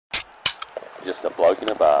just a bloke in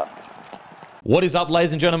a bar. What is up,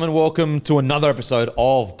 ladies and gentlemen? Welcome to another episode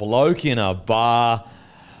of Bloke in a Bar.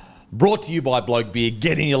 Brought to you by Bloke Beer.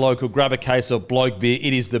 Get in your local, grab a case of Bloke Beer.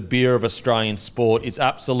 It is the beer of Australian sport. It's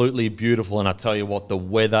absolutely beautiful, and I tell you what, the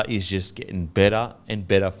weather is just getting better and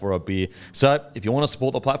better for a beer. So if you want to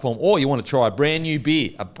support the platform or you want to try a brand new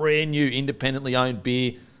beer, a brand new independently owned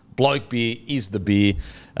beer, Bloke Beer is the beer.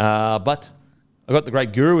 But I've got the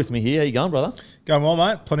great Guru with me here. How you going, brother? Going well,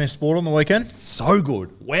 mate. Plenty of sport on the weekend. So good.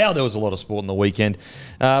 Wow, there was a lot of sport on the weekend.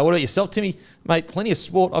 What about yourself, Timmy? Mate, plenty of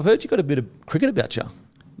sport. I've heard you got a bit of cricket about you.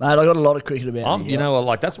 Mate, I got a lot of cricket about me. You know,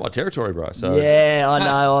 like that's my territory, bro. So yeah, I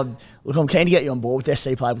know. I'm keen to get you on board with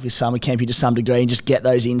SC Playbook this summer camp to some degree and just get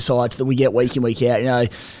those insights that we get week in, week out. You know,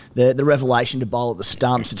 the revelation to bowl at the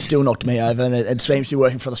stumps, it's still knocked me over, and it seems to be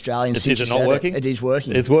working for the Australians. Is it not working? It is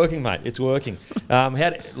working. It's working, mate. It's working.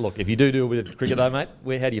 Look, if you do a bit of cricket though, mate,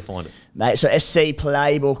 how do you find it? Mate, so SC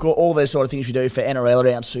Playbook, all those sort of things we do for NRL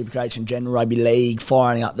around Supercoach and General Rugby League,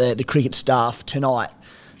 firing up the cricket stuff tonight.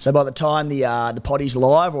 So by the time the potty's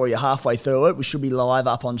live or you're halfway through it, we should be live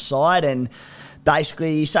up on site. And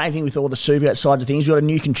basically, same thing with all the Supercoach side of things. We've got a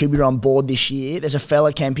new contributor on board this year. There's a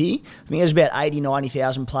fella, Kempy. I think there's about 80,000,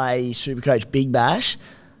 90,000 play Supercoach Big Bash.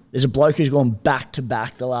 There's a bloke who's gone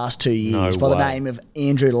back-to-back the last 2 years by the name of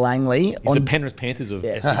Andrew Langley. He's the Penrith Panthers of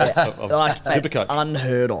Supercoach.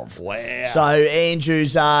 Unheard of. Wow. So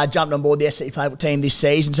Andrew's jumped on board the SC Playbook team this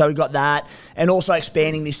season, so we've got that. And also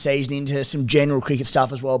expanding this season into some general cricket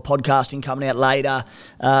stuff as well. Podcasting coming out later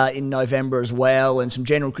in November as well, and some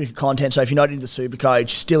general cricket content. So if you're not into the Supercoach,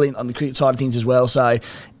 still in on the cricket side of things as well. So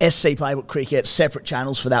SC Playbook Cricket, separate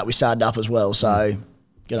channels for that we started up as well. So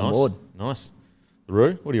get on board. Nice.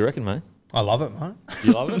 Roo, what do you reckon, mate? I love it, mate.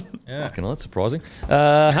 You love it? Yeah. Fucking hell, that's surprising.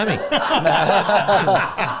 Hammy.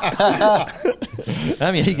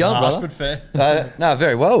 Hammy, how you going, brother? But fair. No,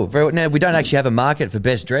 very well. Now, we don't actually have a market for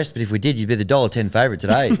best dressed, but if we did, you'd be the $1.10 favourite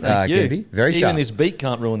today, Kempy. Very sharp. Even this beat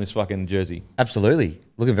can't ruin this fucking jersey. Absolutely.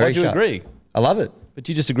 Looking very sharp. Do you agree? I love it. But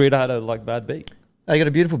you just agreed I had a bad beat. Oh, you got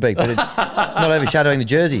a beautiful beak, but it's not overshadowing the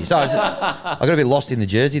jersey. So I got a bit lost in the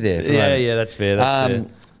jersey there. Yeah, that's fair. That's fair.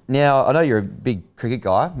 Now, I know you're a big cricket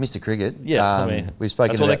guy, Mr. Cricket. Yeah, I mean, we've spoken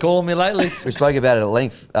that's what they're calling me lately. We spoke about it at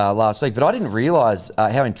length last week, but I didn't realise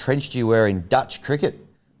how entrenched you were in Dutch cricket.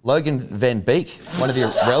 Logan van Beek, one of your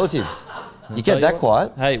relatives. You kept that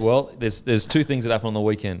quiet. Hey, well, there's two things that happened on the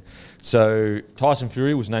weekend. So Tyson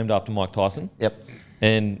Fury was named after Mike Tyson. Yep.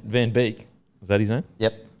 And Van Beek, was that his name?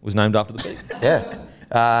 Yep. Was named after the beak.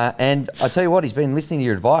 Yeah. And I tell you what, he's been listening to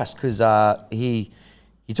your advice because he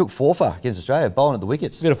took 4 for against Australia, bowling at the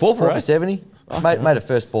wickets. You got a 4 for, 4 for 70. Made a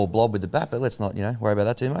first ball blob with the bat, but let's not, worry about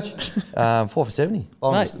that too much. 4 for 70.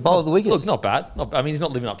 Bowled at the wickets. Look, not bad. I mean, he's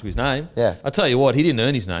not living up to his name. Yeah. I tell you what, he didn't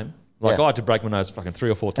earn his name. I had to break my nose fucking 3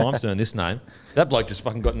 or 4 times to earn this name. That bloke just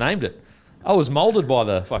fucking got named it. I was moulded by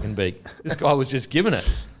the fucking beak. This guy was just given it.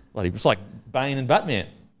 Like, it's like Bane and Batman.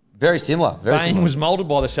 Very similar. Bane was moulded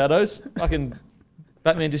by the shadows. Fucking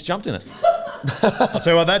Batman just jumped in it. I'll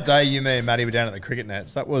tell you what, that day you, me and Matty were down at the cricket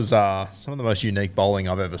nets, that was some of the most unique bowling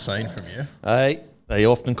I've ever seen from you. Hey, they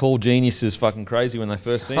often call geniuses fucking crazy when they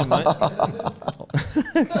first see them, mate.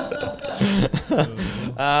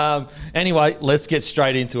 Anyway, let's get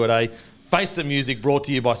straight into it, eh? Face the Music brought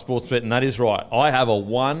to you by Sportsbet, and that is right. I have a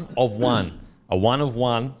one of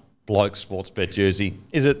one Bloke Sportsbet jersey.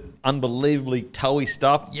 Is it unbelievably toey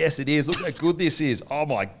stuff? Yes, it is. Look how good this is. Oh,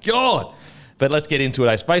 my God. But let's get into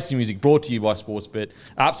it. Face the Music brought to you by Sportsbet.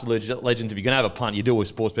 Absolute legends. If you're going to have a punt, you do it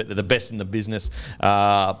with Sportsbet. They're the best in the business.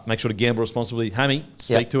 Make sure to gamble responsibly. Hammy,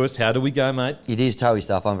 speak to us. How do we go, mate? It is toey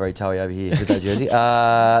stuff. I'm very toey over here with that jersey.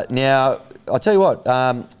 Now, I'll tell you what,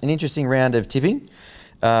 an interesting round of tipping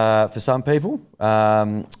for some people.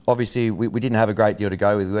 Obviously, we didn't have a great deal to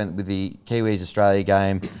go with. We went with the Kiwis-Australia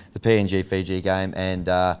game, the PNG-Fiji game,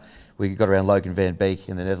 and we got around Logan van Beek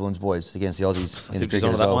and the Netherlands boys against the Aussies in the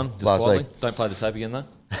cricket as well last week. Don't play the tape again, though.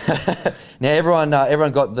 Now,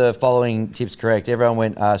 everyone got the following tips correct. Everyone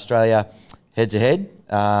went Australia head-to-head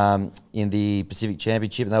in the Pacific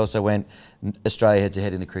Championship, and they also went Australia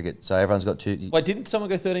head-to-head in the cricket. So everyone's got 2. Wait, didn't someone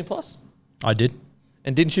go 13 plus? I did.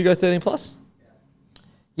 And didn't you go 13 plus?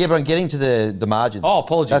 Yeah, but I'm getting to the margins. Oh,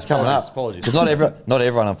 apologies. That's coming up. Apologies. Because not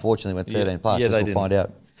everyone, unfortunately, went 13 plus. Yeah, we'll find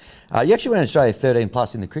out. You actually went Australia 13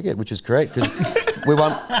 plus in the cricket, which is correct because we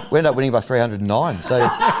ended up winning by 309. So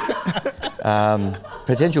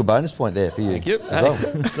potential bonus point there for you. Thank you. As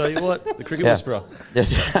well. Tell you what, the cricket whisperer.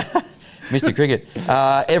 Yes. Mr. Cricket.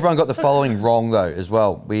 Everyone got the following wrong though as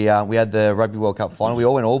well. We had the Rugby World Cup final. We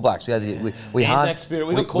all went All Blacks. We had Anzac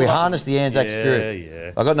spirit. We harnessed the Anzac spirit.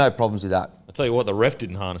 Yeah. I got no problems with that. I tell you what, the ref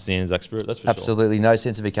didn't harness the Anzac spirit. That's for Absolutely no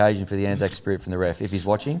sense of occasion for the Anzac spirit from the ref. If he's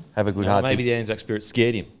watching, have a good sure. heart. Maybe the Anzac spirit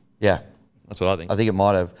scared him. Yeah. That's what I think. I think it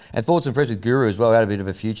might have. And thoughts and prayers with Guru as well. We had a bit of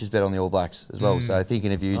a futures bet on the All Blacks as well. So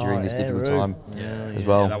thinking of you during this difficult time as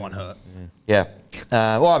well. Yeah, that one hurt. Yeah.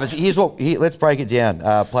 All right, but let's break it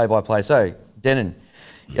down play by play. So, Denon,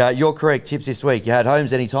 your correct tips this week. You had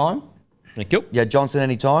Holmes anytime. Thank you. You had Johnson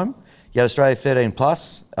anytime. You had Australia 13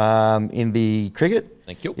 plus in the cricket.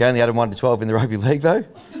 Thank you. You only had them 1 to 12 in the rugby league though.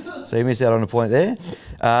 So you missed out on a point there.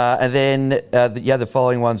 And then you had the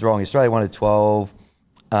following ones wrong. Australia 1 to 12.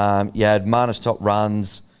 You had Marnus top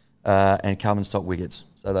runs and Cummins top wickets.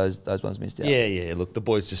 So those ones missed out. Yeah. Look, the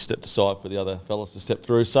boys just stepped aside for the other fellas to step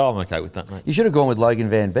through, so I'm okay with that, mate. You should have gone with Logan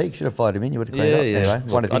Van Beek. Should have followed him in. You would have cleaned up. Anyway,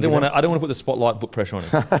 Look, I didn't want to put the spotlight and put pressure on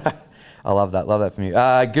him. I love that. Love that from you.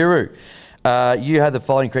 Guru, you had the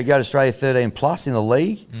following correct. You had Australia 13 plus in the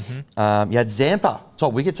league. You had Zampa,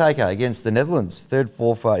 top wicket taker against the Netherlands, third,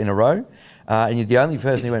 fourth in a row. And you're the only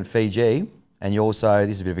person who went Fiji. And you also,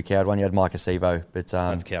 this is a bit of a coward one, you had Mike Acevo. But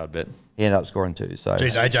That's a coward bet. he ended up scoring 2. So.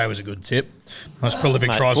 Geez, AJ was a good tip. Most prolific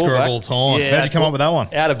Mate, try scorer fullback. of all time. Yeah, How'd you come up with that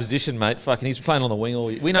one? Out of position, mate. Fucking, he's playing on the wing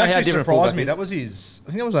all year. We know Actually how different surprised fullback me. is. That was his.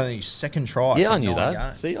 I think that was only his second try. Yeah, I from knew 9 that.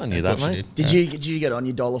 games. See, I knew Of that, course you mate. did. Did you get on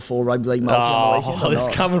your $4 rugby league multi on the weekend? Or It's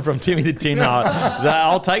not? coming from Timmy the Tin Heart.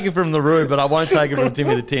 I'll take it from the Roo, but I won't take it from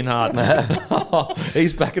Timmy the Tin Heart.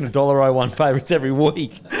 He's backing $1.01 favourites every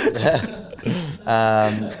week.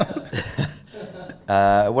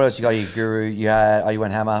 What else you got? You Guru. You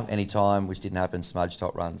went Hammer anytime, which didn't happen. Smudge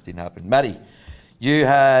top runs didn't happen. Matty, you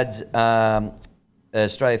had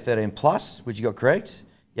Australia 13 plus, which you got correct.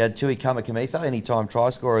 You had Tui Kamikamitha anytime try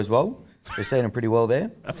scorer as well. We're seeing him pretty well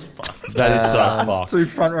there. That's fucked. That is so fucked. 2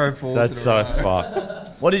 front row forwards. That's so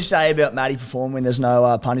fucked. What did you say about Matty performing when there's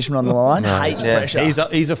no punishment on the line? Hate Yeah. pressure.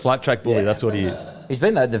 He's a flat track bully. That's what he is. He's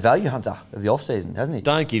been the value hunter of the off season, hasn't he?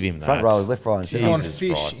 Don't give him that. Front row, left, right, and He's centre. gone Jesus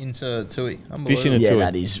fish Christ. into Tui. Fish in a Yeah, Tui.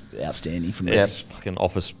 that is outstanding from It's fucking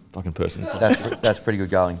office fucking person. That's pretty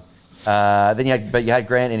good going. Then you had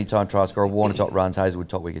Grant anytime try scorer, Warner top runs, Hazelwood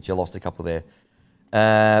top wickets. You lost a couple there.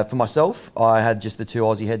 For myself, I had just the 2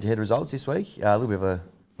 Aussie head-to-head results this week. A little bit of a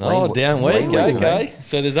Down week. lean week for me. Okay.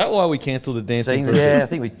 So is that why we cancelled the dancing? Yeah, I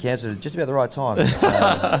think we cancelled it just about the right time.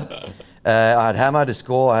 I had Hammer to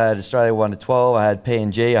score. I had Australia 1 to 12. I had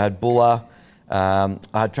PNG. I had Buller. I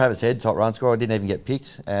had Travis Head, top run scorer. I didn't even get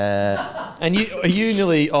picked. And you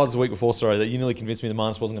nearly, it was the week before, sorry, that you nearly convinced me the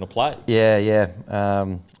Marnus wasn't going to play. Yeah.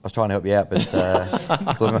 I was trying to help you out, but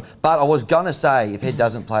but I was going to say if Head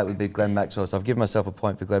doesn't play, it would be Glenn Maxwell. So I've given myself a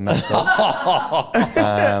point for Glenn Maxwell.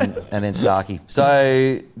 And then Starkey.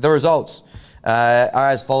 So the results are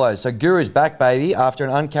as follows. So Guru's back, baby, after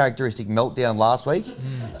an uncharacteristic meltdown last week.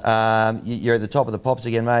 You're at the top of the pops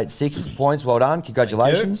again, mate. 6 points. Well done.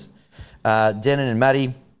 Congratulations. Denon and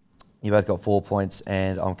Matty, you both got 4 points,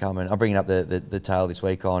 and I'm bringing up the tail this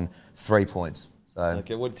week on 3 points. So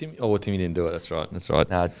Okay, Timmy didn't do it. That's right.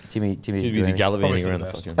 Timmy He didn't was do busy anything. gallivanting Probably around for the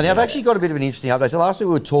the best. fucking. And I've actually got a bit of an interesting update. So last week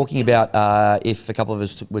we were talking about if a couple of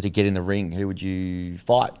us were to get in the ring, who would you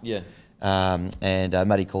fight? Yeah. And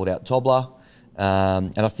Matty called out Tobler.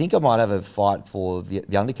 And I think I might have a fight for the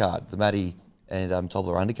undercard, the Matty and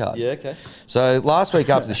Tobler undercard. Yeah, okay. So last week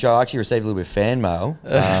after the show, I actually received a little bit of fan mail.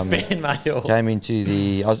 Fan mail. Came into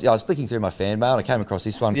the... I was flicking through my fan mail and I came across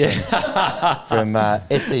this one from SC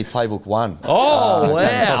Playbook 1. Oh,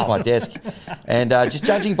 Came across wow. my desk. And just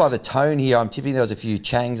judging by the tone here, I'm tipping there was a few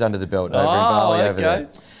changs under the belt over in Bali over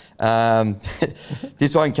there.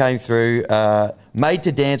 This one came through. Made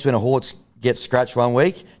to dance when a horse gets scratched one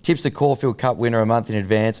week. Tips the Caulfield Cup winner a month in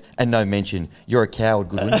advance. And no mention. You're a coward,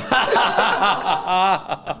 Goodwin.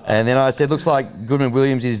 And then I said, looks like Goodman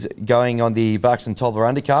Williams is going on the Bucks and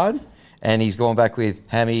Tobler undercard. And he's gone back with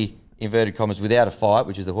Hammy, inverted commas, without a fight,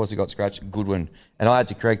 which is the horse that got scratched, Goodwin. And I had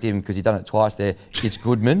to correct him because he'd done it twice there. It's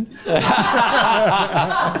Goodman.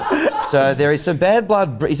 So there is some bad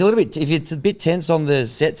blood. He's a little bit, if it's a bit tense on the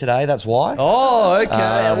set today, that's why. Oh,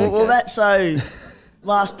 okay. Well, that's so.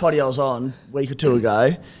 Last potty I was on a week or two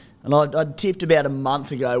ago, and I tipped about a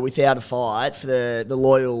month ago without a fight for the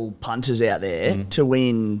loyal punters out there to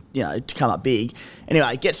win, to come up big.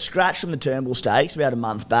 Anyway, gets scratched from the Turnbull Stakes about a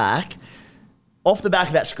month back. Off the back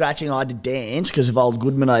of that scratching, I had to dance because of old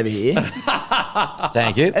Goodman over here.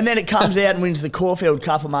 Thank you. And then it comes out and wins the Caulfield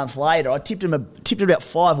Cup a month later. I tipped him about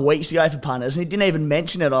 5 weeks ago for punters, and he didn't even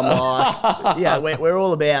mention it. I'm like, we're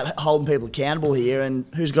all about holding people accountable here, and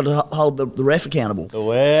who's got to hold the ref accountable?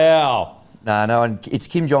 Wow. No, and it's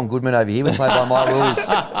Kim Jong Goodman over here. We play by my rules.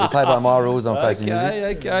 We play by my rules on Facing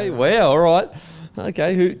Music. Okay. Wow. All right.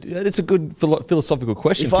 Okay. It's a good philosophical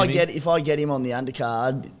question. If I get him on the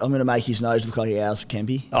undercard, I'm going to make his nose look like ours for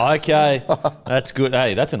Kempy. Okay. That's good.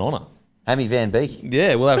 Hey, that's an honour. Hammy Van Beek.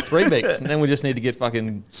 Yeah, we'll have 3 beaks, and then we just need to get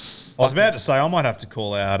fucking. I was about to say I might have to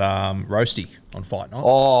call out Roasty on Fight Night.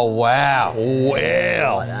 Oh, wow.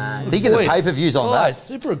 Wow. Think of the pay-per-views on that.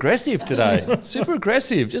 Super aggressive today. Super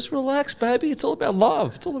aggressive. Just relax, baby. It's all about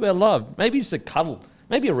love. It's all about love. Maybe it's a cuddle.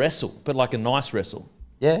 Maybe a wrestle, but like a nice wrestle.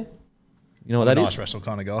 Yeah. You know what that is? Nice wrestle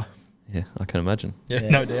kind of guy. Yeah, I can imagine. Yeah,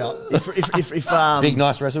 no doubt. Big,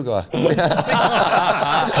 nice wrestle guy. Wasn't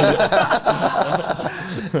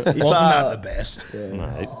that the best?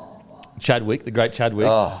 Mate. Chadwick, the great Chadwick.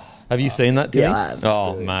 Oh. Have you seen that, Timmy? Yeah, I have.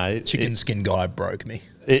 Oh, mate. Chicken skin guy broke me.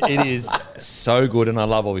 It is so good, and I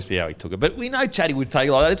love obviously how he took it. But we know Chaddy would take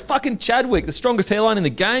it like that. It's fucking Chadwick, the strongest hairline in the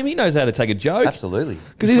game. He knows how to take a joke. Absolutely.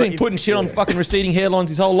 Because he's been putting shit on fucking receding hairlines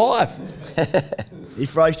his whole life.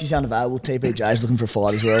 If Roasty's unavailable, TPJ's looking for a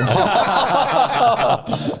fight as well.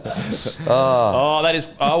 Oh, that is.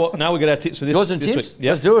 Oh, well, now we got our tips for this. You want some this tips? week.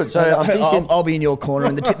 Yep. Let's do it. So I'm thinking... I'll be in your corner,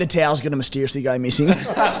 and the towel's going to mysteriously go missing.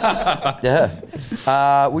 Yeah.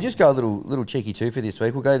 We'll just go a little cheeky too for this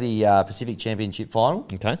week. We'll go the Pacific Championship final.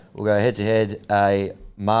 Okay. We'll go head-to-head, a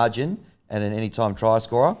margin, and an anytime try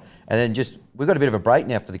scorer. And then we've got a bit of a break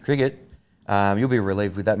now for the cricket. You'll be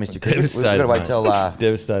relieved with that, Mr. Cricket. We've got to wait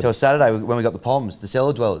till Saturday when we got the Poms, the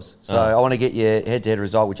cellar dwellers. So I want to get your head-to-head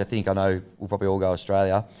result, which I know we'll probably all go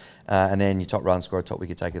Australia, and then your top run scorer, top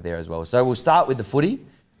wicket taker there as well. So we'll start with the footy.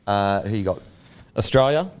 Who you got?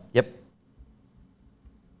 Australia. Yep.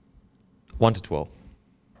 1 to 12.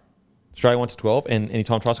 Australia 1 to 12, and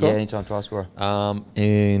anytime try scorer. Yeah, anytime try scorer.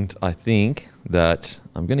 And I think that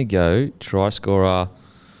I'm going to go try scorer.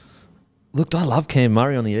 Look, I love Cam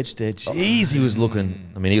Murray on the edge there. Jeez, he was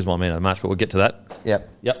looking. I mean, he was my man of the match, but we'll get to that.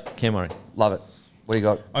 Yep, Cam Murray. love it. What do you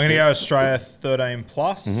got? I'm going to go Australia 13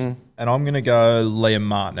 plus, and I'm going to go Liam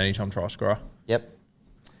Martin anytime try scorer. Yep.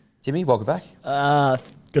 Timmy, welcome back.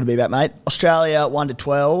 Good to be back, mate. Australia 1 to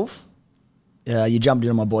 12. You jumped in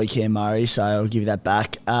on my boy Cam Murray, so I'll give you that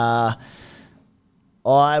back. I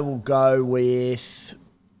will go with.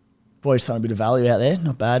 Boys throwing a bit of value out there.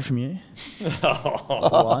 Not bad from you.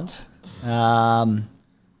 For once. No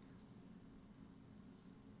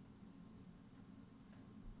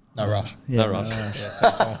rush. No rush.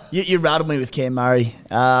 You rattled me with Cam Murray.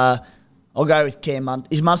 I'll go with Cam Munster.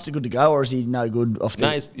 Is Munster good to go, or is he no good off the... No,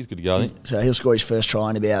 he's good to go, I think. So he'll score his first try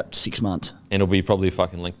in about 6 months. And it'll be probably a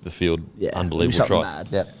fucking length of the field. Yeah, Unbelievable try. mad.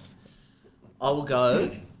 Yep. I will go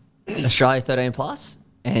Australia 13 plus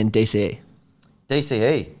and DCE.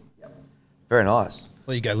 DCE. Very nice.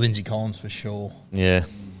 Well, you go Lindsay Collins for sure. Yeah,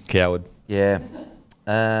 coward. Yeah.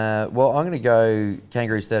 Well, I'm going to go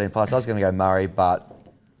Kangaroos 13 plus. I was going to go Murray, but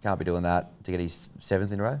can't be doing that to get his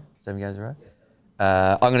 7th in a row, 7 games in a row.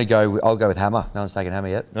 I'll go with Hammer. No one's taken Hammer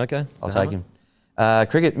yet. Okay. I'll take him.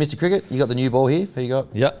 Cricket, Mr. Cricket, you got the new ball here. Who you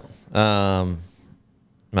got? Yep.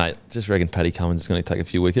 Mate, just reckon Paddy Cummins is going to take a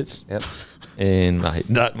few wickets. Yep. And, mate,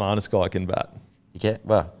 that Marnus guy can bat. You can.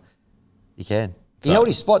 Well, you can. He held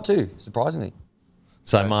his spot too, surprisingly.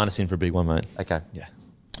 So Marnus in for a big one, mate. Okay. Yeah.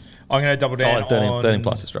 I'm going to double down 13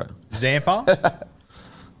 plus Australia. Zampa.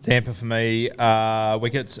 Zampa for me,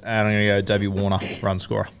 wickets, and I'm going to go Davey Warner, run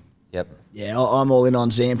scorer. Yep. Yeah, I'm all in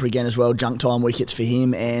on Zampa again as well. Junk time wickets for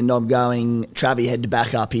him, and I'm going Travi had to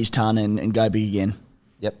back up his ton and go big again.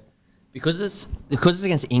 Yep. Because it's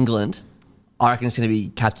against England, I reckon it's going to be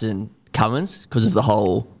Captain Cummins because of the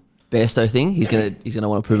whole Bairstow thing. He's going to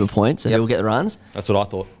want to prove a point, so he'll get the runs. That's what I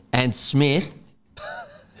thought. And Smith,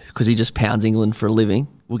 because he just pounds England for a living,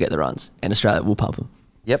 will get the runs, and Australia will pump him.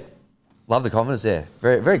 Yep. Love the confidence there.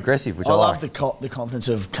 Very, very aggressive, which I love like. the confidence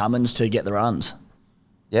of Cummins to get the runs.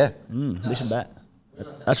 Yeah. Listen back.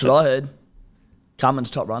 That's what I heard. Cummins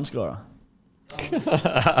top run scorer. Check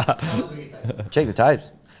the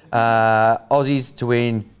tapes. Aussies to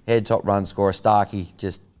win, head top run scorer. Starkey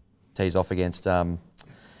just tees off against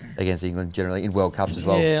England generally in World Cups as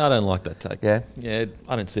well. Yeah, I don't like that take. Yeah? Yeah,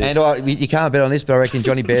 I don't see And it. you can't bet on this, but I reckon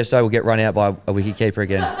Johnny Bairstow will get run out by a wicket keeper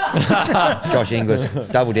again. Josh Inglis,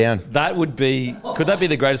 double down. That would be... Could that be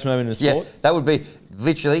the greatest moment in the sport? Yeah, that would be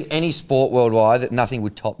literally any sport worldwide that nothing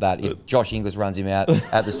would top that if Josh Inglis runs him out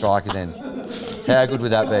at the striker's end. How good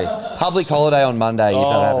would that be? Public holiday on Monday if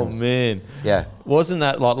that happens. Oh, man. Yeah. Wasn't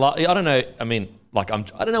that like... I don't know. I mean... I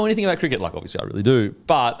don't know anything about cricket. Like, obviously, I really do.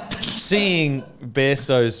 But seeing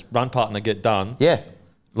Bairstow's run partner get done,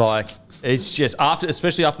 like, it's just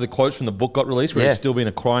especially after the quotes from the book got released, where he's still being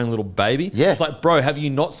a crying little baby. Yeah. It's like, bro, have you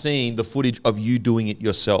not seen the footage of you doing it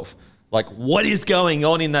yourself? Like, what is going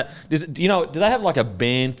on in that? Do you know, do they have like a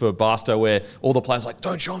ban for Barstow where all the players are like,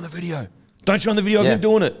 don't show them the video. Don't show them the video of him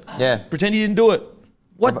doing it. Yeah. Pretend he didn't do it.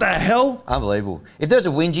 What the hell? Unbelievable. If there's a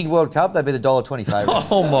whinging World Cup, they'd be the $1.20 favourites.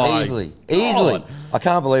 Oh, my Easily. God. I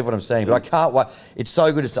can't believe what I'm seeing, but I can't wait. It's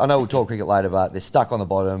so good. I know we'll talk cricket later, but they're stuck on the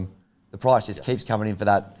bottom. The price just keeps coming in for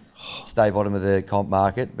that stay bottom of the comp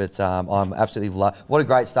market, but I'm absolutely what a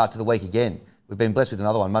great start to the week again. We've been blessed with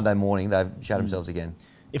another one. Monday morning, they've shut themselves again.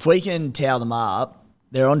 If we can towel them up,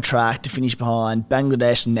 they're on track to finish behind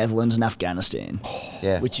Bangladesh, Netherlands and Afghanistan.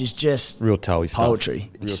 Yeah. Which is just real toey stuff.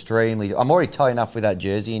 poetry. Extremely. I'm already toey enough with that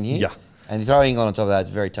jersey in here. Yeah. And throwing on top of that, it's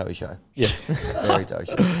a very toey show. Yeah. Very toey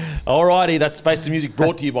show. Alrighty, that's Face the Music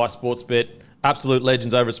brought to you by Sportsbet. Absolute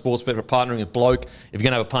legends over at Sportsbet for partnering with Bloke. If you're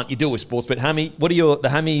going to have a punt, you do it with Sportsbet. Hammy, what are the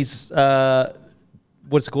Hammy's,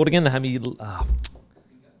 what's it called again? The Hammy,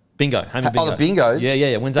 bingo. Hammy bingo. Oh, the bingos?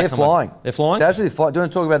 Yeah. When's that They're coming? flying. They're flying? They're absolutely flying. Do you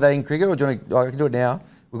want to talk about that in cricket or do you want to, I can do it now.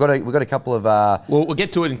 We've got a couple of... We'll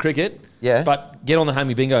get to it in cricket. Yeah. But get on the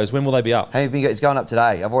Hammy bingos. When will they be up? Hammy bingo, it's going up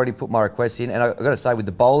today. I've already put my requests in, and I've got to say, with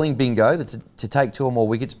the bowling bingo, that's to take 2 or more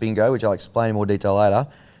wickets bingo, which I'll explain in more detail later,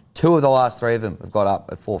 2 of the last 3 of them have got up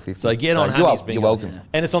at 450. So get on Hammy's bingo. You're welcome. Yeah.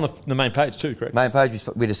 And it's on the main page too, correct? Main page,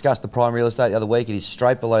 we discussed the prime real estate the other week. It is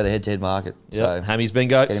straight below the head-to-head market. Yep. So Hammy's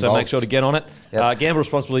bingo. So involved. make sure to get on it. Yep. Gamble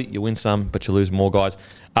responsibly. You win some, but you lose more, guys.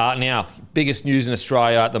 Now, biggest news in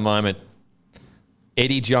Australia at the moment.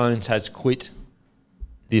 Eddie Jones has quit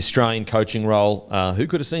the Australian coaching role. Who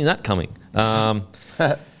could have seen that coming?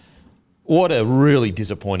 What a really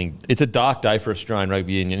disappointing... It's a dark day for Australian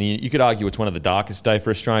Rugby Union. You could argue it's one of the darkest days for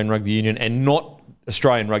Australian Rugby Union, and not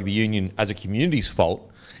Australian Rugby Union as a community's fault.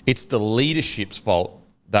 It's the leadership's fault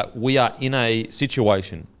that we are in a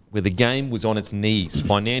situation where the game was on its knees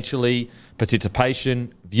financially,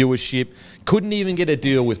 participation, viewership. Couldn't even get a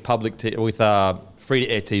deal with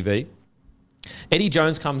free-to-air TV. Eddie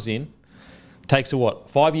Jones comes in, takes a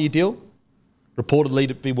 5-year deal? Reportedly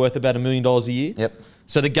to be worth about $1 million a year. Yep.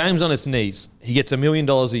 So the game's on its knees. He gets $1 million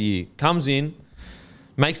a year, comes in,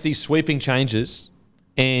 makes these sweeping changes,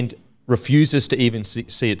 and refuses to even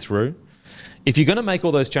see it through. If you're going to make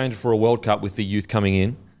all those changes for a World Cup with the youth coming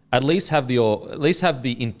in, at least have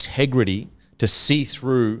the integrity to see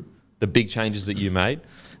through the big changes that you made.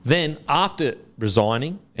 Then, after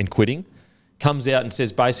resigning and quitting, comes out and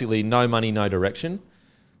says basically no money, no direction.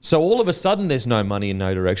 So all of a sudden, there's no money and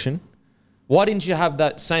no direction. Why didn't you have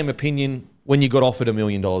that same opinion when you got offered $1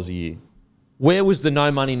 million a year? Where was the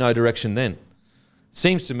no money, no direction then?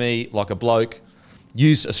 Seems to me like a bloke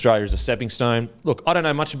used Australia as a stepping stone. Look, I don't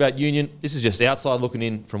know much about union. This is just outside looking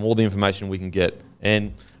in from all the information we can get.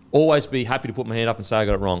 And always be happy to put my hand up and say I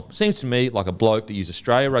got it wrong. Seems to me like a bloke that used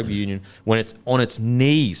Australia Rugby Union when it's on its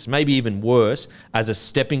knees, maybe even worse, as a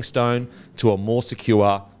stepping stone to a more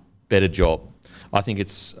secure, better job. I think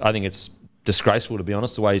it's disgraceful, to be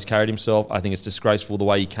honest, the way he's carried himself. I think it's disgraceful the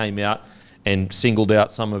way he came out and singled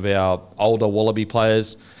out some of our older Wallaby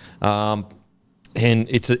players. And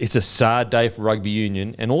it's a sad day for rugby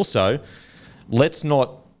union. And also, let's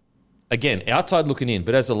not, again, outside looking in,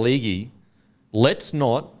 but as a leaguey, let's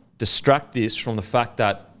not distract this from the fact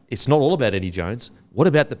that it's not all about Eddie Jones. What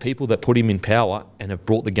about the people that put him in power and have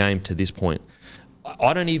brought the game to this point?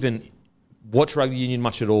 I don't even watch rugby union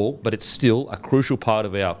much at all, but it's still a crucial part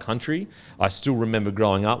of our country. I still remember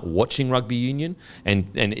growing up watching rugby union, and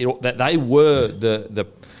that they were the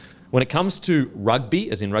when it comes to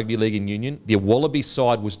rugby, as in rugby league and union, the Wallaby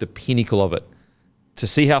side was the pinnacle of it. To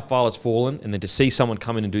see how far it's fallen, and then to see someone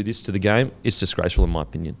come in and do this to the game, it's disgraceful in my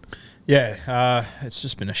opinion. Yeah, it's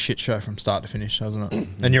just been a shit show from start to finish, hasn't it?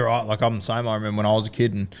 And you're right, like I'm the same. I remember when I was a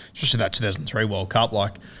kid, and especially that 2003 World Cup,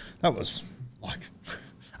 like that was like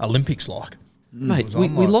Olympics like. Mate, we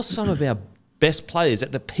lost some of our best players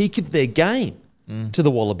at the peak of their game to the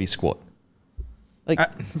Wallaby squad. Like,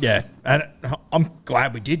 yeah, and I'm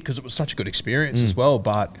glad we did because it was such a good experience as well.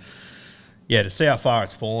 But yeah, to see how far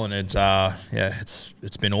it's fallen, it's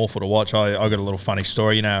been awful to watch. I got a little funny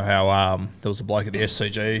story. You know how there was a bloke at the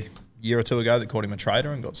SCG a year or two ago that called him a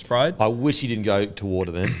traitor and got sprayed. I wish he didn't go to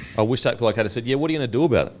water then. I wish that bloke had said, yeah, what are you going to do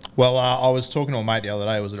about it? Well, I was talking to a mate the other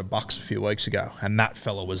day. I was at a Bucks a few weeks ago, and that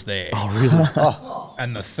fella was there. Oh, really?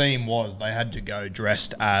 And the theme was they had to go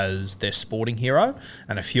dressed as their sporting hero,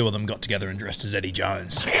 and a few of them got together and dressed as Eddie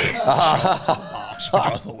Jones, which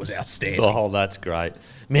I thought was outstanding. Oh, that's great.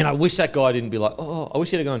 Man, I wish that guy didn't be like, I wish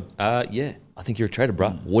he'd have gone, yeah, I think you're a traitor, bro.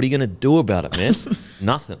 What are you going to do about it, man?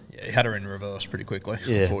 Nothing. Yeah, he had her in reverse pretty quickly,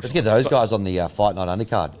 Yeah. unfortunately. Let's get those guys on the Fight Night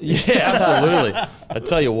undercard. Yeah, absolutely. I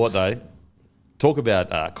tell you what, though, talk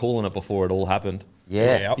about calling it before it all happened.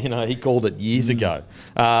 Yeah. Yeah. You know, he called it years ago.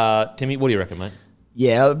 Timmy, what do you reckon, mate?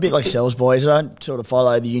 Yeah, a bit like yourselves, boys. I don't sort of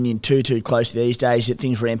follow the union too closely these days.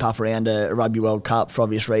 Things ramp up around a Rugby World Cup for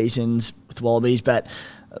obvious reasons with Wallabies. But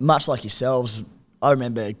much like yourselves, I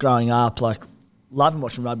remember growing up, like, loving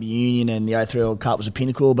watching Rugby Union, and the 03 World Cup was a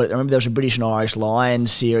pinnacle. But I remember there was a British and Irish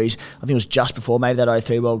Lions series. I think it was just before maybe that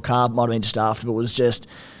 03 World Cup. Might have been just after, but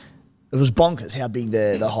it was bonkers how big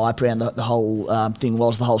the hype around the whole thing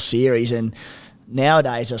was, the whole series. And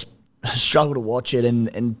nowadays, I struggle to watch it.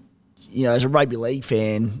 And you know, as a rugby league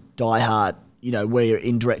fan, diehard, you know, where you're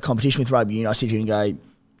in direct competition with rugby union, I sit here and go,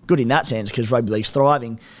 good in that sense, because rugby league's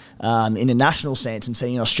thriving. In a national sense, and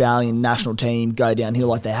seeing an Australian national team go downhill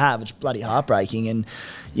like they have, it's bloody heartbreaking. And,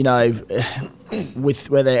 you know, with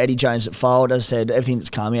whether Eddie Jones at fault, as I said, everything that's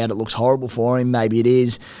come out, it looks horrible for him. Maybe it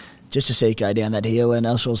is. Just to see it go down that hill. And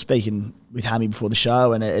I was speaking with Hammy before the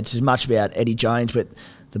show, and it's as much about Eddie Jones, but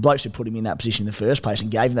the blokes who put him in that position in the first place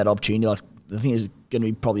and gave him that opportunity, like, I think there's going to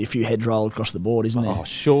be probably a few heads rolled across the board, isn't there? Oh,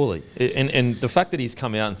 surely. And the fact that he's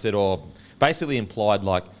come out and said, basically implied,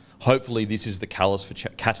 like, hopefully this is the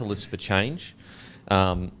catalyst for change.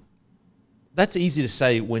 That's easy to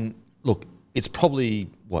say when, look, it's probably,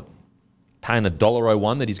 paying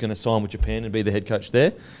 $1.01 that he's going to sign with Japan and be the head coach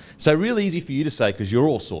there. So real easy for you to say, because you're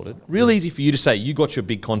all sorted, real easy for you to say you got your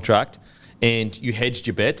big contract and you hedged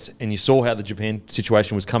your bets and you saw how the Japan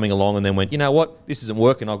situation was coming along and then went, you know what, this isn't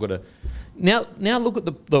working, I've got to... Now look at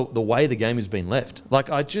the way the game has been left. Like,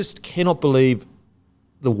 I just cannot believe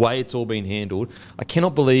the way it's all been handled. I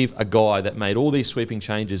cannot believe a guy that made all these sweeping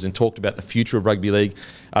changes and talked about the future of rugby league,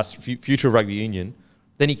 future of rugby union,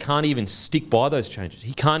 then he can't even stick by those changes.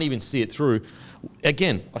 He can't even see it through.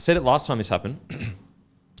 Again, I said it last time this happened.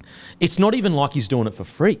 It's not even like he's doing it for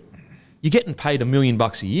free. You're getting paid $1 million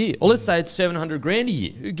a year. Or let's say it's $700,000 a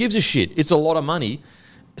year. Who gives a shit? It's a lot of money.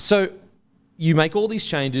 So you make all these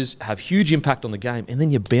changes, have huge impact on the game, and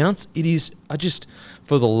then you bounce. I just,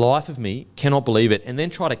 for the life of me, cannot believe it. And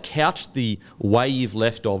then try to couch the way you've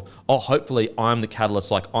left of, hopefully I'm the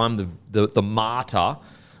catalyst, like I'm the martyr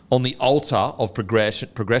on the altar of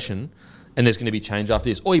progression, and there's going to be change after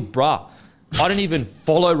this. Oi, bruh, I don't even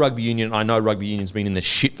follow rugby union. I know rugby union's been in the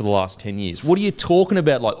shit for the last 10 years. What are you talking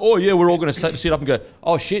about? Like, oh yeah, we're all going to sit up and go,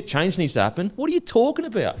 oh shit, change needs to happen. What are you talking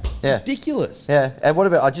about? Yeah. Ridiculous. Yeah, and what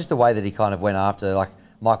about just the way that he kind of went after, like,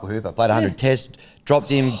 Michael Hooper, played 100 tests, dropped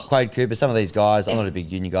him, Quade Cooper, some of these guys. I'm not a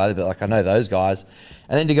big union guy, but like I know those guys.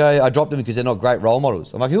 And then to go, I dropped them because they're not great role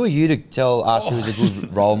models. I'm like, who are you to tell us who's a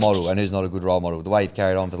good role model and who's not a good role model? The way you've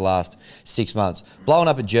carried on for the last 6 months. Blowing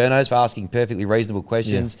up at journos for asking perfectly reasonable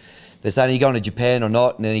questions. Yeah. They're saying, are you going to Japan or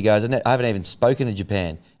not? And then he goes, I haven't even spoken to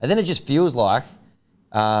Japan. And then it just feels like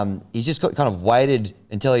he's just kind of waited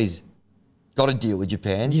until he's got a deal with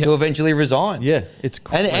Japan to eventually resign. Yeah, it's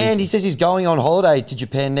crazy. And he says he's going on holiday to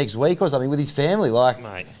Japan next week or something with his family. Like,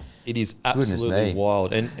 mate, it is absolutely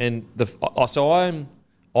wild.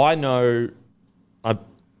 I know a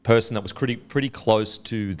person that was pretty close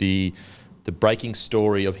to the breaking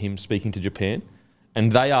story of him speaking to Japan,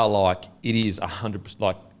 and they are like, it is 100%,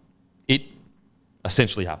 like, it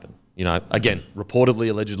essentially happened. You know, again, reportedly,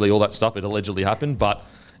 allegedly, all that stuff, it allegedly happened, but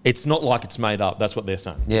it's not like it's made up. That's what they're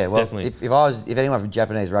saying. Yeah, it's well, definitely. If anyone from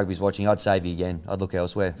Japanese rugby is watching, I'd save you again. I'd look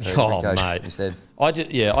elsewhere. Mate. Instead.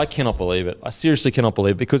 I cannot believe it. I seriously cannot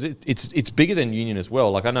believe it, because it's bigger than union as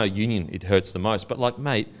well. Like, I know union, it hurts the most, but like,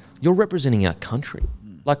 mate, you're representing our country.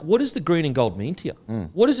 Like, what does the green and gold mean to you?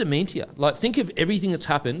 What does it mean to you? Like, think of everything that's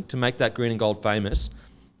happened to make that green and gold famous,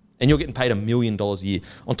 and you're getting paid $1 million a year.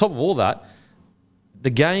 On top of all that, the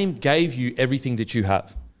game gave you everything that you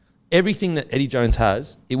have. Everything that Eddie Jones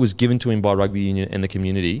has, it was given to him by rugby union and the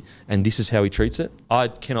community, and this is how he treats it. I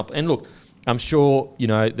cannot. And look, I'm sure, you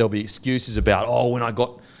know, there'll be excuses about, when I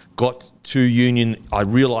got to union, I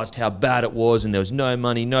realised how bad it was, and there was no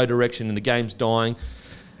money, no direction, and the game's dying.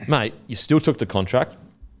 Mate, you still took the contract.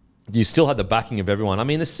 You still had the backing of everyone. I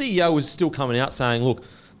mean, the CEO was still coming out saying, look,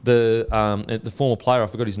 the former player, I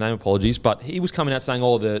forgot his name, apologies, but he was coming out saying,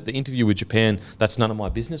 the interview with Japan, that's none of my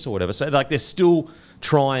business or whatever. So, like, they're still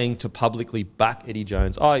trying to publicly back Eddie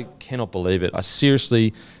Jones. I cannot believe it. I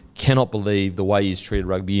seriously cannot believe the way he's treated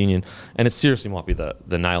rugby union, and it seriously might be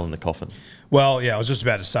the nail in the coffin. Well, yeah, I was just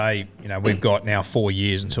about to say, you know, we've got now 4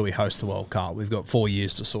 years until we host the World Cup. We've got 4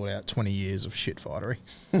 years to sort out 20 years of shit fightery.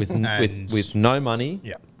 With no money,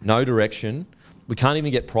 no direction. We can't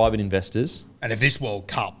even get private investors. And if this World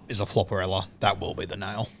Cup is a flopperella, that will be the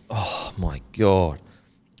nail. Oh my God.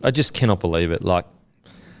 I just cannot believe it. Like,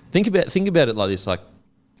 think about it like this. Like,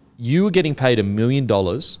 you were getting paid $1 million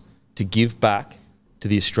to give back to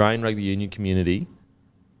the Australian rugby union community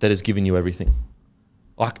that has given you everything.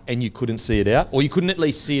 like, and you couldn't see it out, or you couldn't at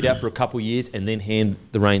least see it out for a couple of years and then hand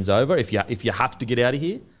the reins over if you have to get out of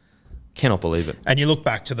here. Cannot believe it. And you look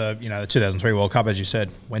back to the 2003 World Cup, as you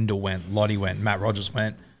said, Wendell went, Lottie went, Matt Rogers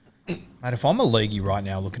went. Mate, if I'm a leaguey right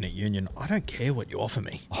now looking at Union, I don't care what you offer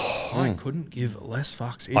me. I couldn't give less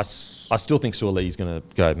fucks. I still think Suolii's going to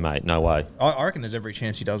go, mate, no way. I reckon there's every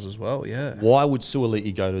chance he does as well, yeah. Why would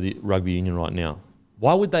Suolii go to the Rugby Union right now?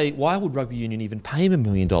 Why would Rugby Union even pay him $1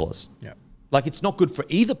 million? Yeah. Like, it's not good for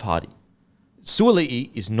either party. Suolii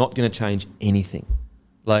is not going to change anything.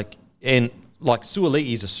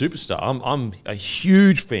 Suolii is a superstar. I'm a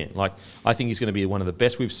huge fan. Like, I think he's going to be one of the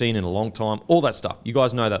best we've seen in a long time. All that stuff. You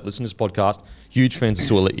guys know that. Listen to this podcast. Huge fans of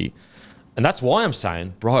Suolii. And that's why I'm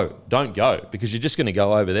saying, bro, don't go, because you're just going to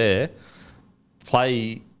go over there,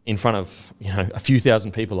 play in front of a few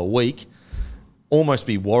thousand people a week, almost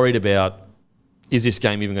be worried about, is this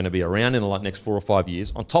game even going to be around in the next 4 or 5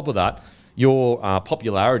 years? On top of that, your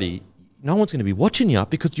popularity, no one's going to be watching you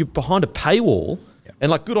because you're behind a paywall. Yeah.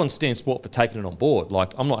 And good on Stan Sport for taking it on board.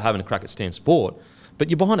 Like, I'm not having a crack at Stan Sport, but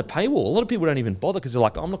you're behind a paywall. A lot of people don't even bother because they're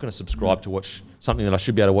like, I'm not going to subscribe to watch something that I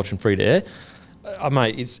should be able to watch in free to air.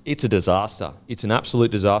 Mate, it's a disaster. It's an absolute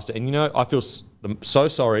disaster. And I feel so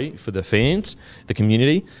sorry for the fans, the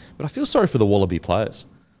community, but I feel sorry for the Wallaby players.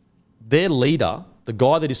 Their leader, the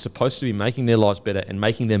guy that is supposed to be making their lives better and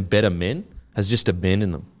making them better men, has just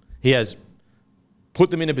abandoned them. He has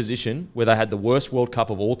put them in a position where they had the worst World Cup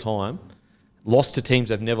of all time, lost to teams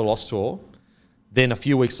they've never lost to, then a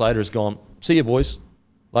few weeks later has gone, see you boys.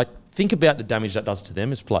 Like, think about the damage that does to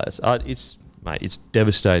them as players. It's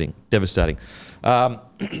devastating, devastating.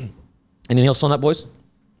 Anything else on that, boys?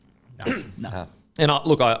 No. And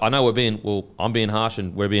I know I'm being harsh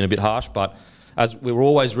and we're being a bit harsh, but as we're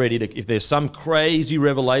always ready to, if there's some crazy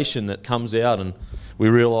revelation that comes out and we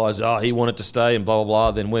realise, he wanted to stay and blah, blah,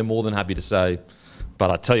 blah, then we're more than happy to say.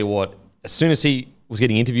 But I tell you what, as soon as he was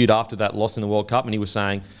getting interviewed after that loss in the World Cup and he was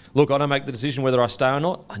saying, look, I don't make the decision whether I stay or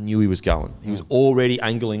not, I knew he was going. He was already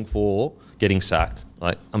angling for getting sacked.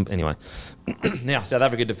 Anyway. Now, South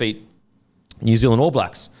Africa defeat New Zealand All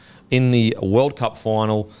Blacks in the World Cup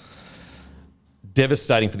final.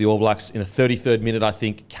 Devastating for the All Blacks. In the 33rd minute, I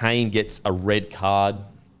think, Kane gets a red card.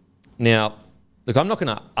 Now, look, I'm not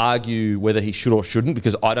going to argue whether he should or shouldn't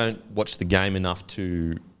because I don't watch the game enough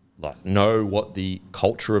to know what the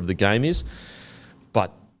culture of the game is.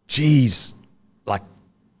 But, geez,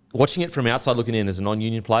 watching it from outside looking in as a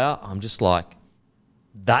non-union player, I'm just like,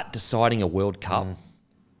 that deciding a World Cup,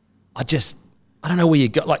 I don't know where you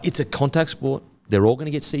go. It's a contact sport. They're all going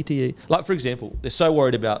to get CTE. For example, they're so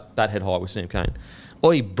worried about that head high with Sam Cane.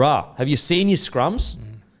 Oi, bruh, have you seen your scrums?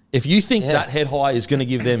 If you think that head high is going to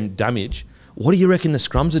give them damage, what do you reckon the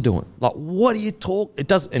scrums are doing? What do you talk? It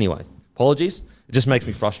does. Anyway, apologies. It just makes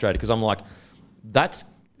me frustrated because I'm like, that's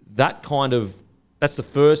the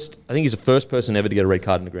first, I think he's the first person ever to get a red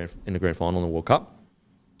card in the grand final in the World Cup.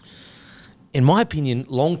 In my opinion,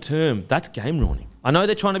 long term, that's game ruining. I know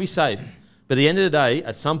they're trying to be safe, but at the end of the day,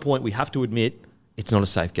 at some point, we have to admit it's not a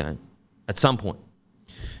safe game. At some point.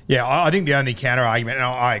 Yeah, I think the only counter argument, and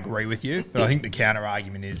I agree with you, but I think the counter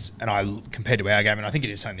argument is, compared to our game, and I think it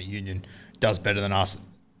is something that Union does better than us,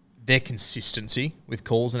 their consistency with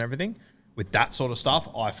calls and everything, with that sort of stuff,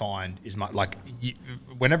 I find is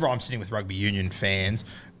whenever I'm sitting with rugby union fans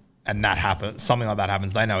and that happens, something like that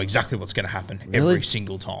happens, they know exactly what's going to happen every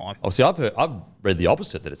single time. Oh, see, I've read the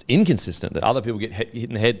opposite, that it's inconsistent, that other people get hit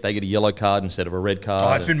in the head, they get a yellow card instead of a red card. Oh,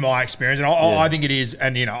 that's been my experience, and I think it is,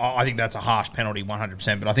 and I think that's a harsh penalty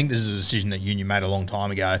 100%, but I think this is a decision that Union made a long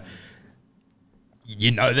time ago.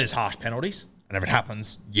 There's harsh penalties, and if it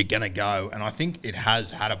happens, you're going to go, and I think it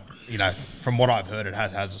has had from what I've heard, it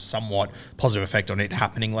has a somewhat positive effect on it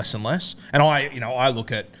happening less and less, and I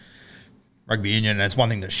look at rugby union, and it's one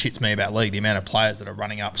thing that shits me about league, the amount of players that are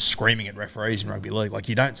running up screaming at referees in rugby league.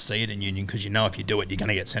 You don't see it in union because if you do it, you're going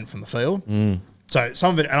to get sent from the field. So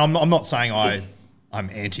some of it, and I'm not saying I'm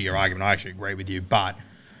anti your argument, I actually agree with you, but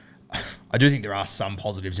I do think there are some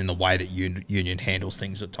positives in the way that union handles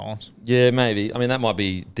things at times. Yeah, maybe. I mean, that might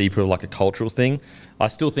be deeper like a cultural thing. I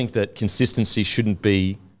still think that consistency shouldn't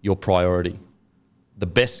be your priority. The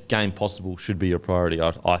best game possible should be your priority,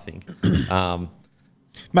 I think.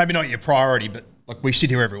 Maybe not your priority, but we sit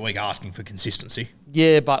here every week asking for consistency.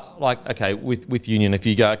 Yeah, but with Union, if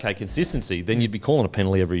you go, okay, consistency, then you'd be calling a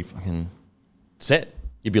penalty every fucking set.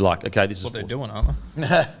 You'd be like, okay, this is what they're doing, aren't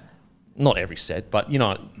they? Not every set, but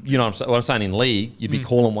what I'm saying in league, you'd be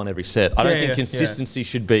calling one every set. I don't think consistency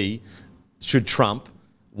should trump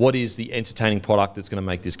what is the entertaining product that's going to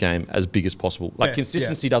make this game as big as possible.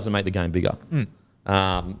 Consistency doesn't make the game bigger.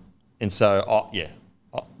 And so,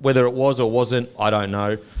 whether it was or wasn't, I don't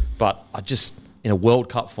know. But I just, in a World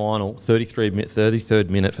Cup final, 33rd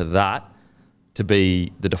minute for that to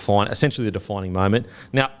be essentially the defining moment.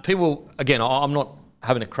 Now, people, again, I'm not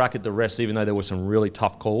having a crack at the refs, even though there were some really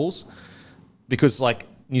tough calls, because like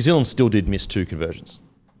New Zealand still did miss 2 conversions.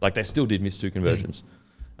 Like they still did miss 2 conversions.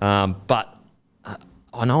 But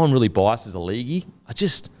I know I'm really biased as a leaguey.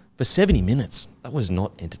 For 70 minutes, that was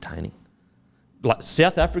not entertaining. Like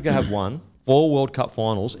South Africa have won 4 World Cup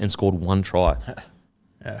finals and scored 1 try.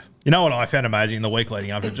 Yeah. You know what I found amazing in the week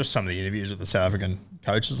leading up to just some of the interviews with the South African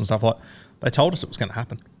coaches and stuff like that? They told us it was going to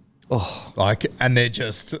happen. Oh, and they're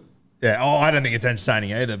just, I don't think it's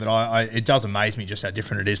entertaining either, but it does amaze me just how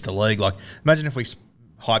different it is to league. Like, imagine if we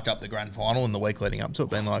hyped up the grand final in the week leading up to it,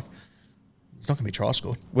 being like, it's not going to be try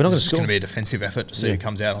scored. We're not going to score. It's going to be a defensive effort to see who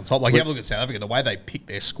comes out on top. Like, you have a look at South Africa, the way they picked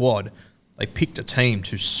their squad, they picked a team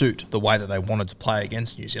to suit the way that they wanted to play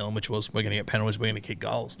against New Zealand, which was we're going to get penalties, we're going to kick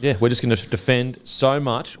goals. Yeah, we're just going to defend so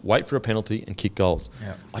much, wait for a penalty and kick goals.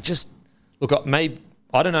 Yeah.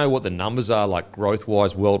 I don't know what the numbers are like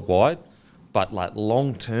growth-wise worldwide, but like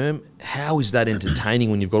long-term, how is that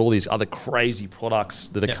entertaining when you've got all these other crazy products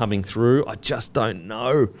that are coming through? I just don't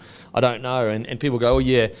know. I don't know. And people go, oh,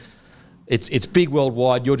 yeah, it's big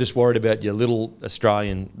worldwide. You're just worried about your little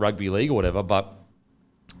Australian rugby league or whatever. But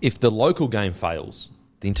if the local game fails,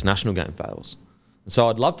 the international game fails. And so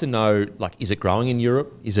I'd love to know, like, is it growing in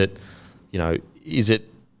Europe? Is it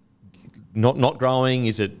not growing?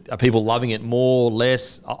 Are people loving it more,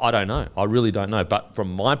 less? I don't know. I really don't know. But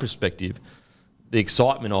from my perspective, the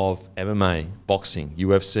excitement of MMA, boxing,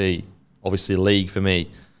 UFC, obviously league for me,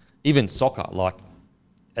 even soccer, like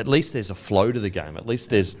at least there's a flow to the game. At least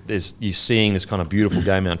there's you're seeing this kind of beautiful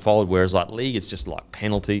game unfold. Whereas like league, it's just like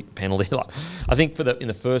penalty. Like I think in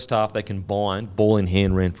the first half they combined ball in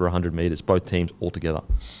hand ran for 100 meters, both teams all together.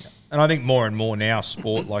 And I think more and more now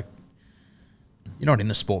sport, like you're not in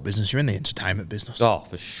the sport business, you're in the entertainment business. Oh,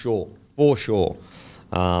 for sure.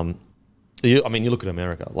 You look at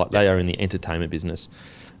America, like they are in the entertainment business.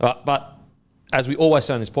 But as we always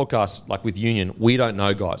say on this podcast, like with Union, we don't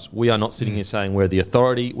know, guys. We are not sitting here saying we're the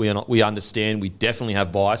authority. We are not. We understand. We definitely have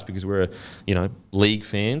bias because we're, league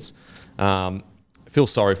fans. Feel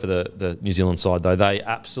sorry for the New Zealand side though. They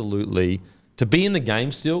absolutely, to be in the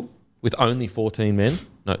game still with only 13 men.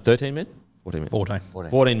 14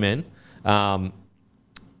 men.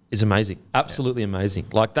 Is amazing. Absolutely amazing.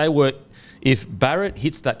 Like if Barrett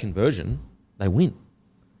hits that conversion, they win.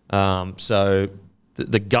 So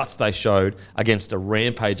the guts they showed against a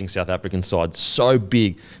rampaging South African side, so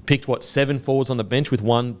big. Picked, 7 forwards on the bench with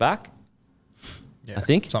 1 back? Yeah, I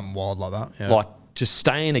think. Something wild like that. Yeah. Like, to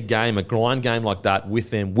stay in a grind game like that with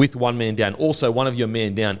them, with 1 man down. Also, one of your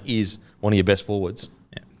men down is one of your best forwards.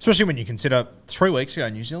 Yeah. Especially when you consider 3 weeks ago,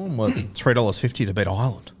 New Zealand were $3.50 to beat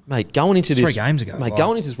Ireland. Mate, going into this 3 games ago.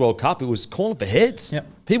 Going into this World Cup, it was calling for heads. Yep.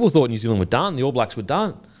 People thought New Zealand were done. The All Blacks were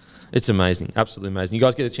done. It's amazing. Absolutely amazing. You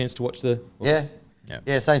guys get a chance to watch the...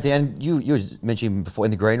 Yeah, same thing. And you were mentioning before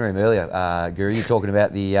in the green room earlier, Guru, you were talking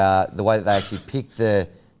about the way that they actually picked the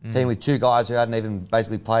team with 2 guys who hadn't even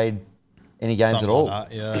basically played any games Something at all. like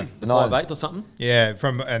that, yeah. The 5'8" or something? Yeah,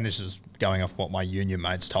 and this is going off what my union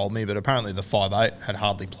mates told me, but apparently the 5'8" had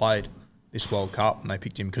hardly played this World Cup, and they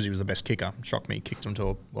picked him because he was the best kicker. Shocked me, kicked him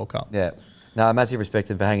to a World Cup. Yeah. No, massive respect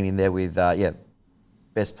to him for hanging in there with,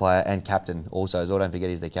 best player and captain also as well. Don't forget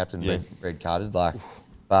he's their captain, red carded.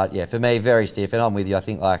 But yeah, for me, very stiff, and I'm with you. I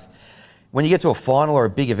think when you get to a final or a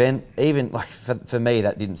big event, even for me,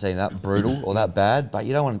 that didn't seem that brutal or that bad. But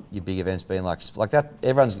you don't want your big events being like that.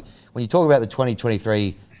 When you talk about the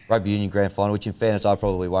 2023 Rugby Union Grand Final, which in fairness I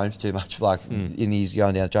probably won't too much in these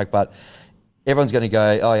going down the track, but everyone's going to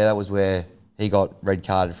go, oh yeah, that was where he got red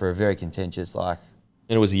carded for a very contentious And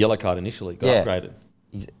it was a yellow card initially, got upgraded.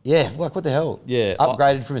 Yeah, what the hell? Yeah.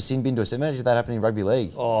 Upgraded from a sin bin to a sin. Imagine if that happened in rugby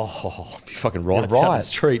league. Oh, you're fucking right. You're It's out right. the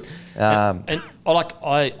street.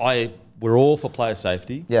 We're all for player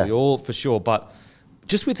safety. Yeah. We all for sure. But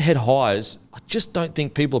just with head highs, I just don't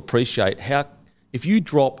think people appreciate how, if you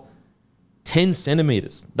drop 10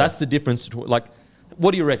 centimetres, that's the difference.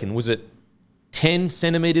 What do you reckon? Was it 10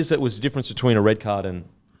 centimetres that was the difference between a red card and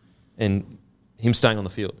him staying on the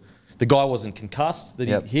field? The guy wasn't concussed that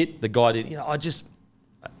he hit. The guy did.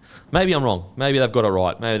 Maybe I'm wrong. Maybe they've got it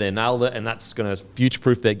right. Maybe they nailed it, and that's going to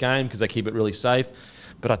future-proof their game because they keep it really safe.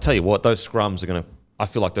 But I tell you what, those scrums are going to... I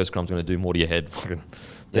feel like those scrums are going to do more to your head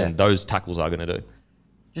than those tackles are going to do.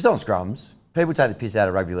 Just on scrums, people take the piss out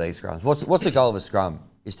of rugby league scrums. What's the goal of a scrum?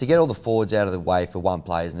 Is to get all the forwards out of the way for one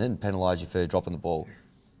play, isn't it? And penalise you for dropping the ball.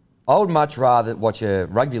 I would much rather watch a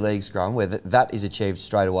rugby league scrum where that is achieved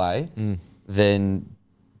straight away than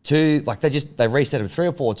they reset him 3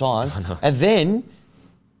 or 4 times, and then.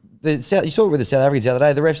 You saw it with the South Africans the other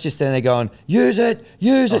day. The ref's just standing there going, use it,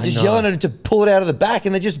 just yelling at him to pull it out of the back,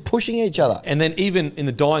 and they're just pushing each other. And then even in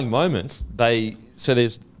the dying moments,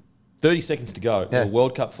 there's 30 seconds to go in the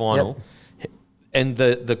World Cup final, and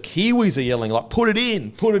the Kiwis are yelling like, put it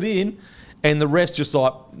in, and the ref's just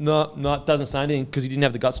like, no, it doesn't say anything because he didn't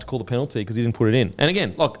have the guts to call the penalty because he didn't put it in. And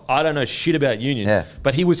again, look, I don't know shit about Union,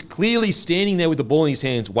 but he was clearly standing there with the ball in his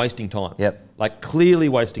hands, wasting time. Like clearly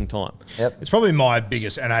wasting time. It's probably my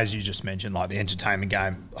biggest, and as you just mentioned, like the entertainment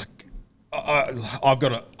game. Like I've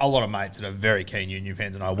got a lot of mates that are very keen Union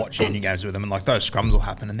fans, and I watch Union games with them, and like those scrums will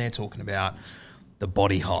happen, and they're talking about the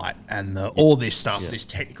body height and all this stuff, this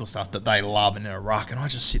technical stuff that they love in a ruck, and I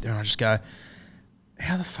just sit there and I just go,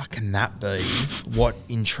 how the fuck can that be what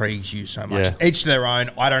intrigues you so much? Each to their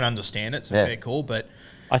own. I don't understand it. It's a fair call, but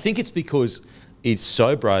I think it's because it's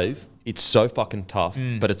so brave, it's so fucking tough,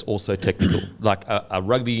 but it's also technical. Like a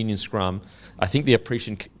rugby union scrum, I think the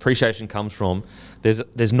appreciation comes from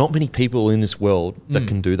there's not many people in this world that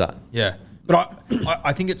can do that. Yeah. But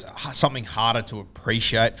I think it's something harder to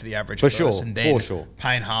appreciate for the average person than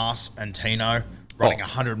Payne Haas and Tino running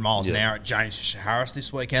 100 miles an hour at James Fisher-Harris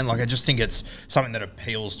this weekend. Like, I just think it's something that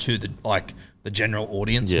appeals to the general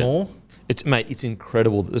audience more. It's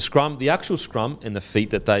incredible. The actual scrum and the feat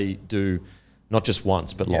that they do, not just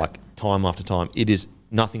once, but like time after time, it is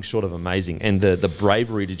nothing short of amazing. And the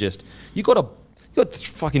bravery to just, you got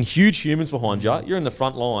fucking huge humans behind you. You're in the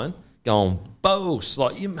front line going, boast,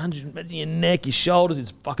 like you imagine your neck, your shoulders,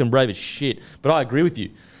 it's fucking brave as shit. But I agree with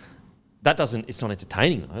you. It's not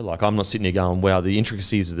entertaining though. Like I'm not sitting there going, wow, the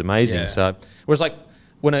intricacies is amazing. So whereas like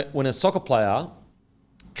when a soccer player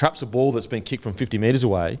traps a ball that's been kicked from 50 metres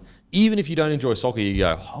away, even if you don't enjoy soccer, you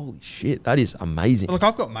go, holy shit, that is amazing. Look,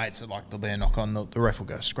 I've got mates that like there'll be a knock on, the ref will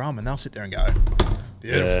go scrum, and they'll sit there and go,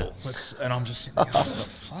 beautiful. And I'm just sitting there going, what the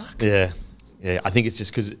fuck? Yeah, I think it's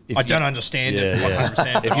just because I don't understand it.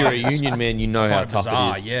 100%. If you're a union man, you know how tough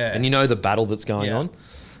it is, and you know the battle that's going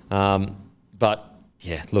on. But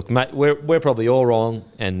yeah, look, mate, we're probably all wrong,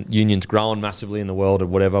 and union's growing massively in the world or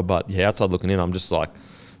whatever. But yeah, outside looking in, I'm just like,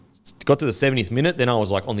 got to the 70th minute, then I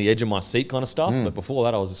was like on the edge of my seat kind of stuff. But before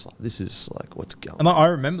that, I was just like, this is like, what's going on? And I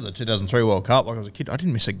remember the 2003 World Cup. Like I was a kid, I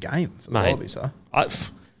didn't miss a game for the Wallabies. I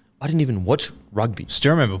didn't even watch rugby.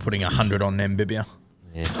 Still remember putting 100 on Namibia.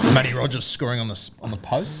 Yeah. Matty Rogers scoring on the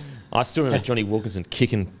post. I still remember Johnny Wilkinson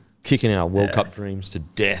kicking our World Cup dreams to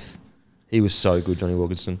death. He was so good, Johnny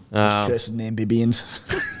Wilkinson. Cursed Namibians.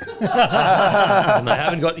 And they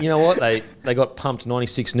haven't got, you know what? They got pumped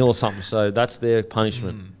 96-0 or something, so that's their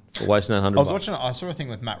punishment for wasting that 100 bucks. I saw a thing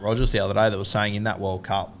with Matt Rogers the other day that was saying in that World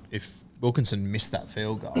Cup, if Wilkinson missed that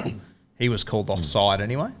field goal, he was called offside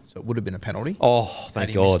anyway, so it would have been a penality. Oh,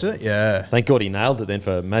 thank God. Missed it. Yeah. Thank God he nailed it then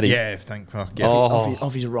for Matty. Yeah, thank fuck. Yeah.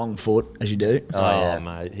 Off his wrong foot, as you do. Oh,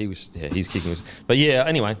 mate. He's kicking us. But yeah,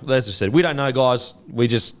 anyway, as I said, we don't know, guys. We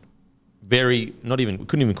just we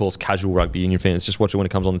couldn't even call us casual rugby union fans. Just watch it when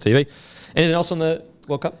it comes on the TV. Anything else on the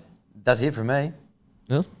World Cup? That's it from me.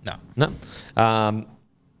 No.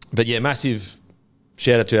 But yeah, massive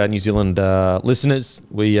shout out to our New Zealand listeners.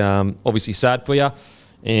 We obviously sad for you,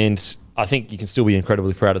 and I think you can still be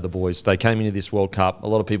incredibly proud of the boys. They came into this World Cup. A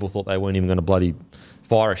lot of people thought they weren't even going to bloody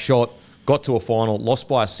fire a shot. Got to a final, lost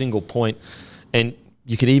by a single point, and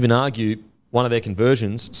you could even argue one of their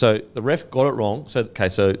conversions. So the ref got it wrong. So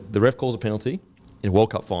the ref calls a penalty in a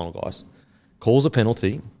World Cup final, guys. Calls a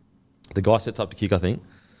penalty. The guy sets up to kick, I think.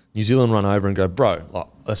 New Zealand run over and go, bro, like,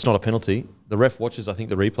 that's not a penalty. The ref watches, I think,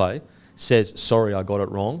 the replay, says, sorry, I got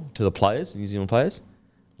it wrong to the players, New Zealand players,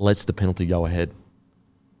 lets the penalty go ahead.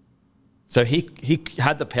 So he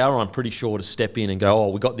had the power, I'm pretty sure, to step in and go,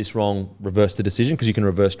 we got this wrong, reverse the decision, because you can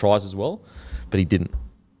reverse tries as well. But he didn't.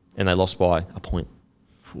 And they lost by a point.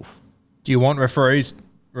 Oof. Do you want referees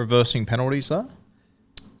reversing penalties though?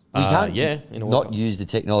 You can't not use the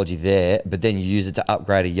technology there, but then you use it to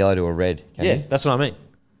upgrade a yellow to a red. That's what I mean.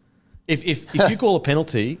 If you call a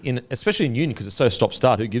penalty, especially in union, because it's so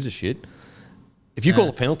stop-start, who gives a shit? If you call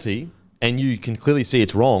a penalty and you can clearly see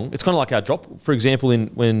it's wrong, it's kind of like our drop. For example,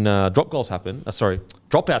 when dropouts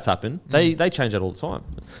happen, they change that all the time.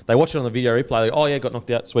 They watch it on the video replay. They go, got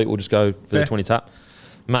knocked out. Sweet, we'll just go for the 20 tap.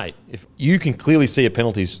 Mate, if you can clearly see a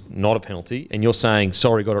penalty's not a penalty and you're saying,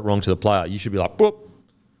 sorry, got it wrong to the player, you should be like, boop,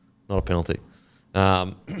 not a penalty.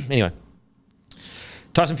 Anyway,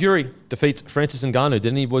 Tyson Fury defeats Francis Ngannou. Did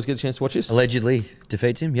any boys get a chance to watch this? Allegedly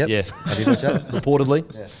defeats him, yep. Yeah. I did watch that. Reportedly.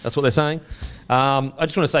 Yeah. That's what they're saying. I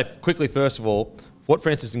just want to say quickly, first of all, what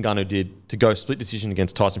Francis Ngannou did to go split decision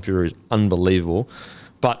against Tyson Fury is unbelievable.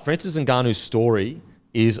 But Francis Ngannou's story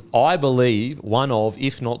is, I believe, one of,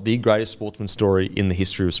 if not the greatest sportsman story in the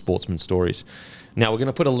history of sportsman stories. Now, we're going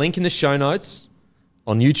to put a link in the show notes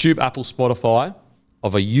on YouTube, Apple, Spotify,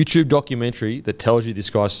 of a YouTube documentary that tells you this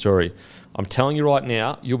guy's story. I'm telling you right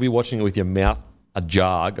now, you'll be watching it with your mouth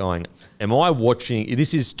ajar going, am I watching?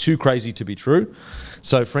 This is too crazy to be true.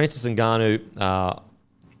 So Francis Ngannou,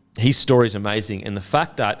 his story is amazing. And the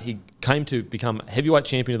fact that he came to become heavyweight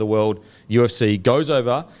champion of the world, UFC, goes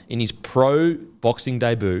over in his pro boxing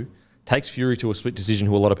debut, takes Fury to a split decision,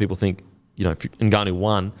 who a lot of people think, Ngannou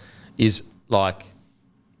won, is like,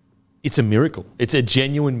 it's a miracle. It's a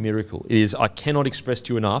genuine miracle. It is. I cannot express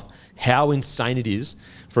to you enough how insane it is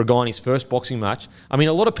for a guy in his first boxing match. I mean,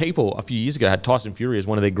 a lot of people a few years ago had Tyson Fury as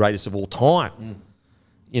one of their greatest of all time.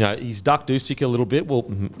 He's ducked Usyk a little bit.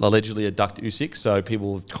 Well, allegedly a ducked Usyk, so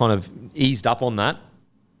people have kind of eased up on that.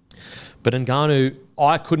 But Ngannou,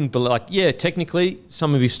 I couldn't believe, technically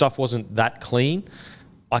some of his stuff wasn't that clean.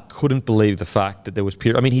 I couldn't believe the fact that there was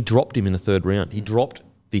period. I mean, he dropped him in the third round. He dropped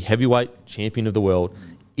the heavyweight champion of the world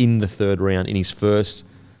in the third round in his first.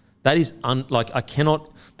 That is a lot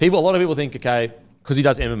of people think, okay, because he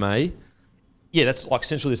does MMA, that's like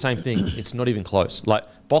essentially the same thing. It's not even close. Like,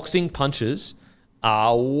 boxing punches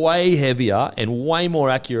are way heavier and way more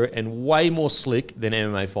accurate and way more slick than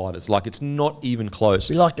MMA fighters. Like, it's not even close.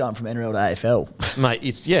 We like going from NRL to AFL. Mate,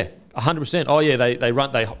 it's 100%. Oh yeah, they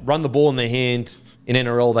run the ball in their hand in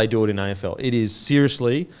NRL, they do it in AFL. It is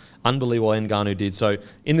seriously unbelievable what Ngannou did. So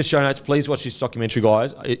in the show notes, please watch this documentary,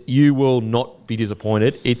 guys. You will not be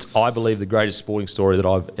disappointed. It's, I believe, the greatest sporting story that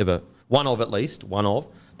I've ever, one of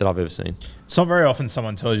that I've ever seen. It's not very often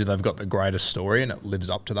someone tells you they've got the greatest story and it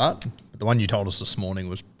lives up to that. But the one you told us this morning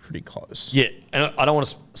was pretty close. Yeah, and I don't want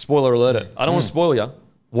to spoiler alert it. I don't want to spoil you.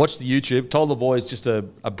 Watch the YouTube. Told the boys just a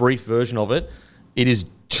brief version of it. It is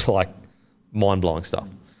like mind-blowing stuff.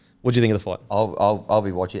 What do you think of the fight? I'll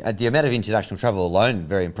be watching. The amount of international travel alone,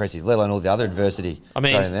 very impressive, let alone all the other adversity thrown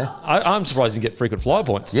in there. I'm surprised you get frequent flyer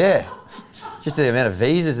points. Yeah. Just the amount of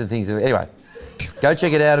visas and things. Anyway, go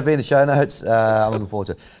check it out. It'll be in the show notes. I'm looking forward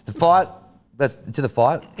to it. The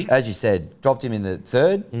fight, as you said, dropped him in the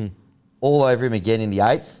third, all over him again in the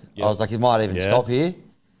eighth. Yep. I was like, he might even stop here.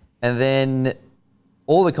 And then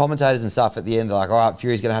all the commentators and stuff at the end, they're like, all right,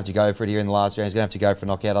 Fury's going to have to go for it here in the last round. He's going to have to go for a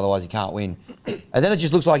knockout, otherwise he can't win. And then it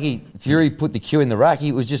just looks like Fury put the cue in the rack.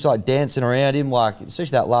 He was just like dancing around him, like,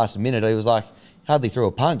 especially that last minute, he was like, hardly threw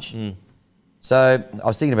a punch. So I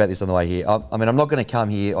was thinking about this on the way here. I mean, I'm not going to come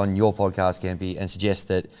here on your podcast, Campy, and suggest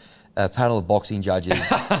that a panel of boxing judges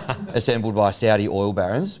assembled by Saudi oil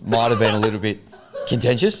barons might have been a little bit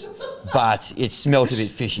contentious, but it smelt a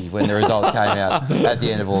bit fishy when the results came out at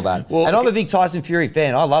the end of all that. Well, and I'm a big Tyson Fury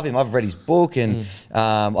fan. I love him. I've read his book, and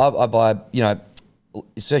I buy,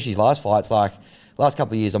 especially his last fights, like last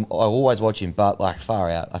couple of years, I always watch him, but like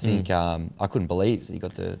far out. I think I couldn't believe that he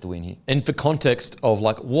got the win here. And for context of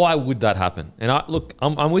like, why would that happen? And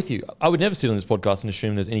I'm with you. I would never sit on this podcast and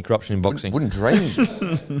assume there's any corruption in boxing. Wouldn't dream.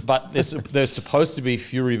 But there's supposed to be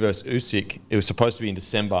Fury versus Usyk. It was supposed to be in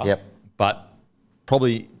December. Yep. But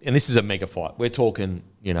probably, and this is a mega fight. We're talking,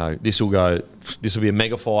 this will be a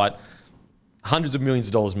mega fight, hundreds of millions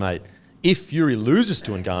of dollars made. If Fury loses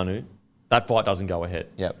to Ngannou, that fight doesn't go ahead.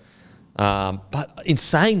 Yep. But in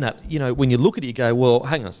saying that, when you look at it, you go, well,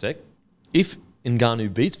 hang on a sec. If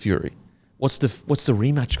Ngannou beats Fury, what's the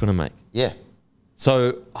rematch going to make? Yeah.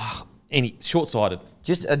 So, short-sighted.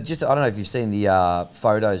 Just I don't know if you've seen the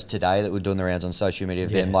photos today that were doing the rounds on social media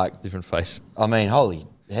of him, like different face. I mean, holy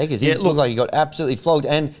heck, he looked like he got absolutely flogged,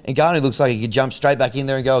 and Ngannou looks like he could jump straight back in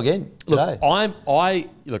there and go again today. I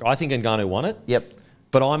think Ngannou won it. Yep.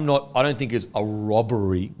 But I don't think it's a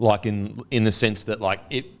robbery, like in the sense that like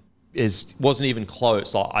it wasn't even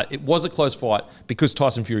close. Like it was a close fight because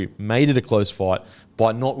Tyson Fury made it a close fight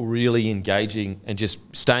by not really engaging and just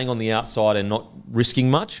staying on the outside and not risking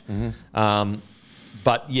much.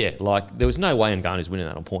 But yeah, like there was no way Ngannou's winning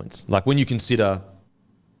that on points. Like when you consider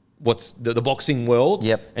what's the boxing world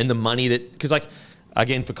and the money that, because like,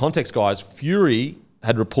 again, for context, guys, Fury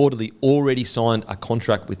had reportedly already signed a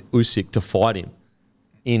contract with Usyk to fight him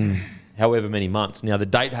in however many months. Now, the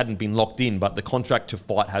date hadn't been locked in, but the contract to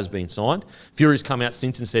fight has been signed. Fury's come out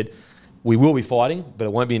since and said, we will be fighting, but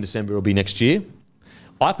it won't be in December, it'll be next year.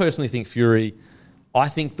 I personally think I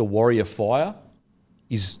think the warrior fire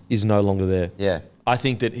is no longer there. Yeah. I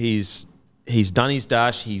think that he's done his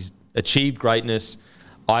dash, he's achieved greatness.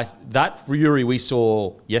 That Fury we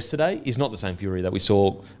saw yesterday is not the same Fury that we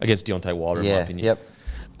saw against Deontay Wilder, in my opinion.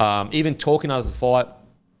 Yep. Even talking out of the fight,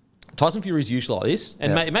 Tyson Fury's usually like this,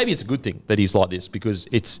 and maybe it's a good thing that he's like this because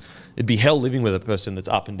it'd be hell living with a person that's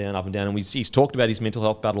up and down, and he's talked about his mental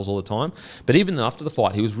health battles all the time. But even after the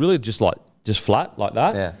fight, he was really just flat like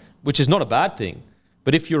that, which is not a bad thing.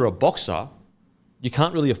 But if you're a boxer, you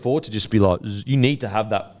can't really afford to just be like. You need to have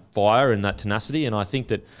that fire and that tenacity, and I think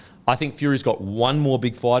Fury's got one more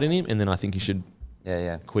big fight in him, and then I think he should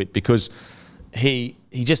quit because he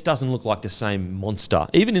just doesn't look like the same monster.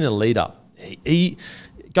 Even in the lead up, he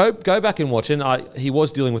go back and watch, and he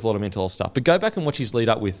was dealing with a lot of mental health stuff. But go back and watch his lead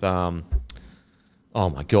up with oh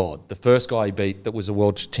my God, the first guy he beat that was a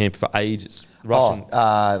world champ for ages, Russian.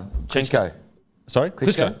 Klitschko. Sorry,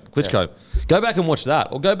 Klitschko. Yeah. Go back and watch that,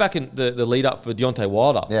 or go back in the lead up for Deontay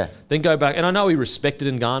Wilder. Yeah. Then go back, and I know he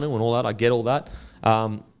respected Ngannou and all that. I get all that,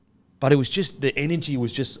 but it was just the energy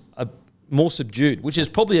was just more subdued, which is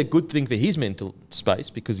probably a good thing for his mental space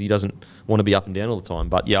because he doesn't want to be up and down all the time.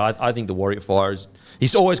 But yeah, I think the Warrior fire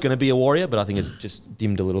he's always going to be a warrior, but I think it's just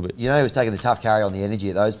dimmed a little bit. You know who was taking the tough carry on the energy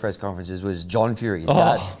at those press conferences was John Fury, his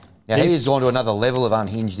dad. Now, he has gone to another level of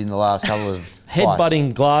unhinged in the last couple of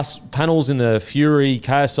headbutting glass panels in the Fury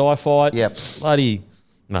KSI fight. Yep. Bloody,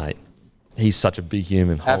 mate. He's such a big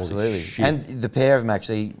human. Absolutely. Holy shit. And the pair of them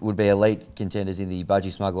actually would be elite contenders in the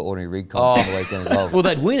Budgie Smuggler Ordinary Rig comp on the weekend as well. Well,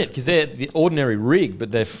 they'd win it because they're the ordinary rig, but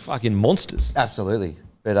they're fucking monsters. Absolutely.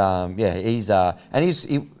 But he's I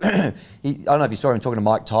don't know if you saw him talking to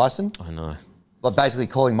Mike Tyson. I know. Like basically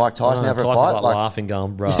calling Mike Tyson out for a Tyson's fight. Like laughing,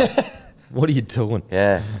 going, bro, what are you doing?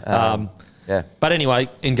 Yeah. Yeah. But anyway,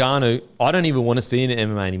 Ngannou, I don't even want to see him in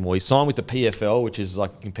MMA anymore. He signed with the PFL, which is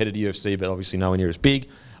like a competitive UFC, but obviously nowhere near as big.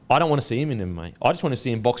 I don't want to see him in MMA. I just want to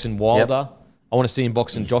see him boxing Wilder. Yep. I want to see him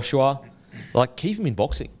boxing Joshua. Like, keep him in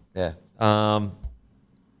boxing. Yeah.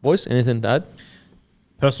 Boys, anything to add?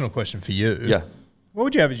 Personal question for you. Yeah. What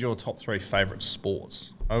would you have as your top 3 favourite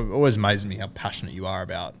sports? It always amazes me how passionate you are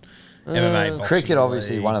about MMA, boxing, cricket,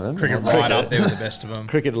 obviously one of them. Cricket right up there with the best of them.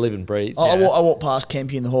 Cricket to live and breathe. I walked past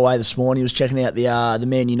Kempy in the hallway this morning. He was checking out the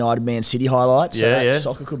Man United, Man City highlights. So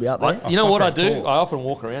soccer could be up there. You know what I do? I often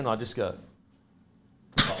walk around and I just go...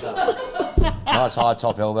 Nice high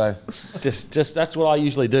top elbow. Just that's what I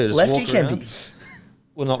usually do. Just Lefty walk around. Kempy.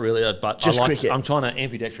 Well, not really, but Just I like, cricket. I'm trying to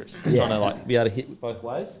ambidextrous. I'm trying to like be able to hit both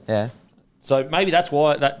ways. Yeah. So maybe that's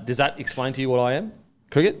why does that explain to you what I am?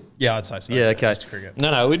 Cricket? Yeah, I'd say so. Yeah, okay. Just cricket.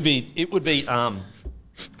 No, it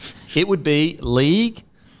would be league,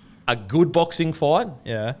 a good boxing fight.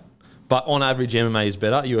 Yeah. But on average, MMA is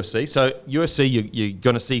better, UFC. So UFC, you're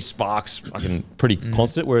going to see sparks fucking pretty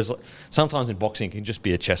constant, whereas sometimes in boxing, it can just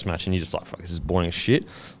be a chess match and you're just like, fuck, this is boring as shit.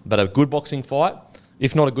 But a good boxing fight,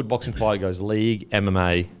 if not a good boxing fight, it goes league,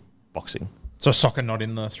 MMA, boxing. So soccer not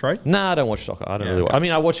in the 3? Nah, I don't watch soccer. I don't really watch. I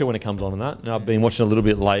mean, I watch it when it comes on and that. And I've been watching a little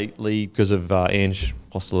bit lately because of Ange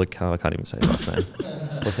Postecoglou. I can't even say his last name.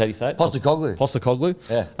 How do you say it? Postecoglou.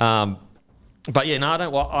 Yeah. But yeah, no, I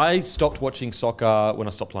don't. Well, I stopped watching soccer when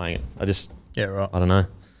I stopped playing it. I don't know.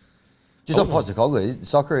 Just not Postecoglou.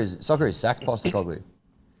 Soccer is sacked Postecoglou.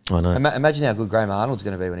 I know. Imagine how good Graham Arnold's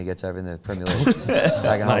going to be when he gets over in the Premier League.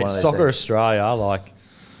 Mate, Soccer Australia, like,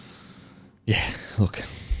 yeah, look.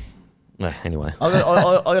 No, anyway. I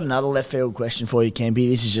got another left field question for you, Campy.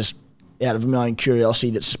 This is just out of my own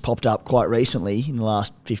curiosity that's popped up quite recently in the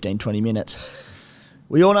last 15, 20 minutes.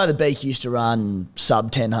 We all know the Beak used to run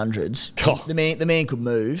sub 1000s. Oh. The man could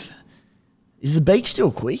move. Is the Beak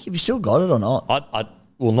still quick? Have you still got it or not?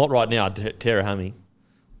 Well, not right now. I'd tear a hammy.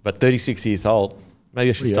 But 36 years old. Maybe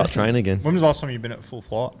I should start training again. When was the last time you've been at full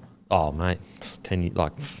flight? Oh, mate. 10 years.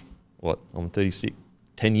 Like, what? I'm 36.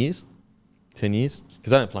 10 years? 10 years?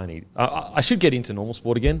 Because I don't play any. I should get into normal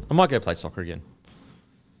sport again. I might go play soccer again.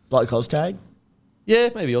 Like Oztag? Yeah,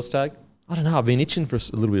 maybe Oztag. I don't know. I've been itching for a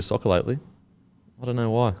little bit of soccer lately. I don't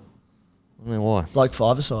know why. Like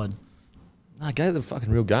five-a-side? No, go to the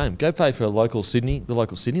fucking real game. Go play for the local Sydney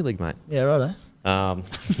League, mate. Yeah, righto. Can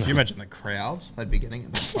you imagine the crowds they'd be getting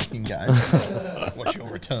in the fucking game? What's your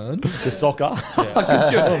return? The soccer.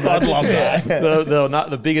 Yeah. I'd love that.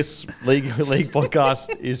 The biggest league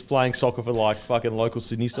podcast is playing soccer for like fucking local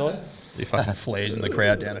Sydney side. The fucking flares in the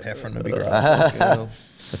crowd down at Heffron would be great. I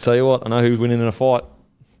tell you what, I know who's winning in a fight.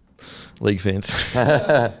 League fans.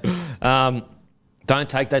 Don't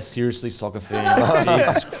take that seriously, soccer fans.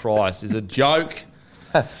 Jesus Christ, it's a joke.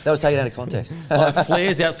 That was taken out of context. Like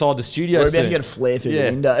flares outside the studio. We're about to get a flare through the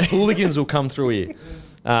window. Hooligans will come through here.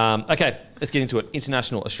 Okay, let's get into it.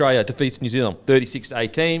 International. Australia defeats New Zealand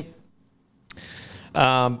 36-18.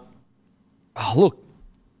 Look,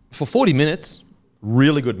 for 40 minutes,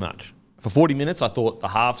 really good match. For 40 minutes, I thought the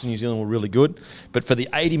halves of New Zealand were really good. But for the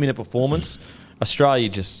 80-minute performance, Australia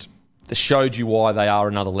just showed you why they are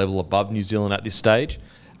another level above New Zealand at this stage.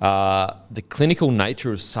 the clinical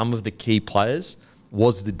nature of some of the key players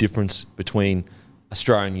was the difference between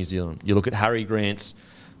Australia and New Zealand. You look at Harry Grant's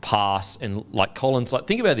pass and like Collins. Like,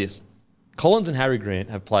 think about this. Collins and Harry Grant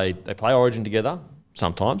they play Origin together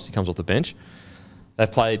sometimes. He comes off the bench.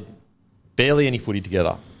 They've played barely any footy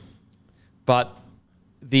together. But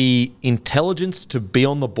the intelligence to be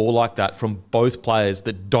on the ball like that from both players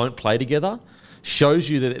that don't play together shows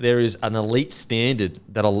you that there is an elite standard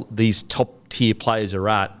that these top-tier players are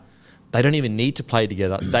at. They don't even need to play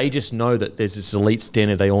together. They just know that there's this elite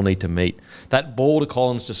standard they all need to meet. That ball to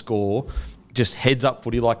Collins to score, just heads-up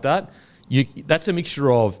footy like that, that's a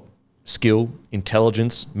mixture of skill,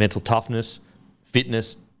 intelligence, mental toughness,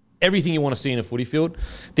 fitness, everything you want to see in a footy field.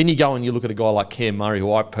 Then you go and you look at a guy like Cam Murray,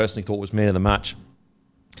 who I personally thought was man of the match.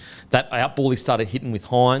 That outball he started hitting with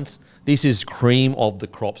Hines, this is cream of the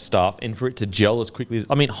crop stuff. And for it to gel as quickly as...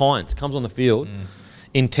 I mean, Hines comes on the field.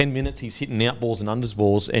 In 10 minutes, he's hitting outballs and unders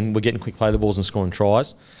balls, and we're getting quick play the balls and scoring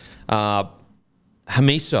tries.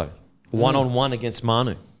 Hamiso, one-on-one against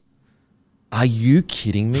Manu. Are you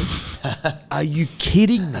kidding me? Are you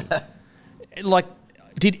kidding me? Like,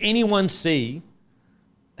 did anyone see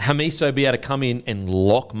Hamiso be able to come in and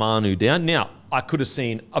lock Manu down? Now, I could have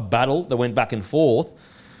seen a battle that went back and forth,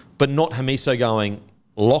 but not Hamiso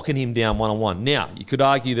locking him down one-on-one. Now, you could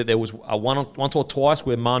argue that there was once or twice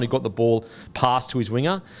where Manu got the ball passed to his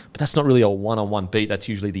winger, but that's not really a one-on-one beat. That's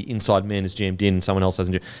usually the inside man is jammed in and someone else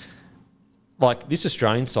hasn't. Like, this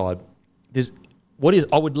Australian side,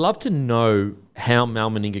 I would love to know how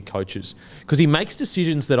Mal Meninga coaches, because he makes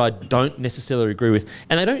decisions that I don't necessarily agree with,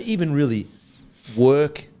 and they don't even really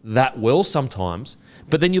work that well sometimes.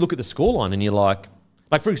 But then you look at the scoreline and you're like,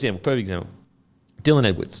 for example, perfect example, Dylan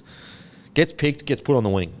Edwards gets picked, gets put on the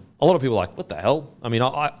wing. A lot of people are like, what the hell? I mean,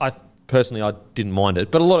 I personally, I didn't mind it,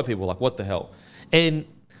 but a lot of people are like, what the hell? And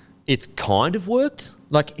it's kind of worked.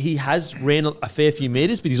 Like, he has ran a fair few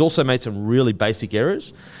metres, but he's also made some really basic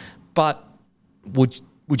errors. But would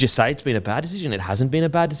you say it's been a bad decision? It hasn't been a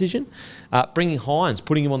bad decision. Bringing Hines,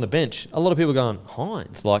 putting him on the bench. A lot of people are going,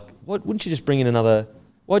 Hines? Like, wouldn't you just bring in another...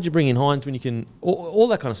 Why'd you bring in Hines when you can... All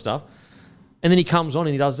that kind of stuff. And then he comes on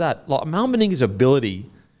and he does that. Like, Mal Meninga's ability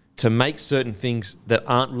to make certain things that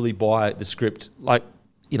aren't really by the script. Like,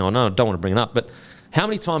 I know I don't want to bring it up, but how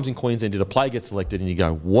many times in Queensland did a player get selected and you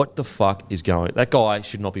go, what the fuck is going... That guy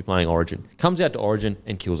should not be playing Origin. Comes out to Origin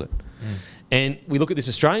and kills it. And we look at this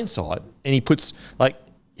Australian side and he puts...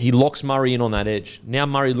 He locks Murray in on that edge. Now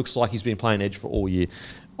Murray looks like he's been playing edge for all year.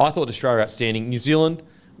 I thought Australia were outstanding. New Zealand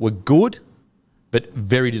were good, but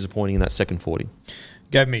very disappointing in that second 40.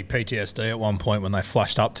 Gave me PTSD at one point when they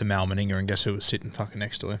flashed up to Mal Meninga, and guess who was sitting fucking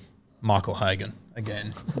next to him? Michael Hagan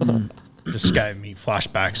again. Just gave me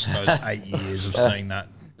flashbacks to those 8 years of seeing that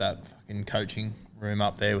fucking coaching room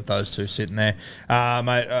up there with those two sitting there.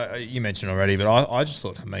 Mate, you mentioned already, but I just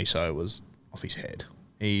thought Hamiso was off his head.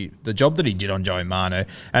 The job that he did on Joey Manu,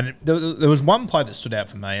 and there was one play that stood out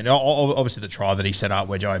for me, and obviously the try that he set up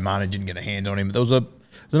where Joey Manu didn't get a hand on him, but there was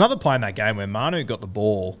another play in that game where Manu got the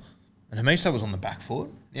ball and Hamiso was on the back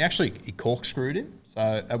foot. He corkscrewed him. So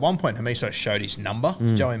at one point Hamiso showed his number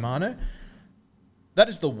to Joey Manu. That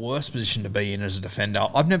is the worst position to be in as a defender.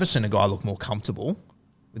 I've never seen a guy look more comfortable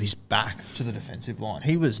with his back to the defensive line.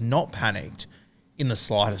 He was not panicked in the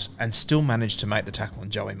slightest and still managed to make the tackle on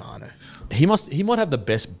Joey Manu. He might have the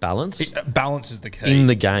best balance. Balance is the key in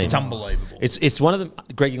the game. It's unbelievable. It's one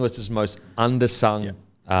of Greg Inglis's most undersung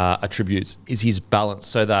attributes is his balance,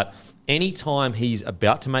 so that anytime he's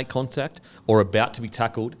about to make contact or about to be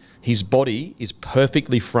tackled, his body is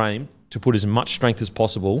perfectly framed to put as much strength as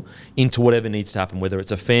possible into whatever needs to happen, whether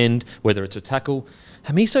it's a fend, whether it's a tackle.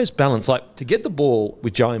 Hamiso's balance, like to get the ball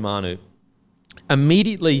with Joey Manu,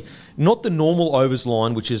 immediately, not the normal overs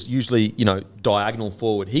line, which is usually, diagonal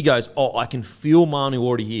forward. He goes, I can feel Manu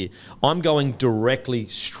already here. I'm going directly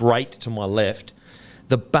straight to my left.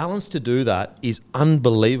 The balance to do that is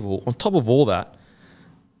unbelievable. On top of all that,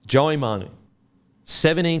 Joey Manu,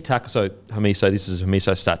 17 tackles. So Hamiso, this is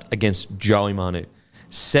Hamiso stats against Joey Manu.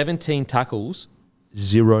 17 tackles,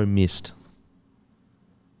 0 missed.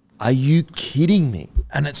 Are you kidding me?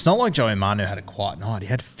 And it's not like Joey Manu had a quiet night. He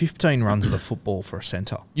had 15 runs of the football for a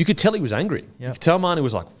centre. You could tell he was angry. Yep. You could tell Manu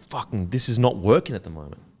was like, fucking, this is not working at the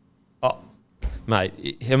moment. Oh,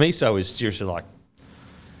 mate, Hamiso is seriously like,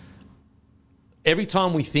 every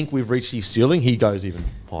time we think we've reached his ceiling, he goes even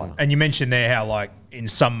higher. And you mentioned there how, like, in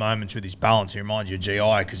some moments with his balance, he reminds you of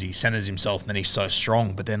GI because he centres himself and then he's so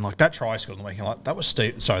strong. But then, like, that try scored on the weekend, like, that was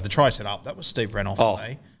Steve. Sorry, the try set up, that was Steve Renoff to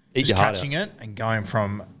me. Just catching it and going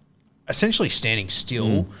from essentially standing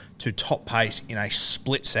still to top pace in a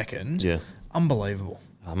split second. Yeah. Unbelievable.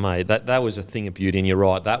 Oh, mate, that was a thing of beauty, and you're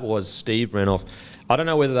right. That was Steve Renouf. I don't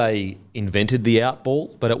know whether they invented the out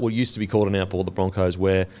ball, but it used to be called an out ball, the Broncos,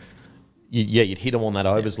 where, you'd hit them on that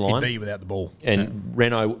overs line. He'd beat you without the ball. And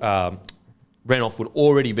Renouf would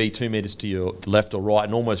already be 2 metres to your left or right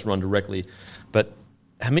and almost run directly. But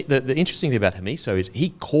the interesting thing about Hamiso is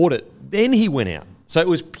he caught it, then he went out. So it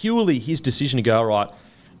was purely his decision to go, all right,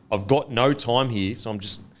 I've got no time here, so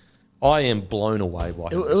I am blown away by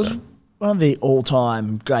him. It was one of the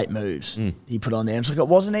all-time great moves he put on there. It's like it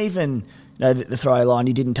wasn't even the throw line.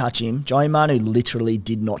 He didn't touch him. Joey Manu literally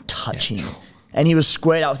did not touch him, and he was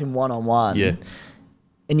squared up with him one-on-one. Yeah.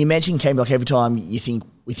 And you mentioned Kemp, like every time we think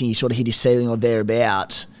he sort of hit his ceiling or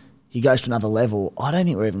thereabouts, he goes to another level. I don't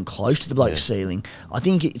think we're even close to the bloke's ceiling. I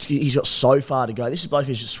think he's got so far to go. This is a bloke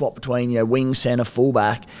who's just swapped between wing, centre,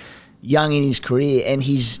 fullback, young in his career, and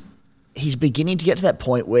he's beginning to get to that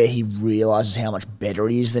point where he realises how much better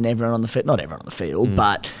he is than everyone on the field. Not everyone on the field,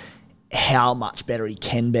 but how much better he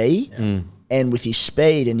can be. And with his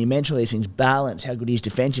speed, and you mentioned these things, balance, how good he is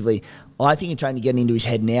defensively, I think you're trying to get into his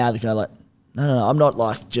head now to go like, no, I'm not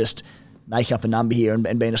like just make up a number here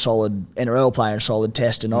and being a solid NRL player, a solid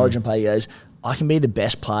test and origin player. He goes, I can be the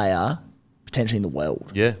best player potentially in the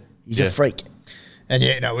world. Yeah. He's a freak. And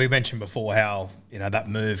we mentioned before how, that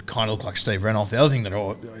move kind of looked like Steve Renouf. The other thing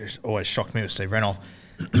that always shocked me with Steve Renouf,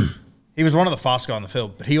 he was one of the fast guys on the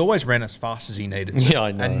field, but he always ran as fast as he needed to. Yeah,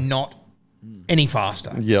 I know. And not any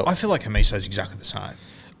faster. Yep. I feel like Hamiso's exactly the same.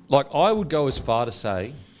 Like, I would go as far to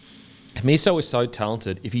say, Hamiso is so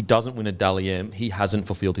talented, if he doesn't win a Dally M, he hasn't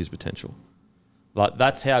fulfilled his potential. Like,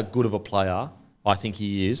 that's how good of a player I think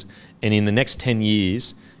he is. And in the next 10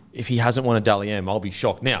 years, if he hasn't won a Dally M, I'll be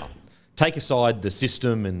shocked. Now, take aside the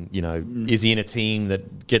system and, is he in a team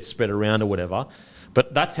that gets spread around or whatever.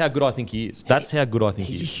 But that's how good I think he is. That's how good I think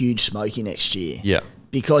he is. He's a huge smoky next year. Yeah.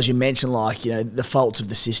 Because you mentioned, the faults of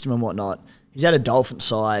the system and whatnot. He's at a Dolphin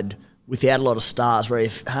side without a lot of stars where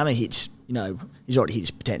if Hammer hits, he's already hit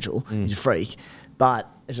his potential. He's a freak. But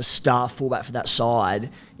as a star fullback for that side,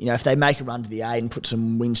 if they make a run to the 8 and put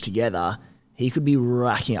some wins together, he could be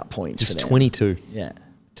racking up points for them. 22. Yeah.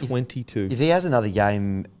 22. If he has another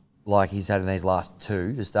game like he's had in these last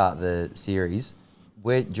 2 to start the series,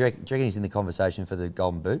 do you reckon he's in the conversation for the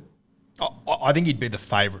Golden Boot? I think he'd be the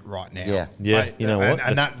favourite right now. Yeah. Yeah, you know what?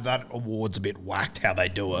 And that award's a bit whacked how they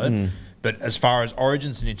do it. But as far as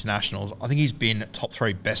Origins and Internationals, I think he's been top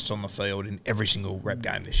 3 best on the field in every single rep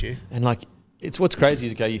game this year. And it's what's crazy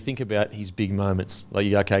is, you think about his big moments.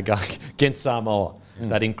 Like, go against Samoa,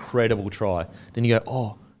 that incredible try. Then you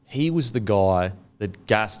go, he was the guy that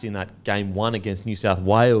gassed in that game 1 against New South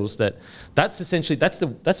Wales. That's essentially that's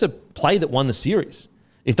a play that won the series.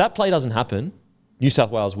 If that play doesn't happen, New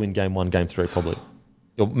South Wales win game 1, game 3 probably,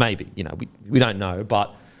 or maybe. We don't know.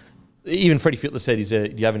 But even Freddie Fittler said,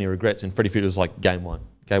 do you have any regrets? And Freddie Fittler was like, game 1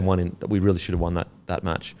 that we really should have won that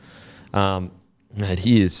match. Man,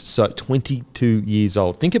 he is 22 years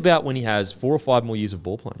old. Think about when he has 4 or 5 more years of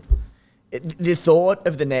ball playing. The thought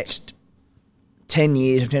of the next 10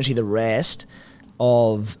 years, potentially the rest,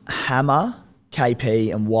 of Hammer,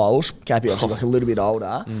 KP and Walsh. KP obviously a little bit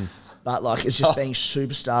older, but it's just being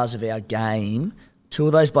superstars of our game. 2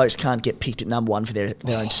 of those blokes can't get picked at number 1 for their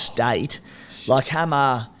own state. Like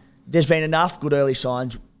Hammer, there's been enough good early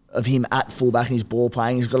signs of him at fullback and his ball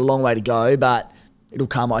playing. He's got a long way to go, but it'll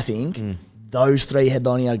come, I think. Those 3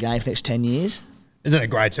 headlining our game for the next 10 years. Isn't it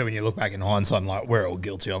great too when you look back in hindsight and we're all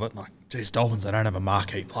guilty of it? Geez, Dolphins, they don't have a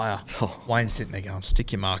marquee player. Wayne's sitting there going,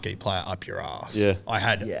 stick your marquee player up your ass. Yeah. I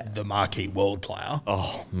had the marquee world player.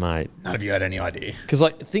 Oh, mate. None of you had any idea. Because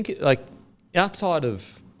think outside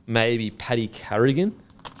of maybe Paddy Carrigan,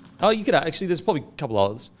 you could actually, there's probably a couple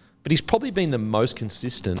others, but he's probably been the most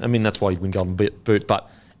consistent. I mean, that's why he'd win Golden Boot.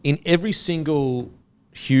 But in every single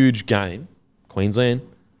huge game, Queensland,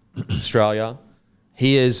 Australia,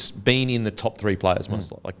 he has been in the top 3 players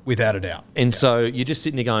most without a doubt. And so you're just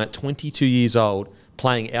sitting there going, at 22 years old,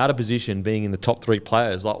 playing out of position, being in the top 3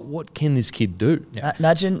 players, what can this kid do? Yeah.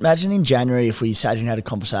 Imagine in January if we sat and had a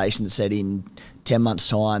conversation that said in 10 months'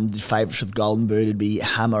 time the favourites for the Golden Boot would be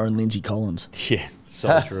Hammer and Lindsay Collins. Yeah,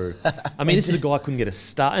 so true. I mean, this is a guy who couldn't get a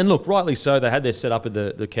start. And look, rightly so, they had their set up at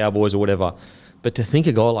the Cowboys or whatever. But to think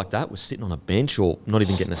a guy like that was sitting on a bench or not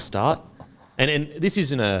even getting a start. And this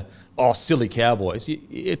isn't silly Cowboys.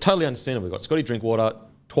 You totally understand. We've got Scotty Drinkwater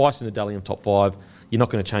twice in the Dally M top 5. You're not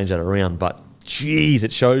going to change that around. But, geez,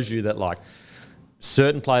 it shows you that,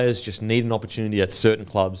 certain players just need an opportunity at certain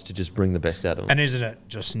clubs to just bring the best out of them. And isn't it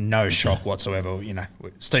just no shock whatsoever?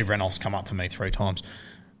 Steve Renouf's come up for me 3 times.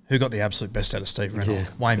 Who got the absolute best out of Steve Reynolds?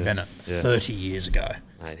 Yeah. Wayne Bennett, Yeah. 30 years ago.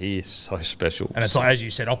 Mate, he is so special. And it's like, as you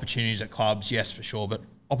said, opportunities at clubs, yes, for sure, but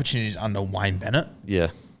opportunities under Wayne Bennett, Yeah.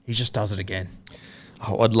 he just does it again.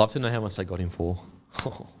 Oh, I'd love to know how much they got him for.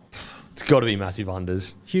 It's got to be massive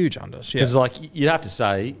unders. Huge unders, yeah. Because, like, you'd have to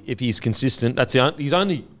say, if he's consistent, that's his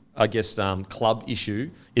only, I guess, club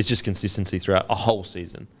issue is just consistency throughout a whole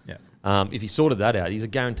season. Yeah. If he sorted that out, he's a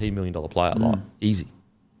guaranteed $1 million player. Like, easy.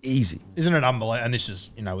 Isn't it unbelievable? And this is,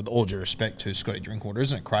 with all due respect to Scotty Drinkwater,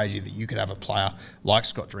 isn't it crazy that you could have a player like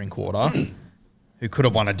Scott Drinkwater who could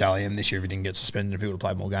have won a Dally M this year if he didn't get suspended, if he would have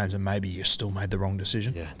played more games, and maybe you still made the wrong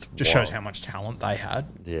decision? Yeah, it's just wild. shows how much talent they had.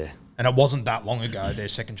 Yeah. And it wasn't that long ago their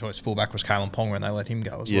second choice fullback was Kalen Ponga, and they let him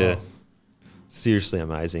go as Yeah. well. Seriously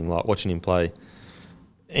amazing. Like, watching him play.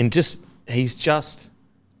 And Steve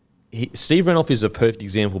Renouf is a perfect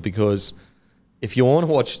example, because if you want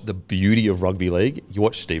to watch the beauty of rugby league, you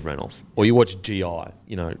watch Steve Renouf, or you watch GI,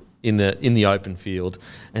 in the open field.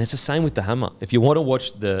 And it's the same with the Hammer. If you want to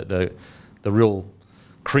watch the real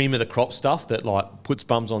cream of the crop stuff that, like, puts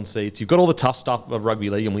bums on seats, you've got all the tough stuff of rugby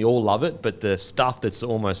league and we all love it, but the stuff that's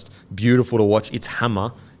almost beautiful to watch, it's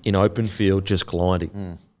Hammer in open field just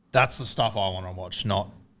gliding. That's the stuff I want to watch, not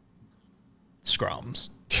scrums.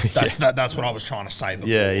 That's what I was trying to say before.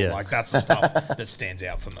 Yeah. Like, that's the stuff that stands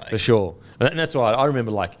out for me. For sure. And that's why I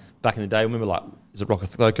remember, like, back in the day, I remember, like, is it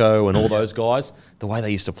Rokothoko and all those guys, the way they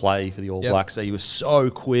used to play for the All Blacks, he was so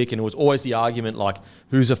quick, and it was always the argument, like,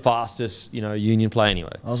 who's the fastest, union player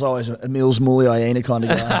anyway. I was always a Mills Muliaina kind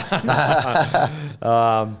of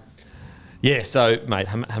guy. Yeah, so, mate,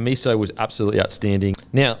 Hamiso was absolutely outstanding.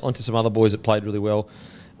 Now, onto some other boys that played really well.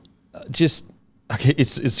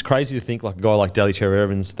 It's crazy to think, like, a guy like Daly Cherry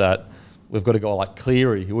Evans, that we've got a guy like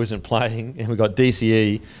Cleary who isn't playing, and we've got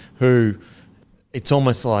DCE who, it's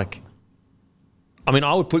almost like, I mean,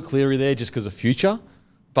 I would put Cleary there just because of future,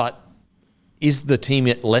 but is the team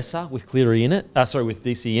yet lesser with Cleary in it? With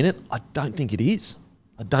DCE in it? I don't think it is.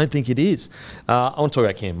 I want to talk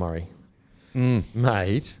about Cam Murray.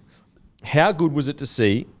 Mate, how good was it to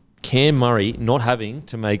see Cam Murray not having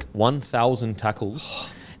to make 1,000 tackles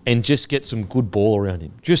and just get some good ball around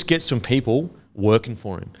him? Just get some people working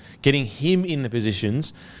for him. Getting him in the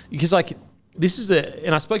positions. Because, like, this is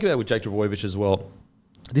and I spoke about it with Jake Travojevic as well.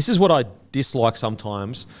 This is what I dislike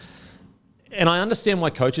sometimes. And I understand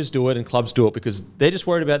why coaches do it and clubs do it, because they're just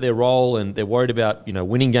worried about their role and they're worried about,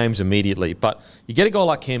 winning games immediately. But you get a guy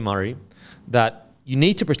like Cam Murray that you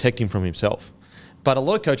need to protect him from himself. But a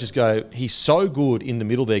lot of coaches go, he's so good in the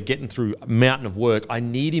middle there, getting through a mountain of work. I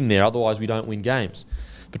need him there, otherwise we don't win games.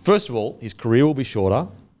 But first of all, his career will be shorter.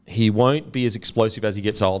 He won't be as explosive as he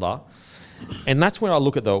gets older. And that's where I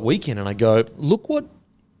look at the weekend and I go, look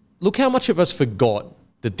how much of us forgot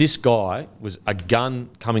that this guy was a gun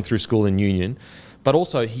coming through school in Union, but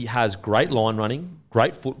also he has great line running,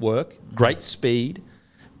 great footwork, great speed,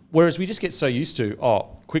 whereas we just get so used to,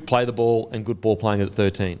 quick play the ball and good ball playing at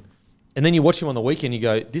 13. And then you watch him on the weekend, you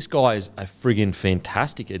go, this guy is a friggin'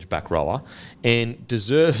 fantastic edge back rower and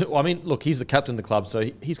deserves, look, he's the captain of the club, so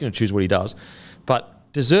he's going to choose what he does,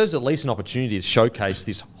 but deserves at least an opportunity to showcase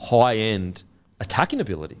this high-end attacking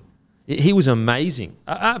ability. He was amazing,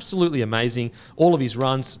 absolutely amazing. All of his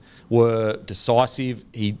runs were decisive.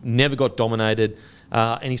 He never got dominated,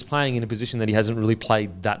 and he's playing in a position that he hasn't really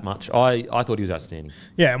played that much. I thought he was outstanding.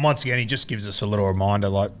 Yeah, and once again, he just gives us a little reminder,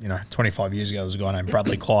 25 years ago, there was a guy named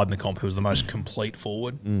Bradley Clyde in the comp who was the most complete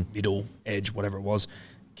forward, middle, edge, whatever it was.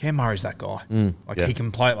 Cam Murray's that guy. He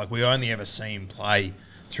can play, we only ever see him play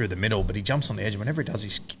through the middle, but he jumps on the edge. Whenever he does,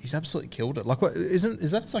 he's absolutely killed it. Is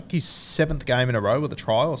that his 7th game in a row with a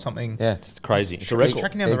try or something? Yeah, it's crazy. It's a He's record.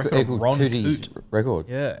 tracking down the record of Ron Cootie's Coote. record.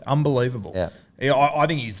 Yeah, unbelievable. Yeah. I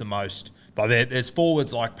think he's the most. But there's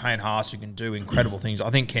forwards like Payne Haas who can do incredible things.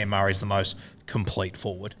 I think Cam Murray's the most complete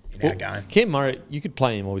forward in our game. Cam Murray, you could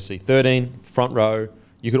play him obviously 13, front row.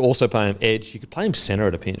 You could also play him edge. You could play him centre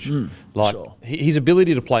at a pinch. Sure. His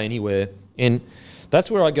ability to play anywhere. And that's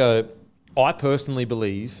where I go, I personally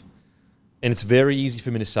believe, and it's very easy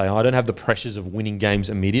for me to say, I don't have the pressures of winning games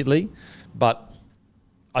immediately, but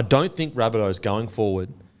I don't think Rabbitohs going forward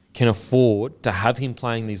can afford to have him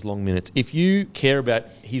playing these long minutes. If you care about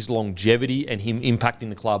his longevity and him impacting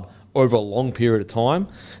the club over a long period of time,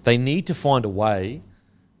 they need to find a way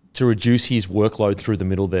to reduce his workload through the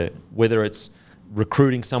middle there, whether it's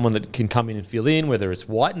recruiting someone that can come in and fill in, whether it's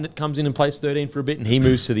Whiten that comes in and plays 13 for a bit and he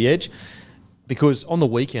moves to the edge. Because on the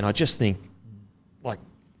weekend, I just think,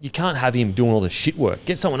 you can't have him doing all the shit work.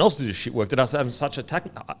 Get someone else to do the shit work that does have such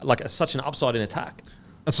such an upside in attack.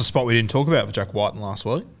 That's the spot we didn't talk about for Jack Whiten last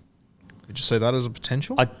week. Did you see that as a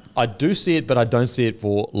potential? I do see it, but I don't see it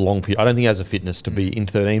for long period. I don't think he has a fitness to be in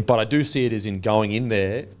 13, but I do see it as in going in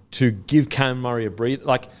there to give Cam Murray a breathe.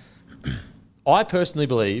 Like, I personally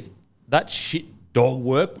believe that shit dog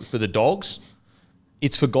work for the Dogs,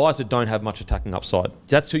 it's for guys that don't have much attacking upside.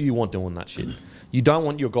 That's who you want doing that shit. You don't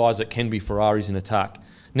want your guys that can be Ferraris in attack.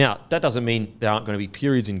 Now, that doesn't mean there aren't going to be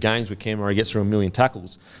periods in games where Cam Murray gets through a million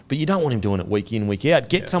tackles, but you don't want him doing it week in, week out.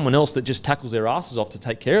 Get someone else that just tackles their asses off to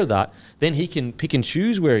take care of that. Then he can pick and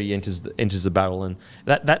choose where he enters the barrel, and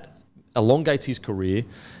that elongates his career.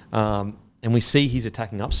 And we see his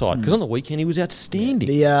attacking upside because on the weekend he was outstanding.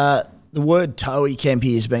 The word Toey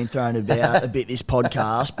Kempy has been thrown about a bit this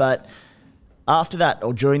podcast, but after that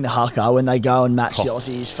or during the haka, when they go and match the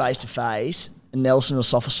Aussies face to face, Nelson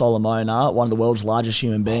Asafa Solomona, one of the world's largest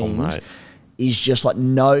human beings, is just like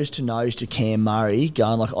nose to nose to Cam Murray,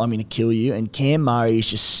 going like, I'm going to kill you. And Cam Murray is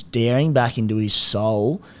just staring back into his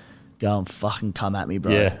soul, going, fucking come at me,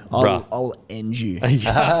 bro. Yeah, I'll end you.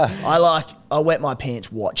 I wet my pants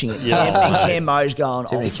watching it. Yeah. And Cam Murray's going,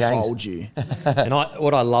 I'll many changs. fold you. And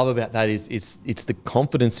what I love about that is it's the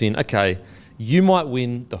confidence in, okay, you might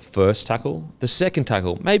win the first tackle, the second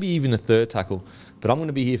tackle, maybe even the third tackle, but I'm going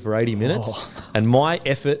to be here for 80 minutes, and my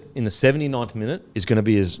effort in the 79th minute is going to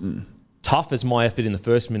be as tough as my effort in the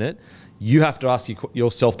first minute. You have to ask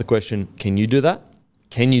yourself the question, can you do that?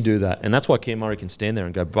 Can you do that? And that's why Cam Murray can stand there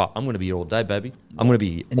and go, but I'm going to be here all day, baby. I'm going to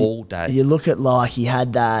be here all day. You look at like he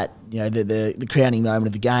had that, the crowning moment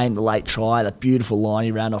of the game, the late try, that beautiful line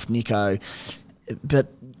he ran off Nico. But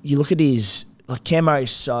you look at like Cam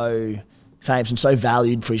Murray's so famous and so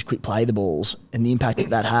valued for his quick play the balls and the impact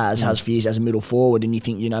that has for years as a middle forward, and you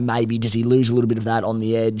think, maybe does he lose a little bit of that on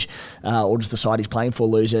the edge or does the side he's playing for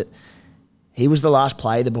lose it? He was the last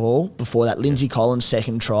play the ball before that Lindsay Collins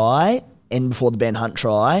second try and before the Ben Hunt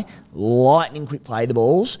try. Lightning quick play the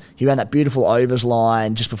balls. He ran that beautiful overs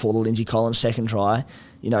line just before the Lindsay Collins second try.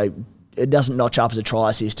 It doesn't notch up as a try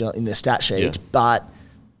assist in the stat sheets, but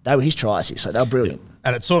they were his try assists, so they were brilliant. Yeah.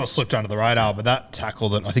 And it sort of slipped under the radar, but that tackle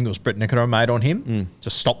that I think it was Brett Nicodeau made on him to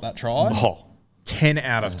stop that try, 10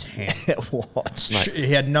 out of 10. What?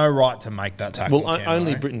 He had no right to make that tackle. Well,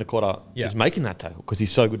 only Britton Nicotta is making that tackle because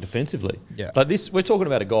he's so good defensively. Yeah. Like this, we're talking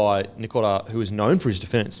about a guy, Nicotta, who is known for his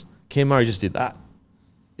defence. Cam Murray just did that.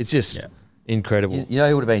 It's just incredible. You know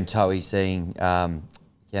who would have been Toey seeing Cam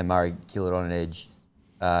Murray kill it on an edge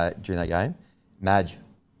during that game? Madge.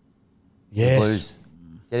 Yes. The Blues.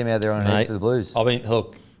 Get him out there on an edge for the Blues.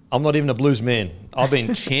 I'm not even a Blues man. I've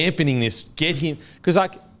been championing this. Get him. Because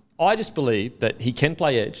I just believe that he can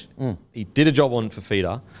play edge. He did a job on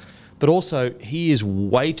Fafita. But also, he is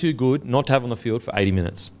way too good not to have on the field for 80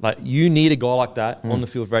 minutes. Like, you need a guy like that on the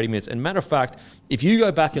field for 80 minutes. And matter of fact, if you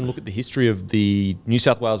go back and look at the history of the New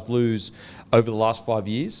South Wales Blues over the last 5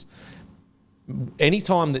 years, any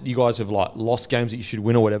time that you guys have lost games that you should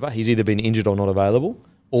win or whatever, he's either been injured or not available,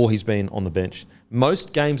 or he's been on the bench.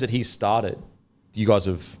 Most games that he's started, you guys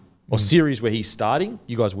have, or series where he's starting,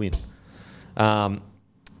 you guys win.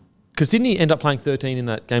 Because didn't he end up playing 13 in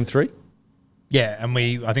that game 3? Yeah, and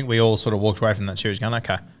I think we all sort of walked away from that series going,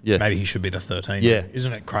 okay, maybe he should be the 13. Yeah.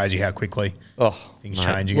 Isn't it crazy how quickly things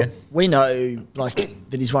change again? We know that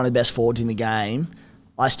he's one of the best forwards in the game.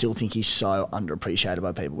 I still think he's so underappreciated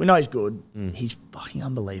by people. We know he's good. He's fucking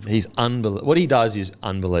unbelievable. He's unbelievable. What he does is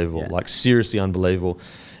unbelievable, seriously unbelievable.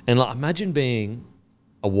 And imagine being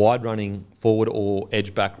a wide running forward or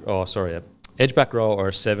edge back row or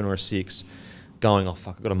a 7 or a 6 going, oh,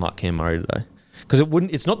 fuck, I've got to mark Cam Murray today. Because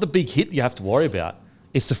it's not the big hit you have to worry about.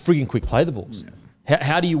 It's the frigging quick play the balls.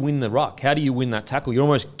 How do you win the ruck? How do you win that tackle? You're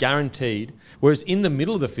almost guaranteed. Whereas in the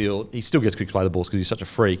middle of the field, he still gets quick play the balls because he's such a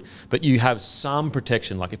freak. But you have some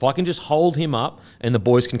protection. Like if I can just hold him up and the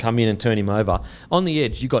boys can come in and turn him over, on the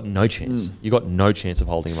edge, you got no chance. You got no chance of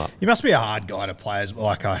holding him up. You must be a hard guy to play as well.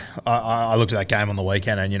 Like I looked at that game on the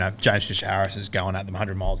weekend and, James Fisher-Harris is going at them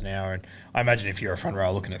 100 miles an hour. And I imagine if you're a front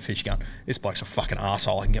row looking at Fish going, this bloke's a fucking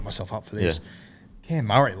arsehole. I can get myself up for this. Yeah. Cam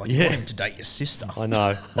Murray, you want him to date your sister. I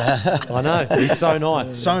know. I know. He's so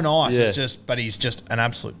nice. So nice. Yeah. But he's just an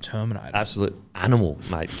absolute terminator. Absolute animal,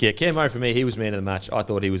 mate. Yeah, Cam Murray for me, he was man of the match. I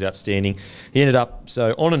thought he was outstanding. He ended up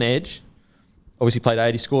on an edge. Obviously played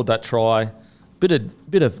 80, scored that try. Bit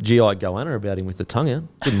of GI goanna about him with the tongue out.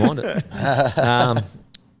 Didn't mind it.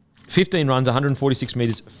 15 runs, 146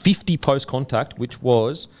 metres, 50 post contact, which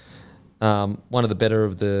was one of the better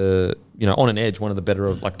of the, on an edge, one of the better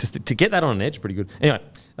of, to get that on an edge, pretty good. Anyway,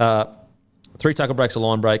 3 tackle breaks, a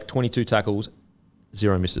line break, 22 tackles,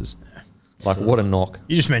 0 misses. What a knock.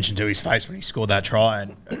 You just mentioned to his face when he scored that try.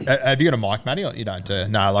 And have you got a mic, Matty? Or you don't do?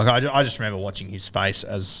 No, I just remember watching his face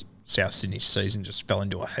as South Sydney season just fell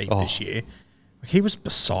into a heap this year. Like, he was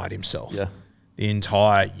beside himself the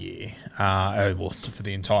entire year, for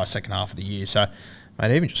the entire second half of the year. So,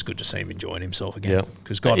 mate, even just good to see him enjoying himself again.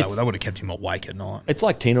 Because, God, that would have kept him awake at night. It's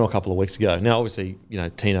like Tino a couple of weeks ago. Now, obviously,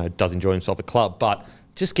 Tino does enjoy himself at club, but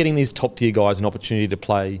just getting these top-tier guys an opportunity to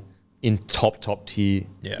play in top-tier,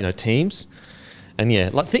 teams.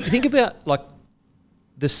 And, like think about, like,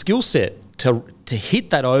 the skill set to hit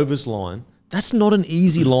that overs line. That's not an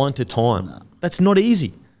easy line to time. No. That's not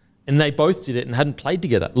easy. And they both did it and hadn't played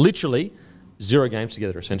together. Literally 0 games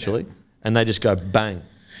together, essentially. Yeah. And they just go bang.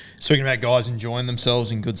 Speaking about guys enjoying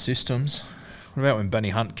themselves in good systems, what about when Benny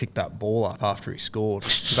Hunt kicked that ball up after he scored?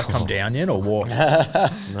 Did that come down yet or what?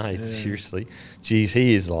 Mate, seriously. Geez,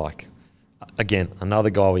 he is like, again, another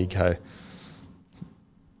guy where you go,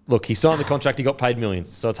 look, he signed the contract, he got paid millions.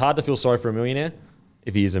 So it's hard to feel sorry for a millionaire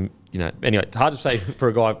if he is anyway, it's hard to say for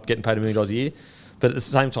a guy getting paid $1 million a year. But at the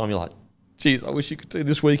same time, you're like, geez, I wish you could do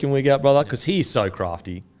this week in, week out, brother, because he is so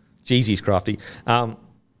crafty. Geez, he's crafty.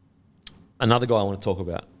 Another guy I want to talk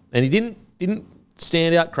about. And he didn't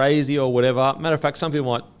stand out crazy or whatever. Matter of fact, some people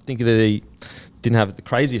might think that he didn't have the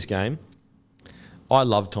craziest game. I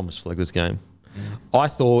love Thomas Flegler's game. I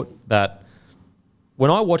thought that when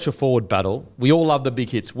I watch a forward battle, we all love the big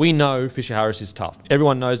hits. We know Fisher Harris is tough.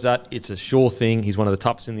 Everyone knows that. It's a sure thing. He's one of the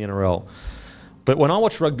toughest in the NRL. But when I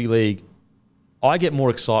watch rugby league, I get more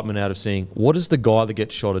excitement out of seeing what does the guy that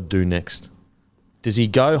gets shotted do next? Does he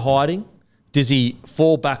go hiding? Does he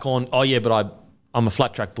fall back on, but I'm a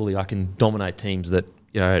flat track bully. I can dominate teams that,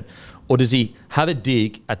 or does he have a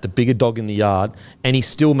dig at the bigger dog in the yard and he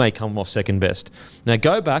still may come off second best? Now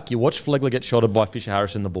go back, you watch Flegler get shotted by Fisher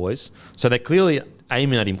Harris and the boys. So they're clearly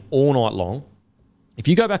aiming at him all night long. If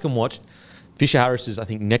you go back and watch Fisher Harris's, I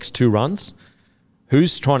think, next 2 runs,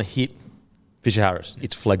 who's trying to hit Fisher Harris?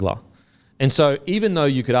 It's Flegler. And so even though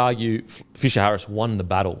you could argue Fisher Harris won the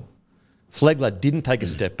battle, Flegler didn't take a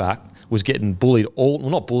step back, was getting bullied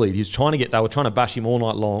not bullied, they were trying to bash him all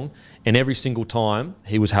night long, and every single time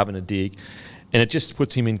he was having a dig, and it just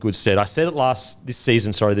puts him in good stead. I said it this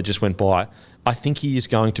season, that just went by. I think he is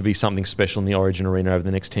going to be something special in the Origin arena over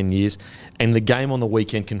the next 10 years, and the game on the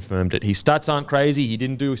weekend confirmed it. His stats aren't crazy, he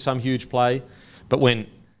didn't do some huge play, but when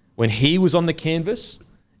he was on the canvas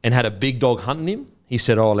and had a big dog hunting him, he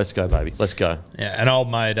said, let's go, baby, let's go. Yeah, and old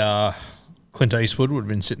mate Clint Eastwood would have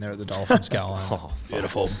been sitting there at the Dolphins going,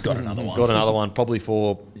 beautiful, got another one. Got another one, probably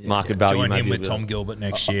for market value. Join maybe him with Tom Gilbert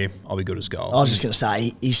next year. I'll be good as gold. I was just going to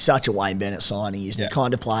say, he's such a Wayne Bennett signing. He's the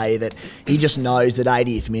kind of player that he just knows that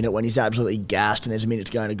 80th minute when he's absolutely gassed and there's a minute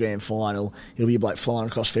to go in the grand final, he'll be a bloke flying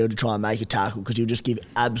across field to try and make a tackle because he'll just give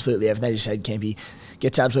absolutely everything. They just said Kempy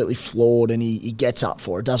gets absolutely floored and he gets up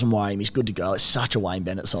for it. Doesn't worry him. He's good to go. It's such a Wayne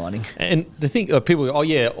Bennett signing. And the thing, people go,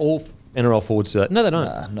 all NRL forwards do that. No, they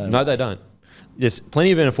don't. No, they don't. There's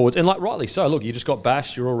plenty of NRL forwards, and rightly so. Look, you just got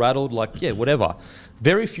bashed, you're all rattled, whatever.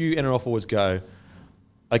 Very few NRL forwards go,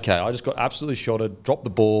 okay, I just got absolutely shotted, dropped the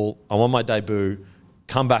ball, I'm on my debut,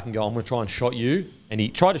 come back and go, I'm going to try and shot you. And he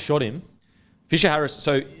tried to shot him. Fisher Harris,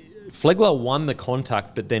 so Flegler won the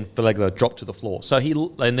contact, but then Flegler dropped to the floor.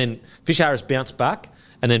 And then Fisher Harris bounced back,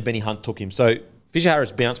 and then Benny Hunt took him. So Fisher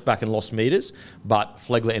Harris bounced back and lost meters, but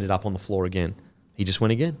Flegler ended up on the floor again. He just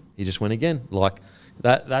went again.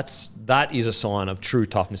 That is a sign of true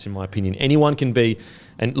toughness, in my opinion. Anyone can be,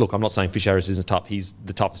 and look, I'm not saying Fisher Harris isn't tough. He's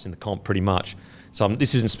the toughest in the comp, pretty much. So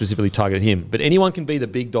this isn't specifically targeted at him. But anyone can be the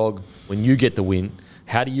big dog when you get the win.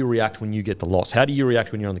 How do you react when you get the loss? How do you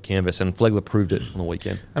react when you're on the canvas? And Flegler proved it on the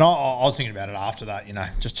weekend. And I was thinking about it after that.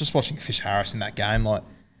 Just watching Fisher Harris in that game.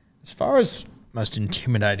 As far as most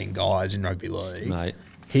intimidating guys in rugby league, mate,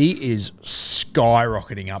 he is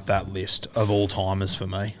skyrocketing up that list of all-timers for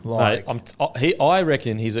me. I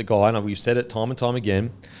reckon he's a guy, and we've said it time and time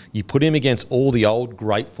again, you put him against all the old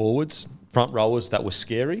great forwards, front rowers that were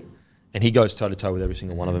scary, and he goes toe-to-toe with every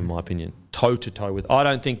single one of them, in my opinion. Toe-to-toe with. I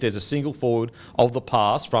don't think there's a single forward of the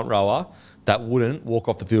past, front rower, that wouldn't walk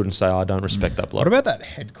off the field and say, I don't respect that bloke. What about that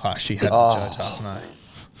head clash he had with Joe Tupman?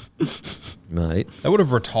 Mate. They would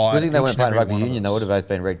have retired. I think they weren't playing rugby union. They would have both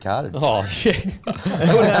been red carded. Oh, yeah.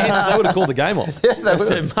 They would have called the game off. Yeah, they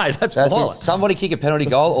said, mate, that's violent. Somebody kick a penalty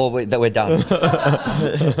goal or we're done.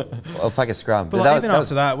 I'll take a scrum. But even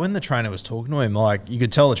after that, when the trainer was talking to him, you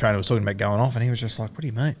could tell the trainer was talking about going off and he was just like, what do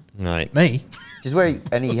you mean? Mate. Me? Just where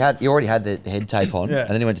he already had the head tape on, and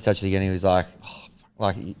then he went to touch it again. He was like,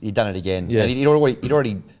 he'd done it again. Yeah. And he'd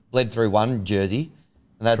already bled through one jersey,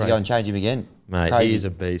 and they had to go and change him again. Mate, he is a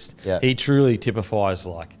beast. Yeah. He truly typifies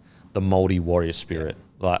the Māori warrior spirit.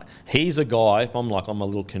 He's a guy, if I'm a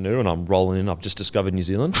little canoe and I'm rolling in, I've just discovered New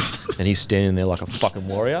Zealand, and he's standing there like a fucking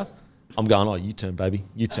warrior. I'm going, oh, U-turn, baby.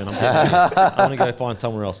 U-turn. I'm going to go find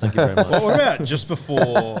somewhere else. Thank you very much. What about just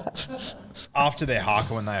before, after their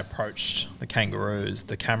haka, when they approached the Kangaroos,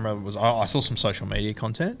 the camera was, I saw some social media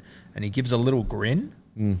content, and he gives a little grin,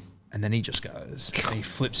 and then he just goes, and he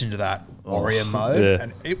flips into that warrior mode,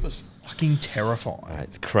 and it was fucking terrifying. Mate,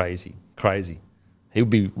 it's crazy, crazy. He would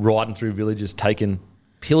be riding through villages,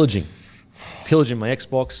 pillaging my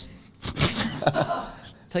Xbox.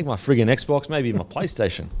 Take my friggin' Xbox, maybe my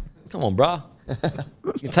PlayStation. Come on, bruh.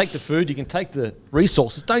 You can take the food, you can take the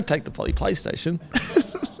resources. Don't take the bloody PlayStation.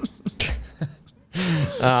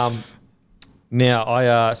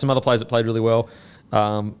 Now, some other players that played really well.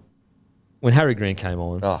 When Harry Grant came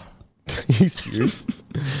on, are you serious?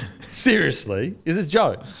 Seriously, is it a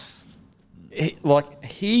joke?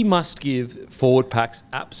 He must give forward packs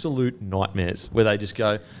absolute nightmares where they just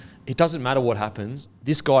go, it doesn't matter what happens.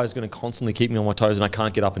 This guy is going to constantly keep me on my toes and I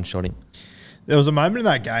can't get up and shot him. There was a moment in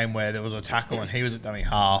that game where there was a tackle and he was at dummy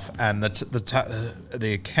half, and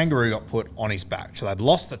the Kangaroo got put on his back. So they'd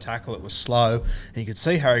lost the tackle. It was slow, and you could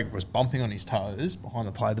see Harry was bumping on his toes behind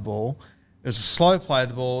the play of the ball. It was a slow play of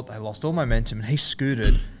the ball. They lost all momentum, and he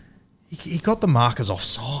scooted. He got the markers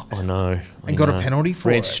offside. I know. And got a penalty for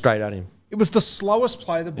Ran it. straight at him. It was the slowest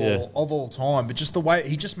play of the ball of all time, but just the way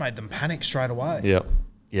he just made them panic straight away. Yeah.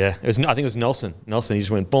 Yeah, I think it was Nelson. Nelson, he just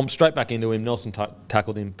went boom straight back into him. Nelson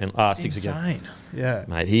tackled him, six again. Insane. Yeah.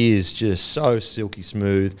 Mate, he is just so silky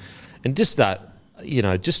smooth. And just that,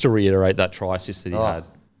 just to reiterate that try assist that he had.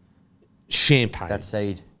 Champagne. That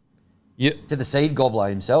seed. Yeah. To the seed gobbler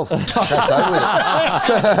himself. Cracked over with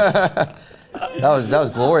it. That was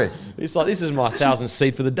glorious. It's like, this is my 1,000th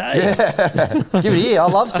seed for the day. Give it here. I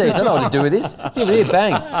love seeds. I know what to do with this. Give it here.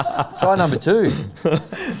 Bang. Try number 2.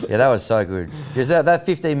 Yeah, that was so good. Because that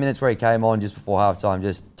 15 minutes where he came on just before halftime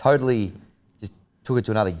just totally just took it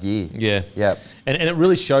to another gear. Yeah. Yeah. And it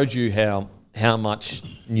really showed you how much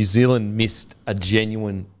New Zealand missed a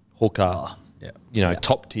genuine hooker.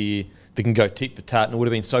 Top tier. They can go tit for tat, and it would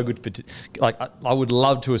have been so good for. I would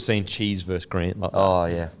love to have seen Cheese versus Grant.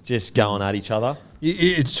 Just going at each other.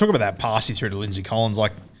 You talk about that pass he threw to Lindsay Collins.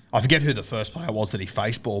 Like, I forget who the first player was that he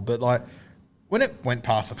faced ball, but like when it went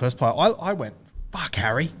past the first player, I went, "Fuck,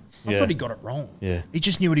 Harry." I thought he got it wrong. Yeah, he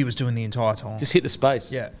just knew what he was doing the entire time. Just hit the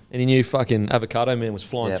space. Yeah, and he knew fucking Avocado Man was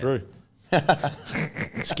flying through.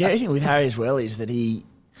 Scary thing with Harry as well is that his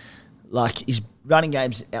running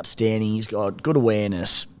game's outstanding. He's got good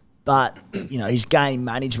awareness. But, his game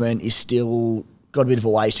management is still got a bit of a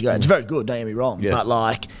ways to go. It's very good, don't get me wrong. Yeah.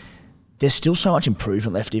 But, there's still so much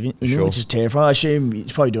improvement left in him, which is terrifying. I assume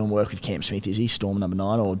he's probably doing work with Camp Smith, is he? Storm number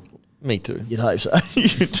 9? Or Me too. You'd hope so.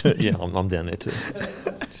 You too. Yeah, I'm down there too.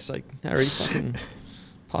 Just like, Harry, fucking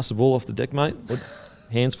pass the ball off the deck, mate.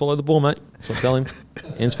 Hands follow the ball, mate. That's what I tell him.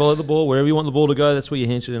 Hands follow the ball. Wherever you want the ball to go, that's where your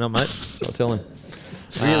hands should end up, mate. That's what I tell him.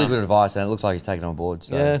 Really good advice, and it looks like he's taken it on board.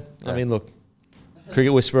 So, yeah, I mean, look.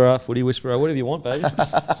 Cricket whisperer, footy whisperer, whatever you want, baby.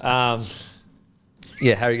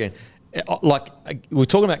 Harry Grant. We're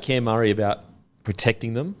talking about Cam Murray about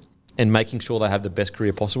protecting them and making sure they have the best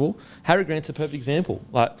career possible. Harry Grant's a perfect example.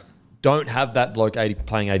 Don't have that bloke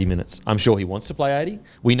playing 80 minutes. I'm sure he wants to play 80.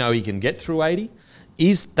 We know he can get through 80.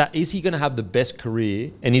 Is he going to have the best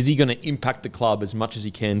career, and is he going to impact the club as much as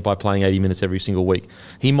he can by playing 80 minutes every single week?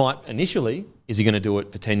 He might initially. Is he going to do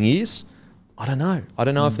it for 10 years? I don't know. I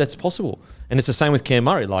don't know if that's possible. And it's the same with Cam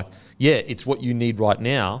Murray. It's what you need right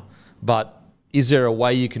now, but is there a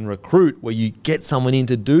way you can recruit where you get someone in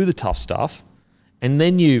to do the tough stuff, and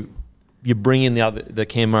then you bring in the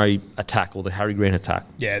Cam Murray attack or the Harry Grant attack?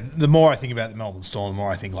 Yeah, the more I think about the Melbourne Storm, the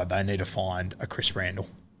more I think they need to find a Chris Randall.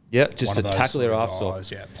 Yeah, just to tackle their arse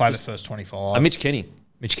off. Yeah, play the first 25. Mitch Kenny.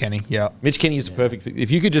 Mitch Kenny, yeah. Mitch Kenny is the perfect.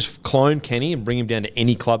 If you could just clone Kenny and bring him down to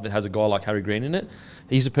any club that has a guy like Harry Grant in it,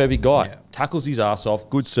 he's a perfect guy. Yeah. Tackles his ass off,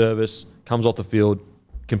 good service, comes off the field,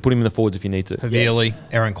 can put him in the forwards if you need to. Havili,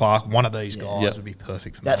 Aaron Clark, one of these guys would be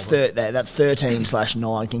perfect for that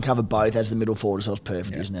 13/9 can cover both as the middle forward, so it's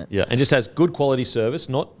perfect, isn't it? Yeah, and just has good quality service,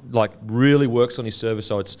 not really works on his service,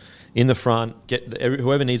 so it's in the front,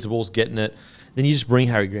 whoever needs the ball's getting it. Then you just bring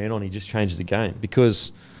Harry Grant on, he just changes the game,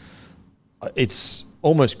 because it's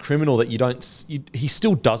almost criminal that he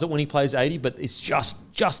still does it when he plays 80, but it's just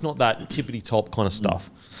not that tippity top kind of stuff.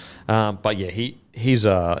 But yeah, his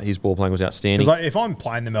ball playing was outstanding. Because if I'm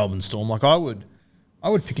playing the Melbourne Storm, I would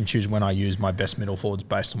pick and choose when I use my best middle forwards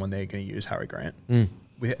based on when they're going to use Harry Grant,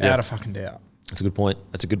 without a fucking doubt. That's a good point.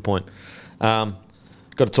 Got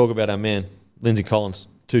to talk about our man Lindsay Collins.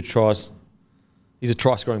 2 tries. He's a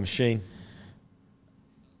try scoring machine.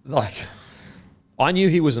 I knew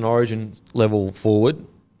he was an Origin level forward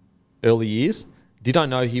early years. Did I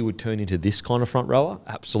know he would turn into this kind of front rower?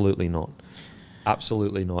 Absolutely not.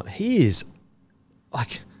 Absolutely not. He is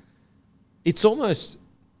like, it's almost,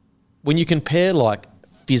 when you compare like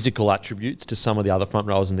physical attributes to some of the other front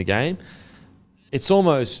rowers in the game, it's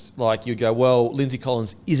almost like you go, well, Lindsay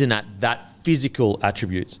Collins isn't at that physical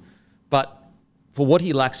attributes. But for what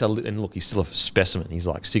he lacks, and look, he's still a specimen. He's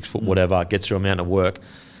like 6 foot, whatever, gets through amount of work.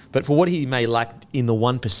 But for what he may lack in the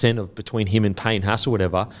 1% of between him and Payne Haas or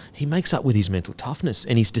whatever, he makes up with his mental toughness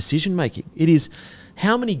and his decision making. It is,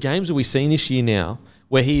 how many games have we seen this year now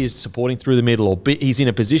where he is supporting through the middle, or he's in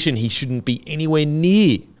a position he shouldn't be anywhere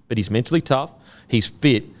near, but he's mentally tough, he's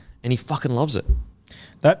fit, and he fucking loves it.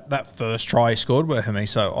 That first try he scored where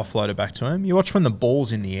Hamiso offloaded back to him, you watch when the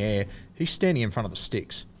ball's in the air, he's standing in front of the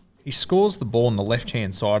sticks. He scores the ball on the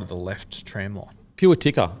left-hand side of the left tram line. Pure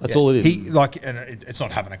ticker. That's all it is. It's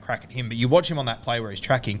not having a crack at him, but you watch him on that play where he's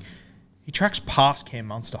tracking, he tracks past Cam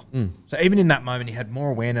Munster. So even in that moment, he had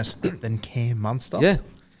more awareness than Cam Munster. Yeah.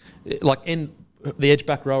 And the edge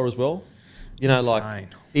back rower as well. You know,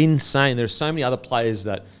 insane. There's so many other players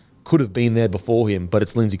that could have been there before him, but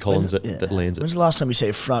it's Lindsay Collins that lands it. When's the last time you see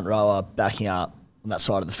a front rower backing up on that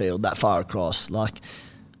side of the field, that far across? Like,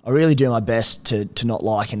 I really do my best to not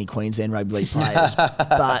like any Queensland Rugby League players,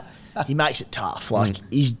 but he makes it tough. Like,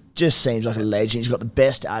 he just seems like a legend. He's got the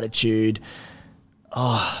best attitude.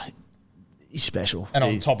 Oh, he's special. And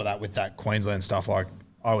on top of that, with that Queensland stuff, like,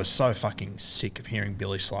 I was so fucking sick of hearing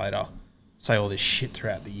Billy Slater say all this shit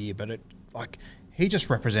throughout the year, but he just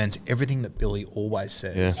represents everything that Billy always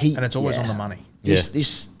says, and it's always on the money.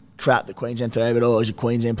 This crap that Queensland throw, but he's a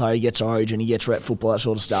Queensland player, he gets Origin, he gets rep football, that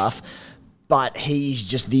sort of stuff. But he's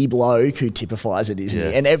just the bloke who typifies it, isn't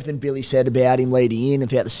he? And everything Billy said about him leading in and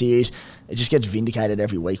throughout the series, it just gets vindicated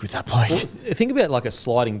every week with that bloke. Well, think about like a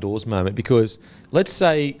sliding doors moment, because let's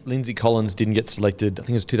say Lindsay Collins didn't get selected, I think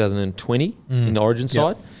it was 2020 in the Origin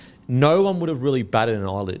side. No one would have really batted an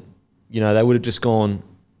eyelid. You know, they would have just gone,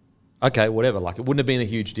 okay, whatever. Like, it wouldn't have been a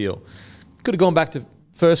huge deal. Could have gone back to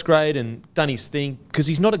first grade and done his thing, because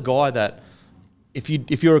he's not a guy that, if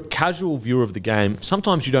you're a casual viewer of the game,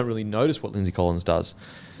 sometimes you don't really notice what Lindsay Collins does.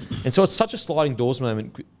 And so it's such a sliding doors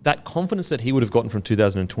moment. That confidence that he would have gotten from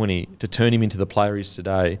 2020 to turn him into the player he is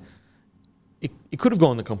today, it could have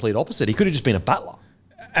gone the complete opposite. He could have just been a battler.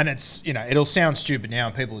 And it's, you know, it'll sound stupid now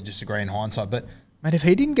and people will disagree in hindsight, but mate, if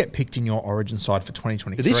he didn't get picked in your Origin side for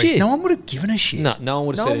 2023, this year, no one would have given a shit. No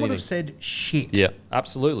one would have said shit. Yeah,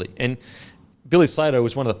 absolutely. And Billy Slater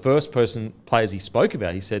was one of the first players he spoke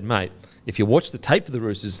about. He said, mate, if you watch the tape for the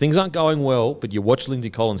Roosters, things aren't going well, but you watch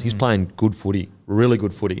Lindsay Collins, he's playing good footy, really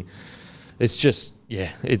good footy. It's just,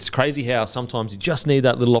 it's crazy how sometimes you just need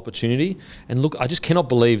that little opportunity. And look, I just cannot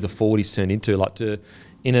believe the forward he's turned into. Like,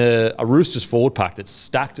 in a Roosters forward pack that's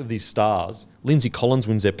stacked of these stars, Lindsay Collins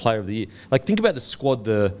wins their player of the year. Like, think about the squad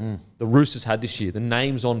the Roosters had this year, the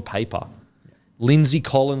names on paper. Lindsay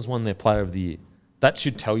Collins won their player of the year. That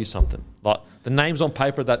should tell you something. Like, the names on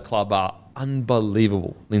paper of that club are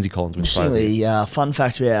unbelievable. Lindsay Collins wins player of the year. Fun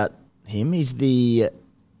fact about him, he's the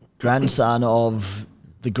grandson of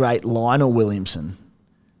the great Lionel Williamson,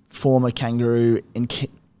 former Kangaroo and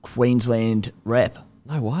Queensland rep.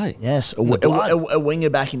 No way. Yes, a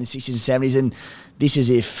winger back in the 60s and 70s. And this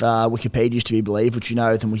is if Wikipedia is to be believed, which, you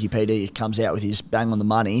know, then Wikipedia comes out with his bang on the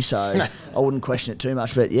money. So I wouldn't question it too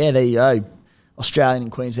much. But yeah, there you go. Australian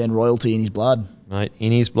and Queensland royalty in his blood. Mate,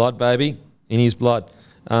 in his blood, baby. In his blood.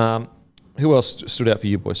 Who else stood out for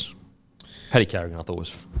you, boys? Paddy Carrigan, I thought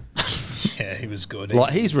was... Yeah, he was good.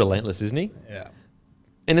 Like, he's relentless, isn't he? Yeah.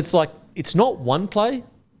 And it's like, it's not one play.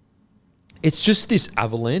 It's just this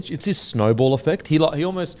avalanche. It's this snowball effect. He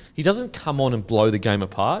doesn't come on and blow the game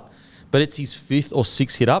apart, but it's his 5th or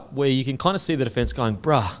 6th hit up where you can kind of see the defense going,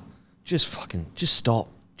 bruh, just stop.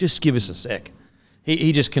 Just give us a sec.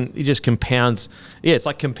 He just compounds. Yeah, it's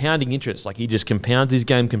like compounding interest. Like, he just compounds his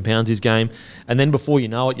game. And then before you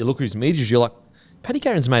know it, you look at his meters, you're like, Paddy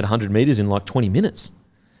Carrigan's made 100 meters in like 20 minutes.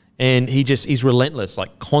 And he's relentless,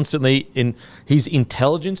 like constantly in his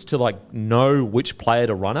intelligence to like know which player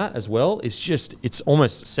to run at as well. It's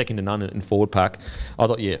almost second to none in forward pack. I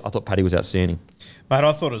thought Paddy was outstanding. Mate,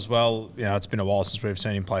 I thought as well, you know, it's been a while since we've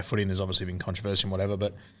seen him play footy and there's obviously been controversy and whatever,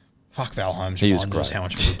 but fuck, Val Holmes reminded us how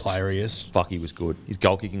much of a good player he is. Fuck, he was good. His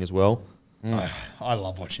goal kicking as well. I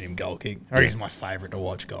love watching him goal kick. I think he's my favourite to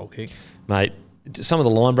watch goal kick. Mate, some of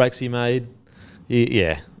the line breaks he made,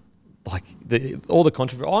 like all the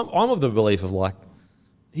controversy. I'm of the belief of like,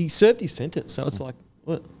 he served his sentence, so it's like,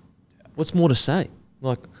 what's more to say?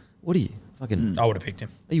 Like, what are you fucking? I would have picked him.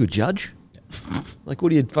 Are you a judge? Like,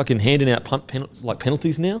 what are you fucking handing out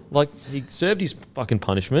penalties now? Like, he served his fucking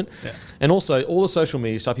punishment. Yeah. And also, all the social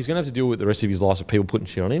media stuff, he's going to have to deal with the rest of his life with people putting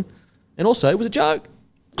shit on him. And also, it was a joke.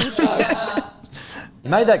 He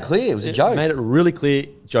made that clear. It was a joke. Made it really clear,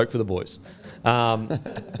 joke for the boys. No,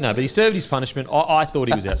 but he served his punishment. I thought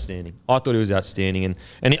he was outstanding.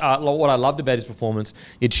 And what I loved about his performance,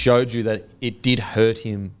 it showed you that it did hurt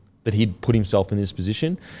him that he'd put himself in this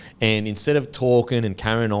position. And instead of talking and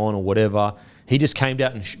carrying on or whatever, he just came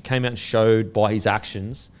out and showed by his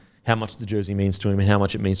actions how much the jersey means to him and how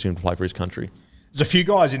much it means to him to play for his country. There's a few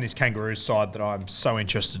guys in this Kangaroos side that I'm so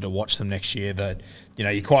interested to watch them next year that, you know,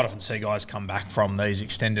 you quite often see guys come back from these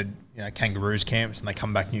extended, you know, Kangaroos camps and they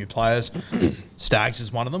come back new players. Staggs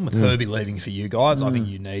is one of them, with Herbie leaving for you guys. I think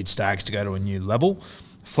you need Staggs to go to a new level.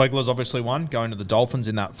 Flegler's obviously one, going to the Dolphins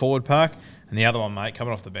in that forward pack. And the other one, mate,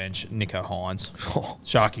 coming off the bench, Nico Hines.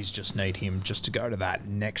 Sharkies just need him just to go to that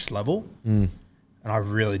next level. And I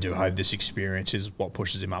really do hope this experience is what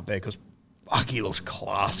pushes him up there, because fuck, he looks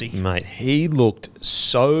classy. Mate, he looked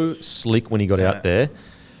so slick when he got out there.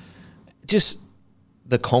 Just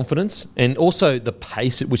the confidence and also the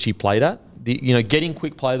pace at which he played at. Getting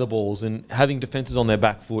quick play the balls and having defences on their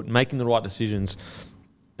back foot, making the right decisions.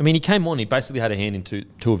 I mean, he came on, he basically had a hand in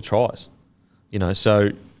two of the tries. So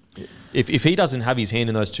if he doesn't have his hand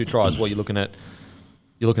in those two tries, you're looking at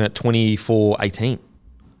 24-18.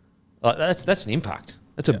 That's an impact.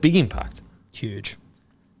 That's a big impact. Huge.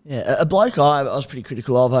 Yeah, a bloke I was pretty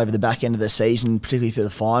critical of over the back end of the season, particularly through the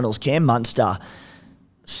finals, Cam Munster,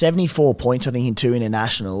 74 points, I think, in 2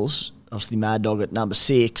 internationals. Obviously, Mad Dog at number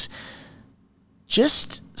 6.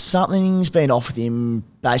 Just something's been off with him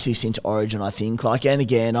basically since Origin, I think. And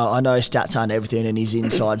again, I know stats aren't everything, and his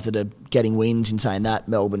insides that are getting wins in saying that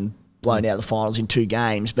Melbourne blown out of the finals in 2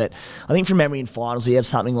 games. But I think from memory in finals, he had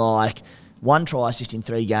something like 1 try assist in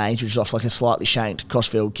 3 games, which was off like a slightly shanked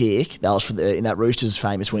crossfield kick. That was in that Roosters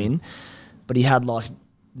famous win. But he had like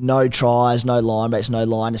no tries, no line breaks, no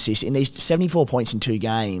line assists. In these 74 points in 2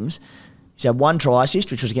 games, he's had 1 try assist,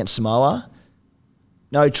 which was against Samoa.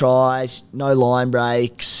 No tries, no line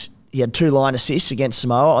breaks. He had 2 line assists against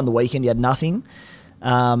Samoa. On the weekend, he had nothing.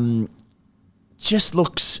 Just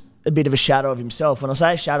looks a bit of a shadow of himself. When I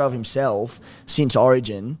say a shadow of himself, since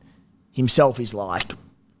Origin, himself is like,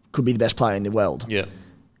 could be the best player in the world. Yeah.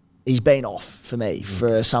 He's been off for me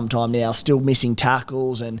for some time now, still missing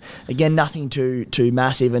tackles, and again, nothing too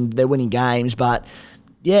massive, and they're winning games, but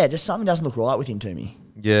yeah, just something doesn't look right with him to me.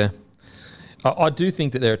 Yeah. I do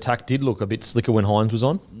think that their attack did look a bit slicker when Hines was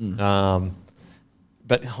on.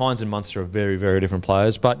 But Hines and Munster are very, very different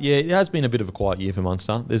players. But yeah, it has been a bit of a quiet year for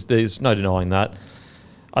Munster. There's no denying that.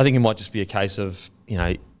 I think it might just be a case of,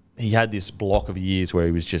 he had this block of years where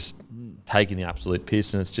he was just taking the absolute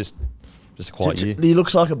piss, and it's just a quiet year. He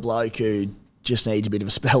looks like a bloke who just needs a bit of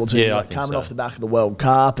a spell too. Yeah, I think coming so. off the back of the World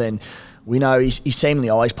Cup, and we know he's seemingly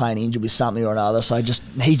always playing injured with something or another, so just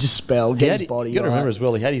needs a spell, get his body. You got to right. remember as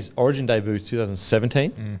well, he had his Origin debut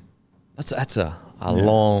 2017. That's a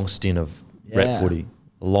long stint of rep footy,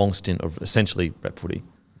 a long stint of essentially rep footy.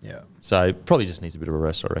 Yeah. So probably just needs a bit of a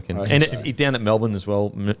rest, I reckon. I Down at Melbourne as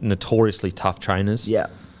well, notoriously tough trainers. Yeah.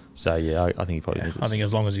 So yeah, I think he probably needs. I think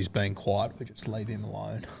as long as he's being quiet, we just leave him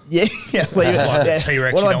alone. Yeah. Well, Like the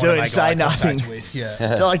T-Rex, what you I don't do want to is make say eye nothing. contact with.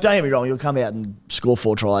 Yeah. So, don't get me wrong, he'll come out and score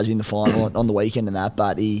 4 tries in the final on the weekend and that,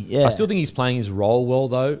 but I still think he's playing his role well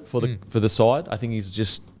though for the side. I think he's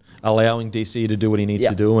just allowing DC to do what he needs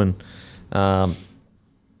to do, and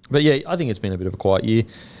but yeah, I think it's been a bit of a quiet year.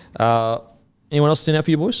 Anyone else stand out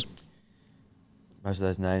for you boys? Most of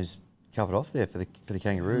those names covered off there for the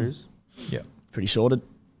Kangaroos. Yeah. pretty sorted.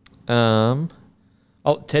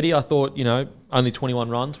 Teddy, I thought, only 21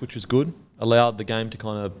 runs, which was good. Allowed the game to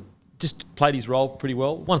kind of just played his role pretty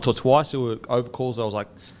well. Once or twice there were overcalls. I was like,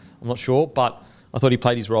 I'm not sure, but I thought he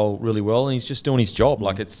played his role really well, and he's just doing his job.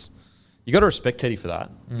 Like you got to respect Teddy for that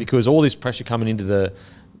because all this pressure coming into the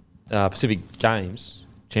Pacific Games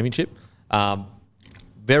Championship,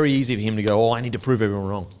 very easy for him to go, I need to prove everyone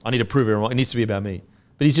wrong. I need to prove everyone wrong. It needs to be about me.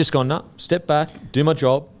 But he's just gone, no, step back, do my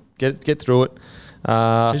job, get through it.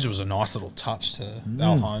 This was a nice little touch to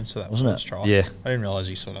Val Holmes for that Wasn't first it? try. Yeah. I didn't realise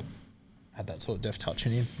he sort of had that sort of deft touch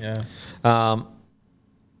in him. Yeah.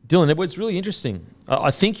 Dylan Edwards, really interesting.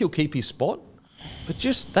 I think he'll keep his spot, but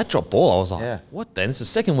just that drop ball, I was like, what then? It's the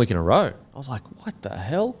second week in a row. I was like, what the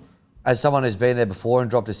hell? As someone who's been there before and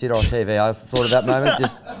dropped a sitter on TV, I thought of that moment.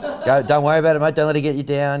 Just go, don't worry about it, mate. Don't let it get you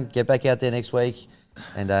down. Get back out there next week,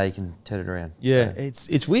 and you can turn it around. Yeah,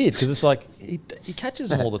 it's weird because it's like he catches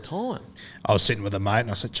them all the time. I was sitting with a mate and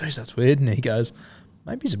I said, geez, that's weird. And he goes,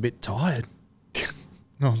 maybe he's a bit tired.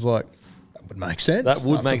 And I was like, would make sense. That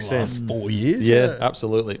would after make the sense. last 4 years. Yeah,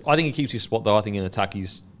 absolutely. I think he keeps his spot though. I think in attack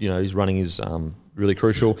he's running is really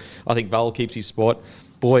crucial. I think Val keeps his spot.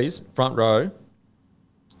 Boys, front row.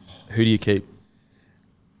 Who do you keep?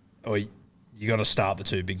 Oh, you got to start the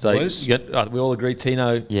two big So boys. you got, we all agree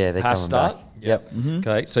Tino Yeah, they're has coming start. back. Yep.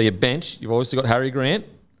 Okay, so your bench, you've obviously got Harry Grant.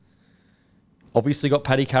 Obviously got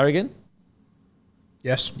Paddy Carrigan.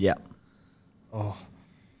 Yes. Yeah.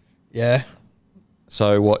 Yeah.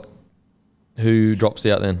 So what? Who drops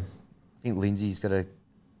out then? I think Lindsay's got to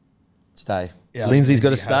stay. Yeah, Lindsay's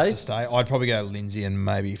gotta Lindsay has stay? to stay. I'd probably go Lindsay and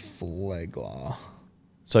maybe Flegler.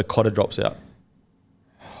 So Cotter drops out.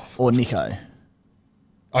 Or Nico.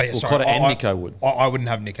 Oh, yeah, Well, sorry. Cotter and Nico would. I wouldn't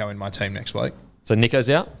have Nico in my team next week. So Nico's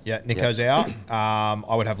out. Yeah, Nico's out.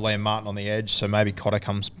 I would have Liam Martin on the edge, so maybe Cotter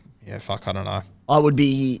comes. Yeah, fuck, I don't know.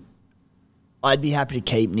 I'd be happy to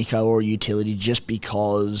keep Nico or a utility just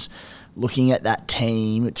because looking at that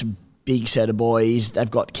team, it's a big set of boys. They've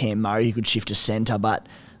got Cam Murray who could shift to centre, but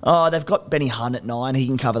they've got Benny Hunt at 9. He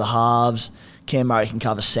can cover the halves. Cam Murray can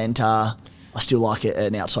cover centre. I still like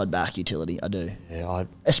an outside back utility. I do. Yeah,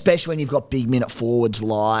 Especially when you've got big minute forwards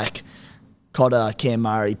like Cotter, Cam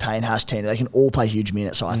Murray, Payne, Haas, Tina. They can all play huge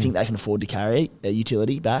minutes, so I think they can afford to carry a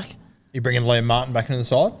utility back. You bringing Liam Martin back into the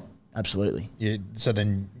side? Absolutely. So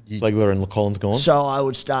then you, Flegler and Collins gone. So I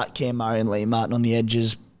would start Cam Murray and Liam Martin on the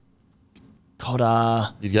edges.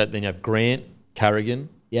 Cotter. Then you have Grant, Carrigan,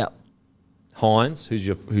 Yep. Hines. Who's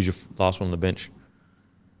your last one on the bench?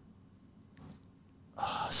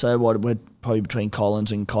 So we're probably between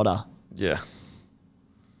Collins and Cotter Yeah.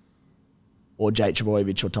 or Jake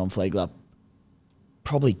Trebojevic or Tom Flegler.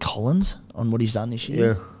 Probably Collins on what he's done this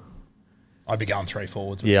year. I'd be going 3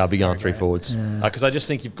 forwards. Yeah, I'll be going 3 forwards. Because I just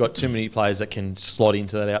think you've got too many players that can slot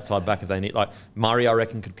into that outside back if they need. Like Murray, I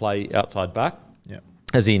reckon, could play outside back, Yeah.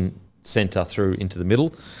 as in centre through into the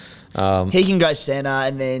middle. He can go centre,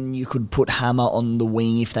 and then you could put Hammer on the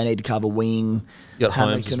wing if they need to cover wing. You got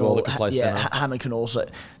Holmes as well that can play centre. Hammer can also.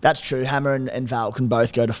 That's true. Hammer and Val can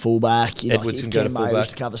both go to fullback. Edwards if can go to Cam Murray was fullback.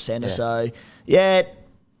 to cover centre. Yeah. So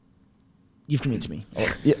you've convinced me.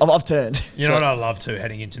 I've turned. You know what I'd love to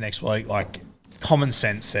heading into next week? Like, common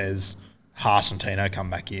sense says Haas and Tino come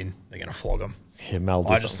back in, they're going to flog them. Yeah, Mal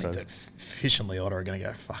I just think different. that Fish and Leota are going to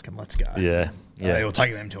go, fucking let's go. Yeah. It will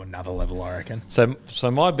take them to another level, I reckon. So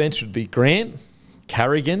my bench would be Grant,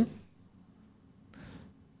 Carrigan,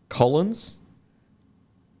 Collins.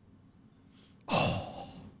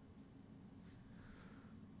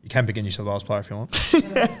 You can pick a New South Wales player if you want.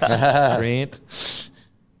 Grant,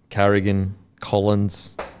 Carrigan,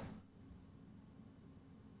 Collins.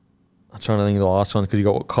 I'm trying to think of the last one because you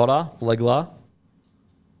got Cotter, Flegler,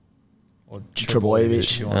 Or Trebojevic.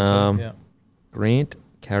 if you want to. Yeah. Grant,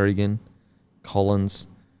 Carrigan, Collins.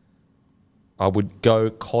 I would go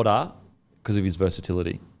Cotter because of his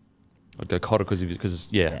versatility. I'd go Cotter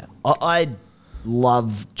because yeah. I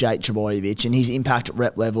love Jake Trebojevic, and his impact at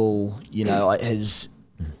rep level, has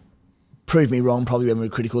proved me wrong probably when we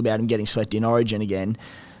were critical about him getting selected in Origin again.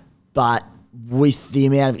 But with the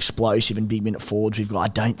amount of explosive and big minute forwards we've got, I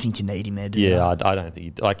don't think you need him there, do you? Yeah, I don't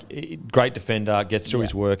think great defender, gets through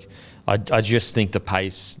his work. I just think the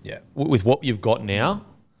pace with what you've got now,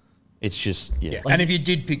 it's just And if you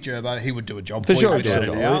did pick Gerbo, he would do a job For for sure you. he'd do a I'd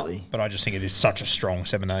job. set it out. Absolutely. But I just think it is such a strong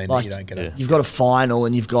 17 that you don't get it. You've got a final,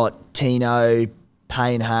 and you've got Tino,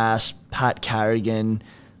 Payne Haas, Pat Carrigan.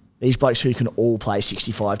 These blokes who can all play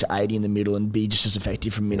 65 to 80 in the middle and be just as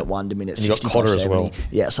effective from minute 1 to minute And you got 65, Cotter as 70. well.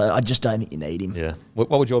 Yeah, so I just don't think you need him. yeah. What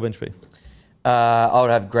would your bench be? I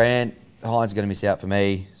would have Grant. Hines is going to miss out for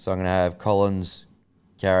me, so I'm going to have Collins,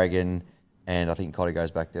 Carrigan, and I think Cotter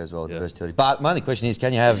goes back there as well with the versatility. But my only question is,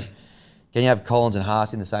 can you have Collins and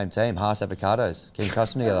Haas in the same team? Haas avocados. Can you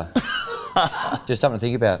trust them together? Just something to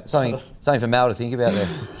think about. Something for Mal to think about there.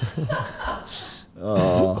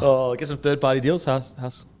 Oh, get some third-party deals, Huss.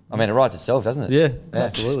 I mean, it writes itself, doesn't it? Yeah,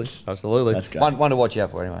 absolutely. Absolutely. That's great. One to watch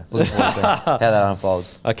out for anyway. Looking forward to seeing how that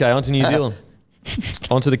unfolds. Okay, on to New Zealand.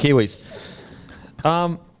 On to the Kiwis.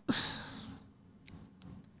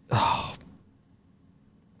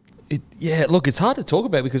 Look, it's hard to talk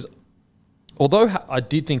about because although I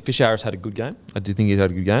did think Fisher Harris had a good game,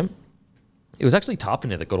 it was actually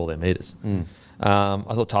Tarpanet that got all their meters. I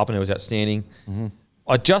thought Tarpanet was outstanding.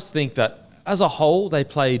 I just think that as a whole, they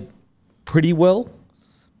played pretty well.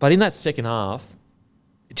 But in that second half,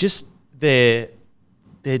 just their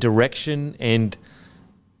direction and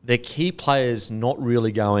their key players not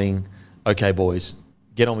really going, okay, boys,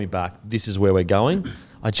 get on me back. This is where we're going.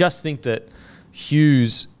 I just think that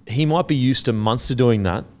Hughes, he might be used to Munster doing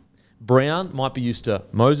that. Brown might be used to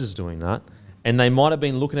Moses doing that. and they might have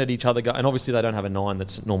been looking at each other, and obviously they don't have a 9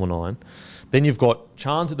 that's normal 9. Then you've got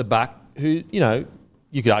Chance at the back, who, you know,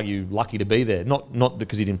 you could argue lucky to be there. Not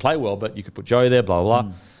because he didn't play well, but you could put Joey there, blah,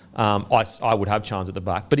 blah, blah. I would have Chance at the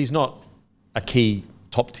back, but he's not a key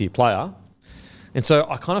top-tier player. And so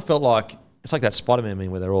I kind of felt like, it's like that Spider-Man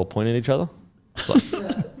meme where they're all pointing at each other. It's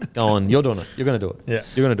like, going, you're doing it. You're going to do it. Yeah.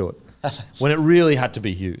 You're going to do it. When it really had to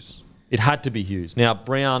be Hughes. It had to be Hughes. Now,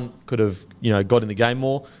 Brown could have, you know, got in the game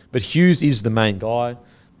more, but Hughes is the main guy.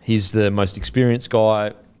 He's the most experienced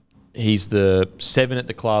guy. He's the 7 at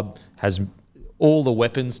the club, has all the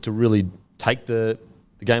weapons to really take the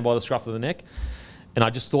game by the scruff of the neck. And I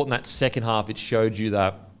just thought in that second half, it showed you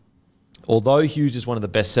that although Hughes is one of the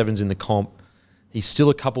best 7s in the comp, he's still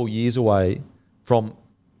a couple years away from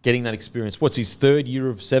getting that experience. What's his 3rd year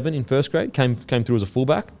of 7 in first grade? Came through as a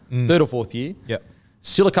fullback, 3rd or 4th year. Yep.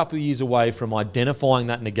 Still a couple of years away from identifying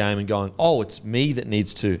that in the game and going, oh, it's me that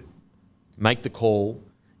needs to make the call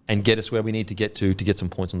and get us where we need to get some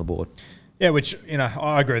points on the board. Yeah, which, you know,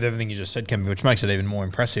 I agree with everything you just said, Kevin, which makes it even more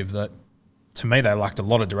impressive that, to me, they lacked a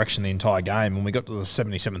lot of direction the entire game. When we got to the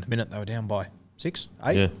 77th minute, they were down by 6,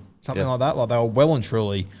 8, something like that. Like, they were well and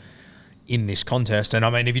truly in this contest. And, I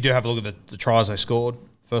mean, if you do have a look at the tries they scored,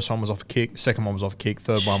 first one was off a kick, second one was off a kick,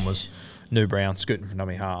 third one was New Brown scooting from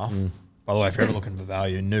dummy half. By the way, if you're ever looking for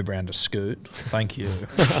value, New Brown to scoot. Thank you.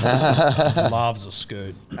 Loves a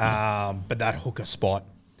scoot. But that hooker spot,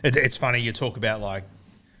 it's funny, you talk about, like,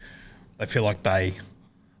 they feel like they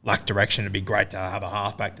lack direction. It'd be great to have a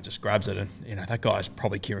halfback that just grabs it. And, you know, that guy's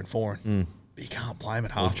probably Kieran Foran. But you can't play him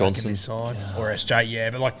at halfback in this side. Or SJ,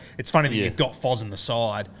 yeah. But, like, it's funny that you've got Foz on the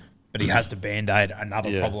side, but he has to Band-Aid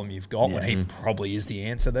another problem you've got when he probably is the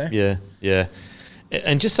answer there. Yeah, yeah.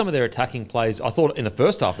 And just some of their attacking plays, I thought in the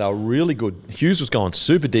first half they were really good. Hughes was going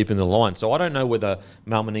super deep in the line. So I don't know whether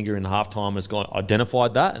Mal Meninga in halftime has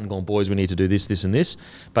identified that and gone, boys, we need to do this, this and this.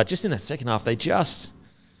 But just in the second half, it just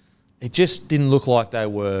didn't look like they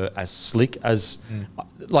were as slick as...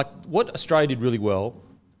 Like, what Australia did really well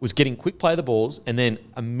was getting quick play of the balls and then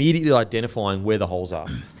immediately identifying where the holes are.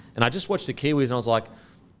 And I just watched the Kiwis and I was like,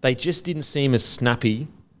 they just didn't seem as snappy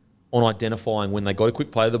on identifying when they got a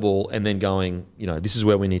quick play of the ball and then going, you know, this is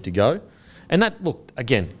where we need to go. And that, look,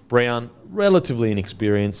 again, Brown, relatively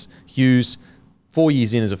inexperienced. Hughes, 4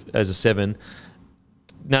 years in as a 7.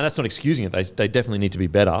 Now, that's not excusing it. They definitely need to be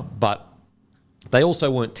better. But they also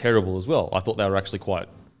weren't terrible as well. I thought they were actually quite...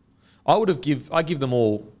 I give them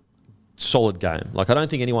all solid game. Like, I don't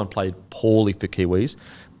think anyone played poorly for Kiwis,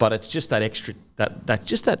 but it's just that extra...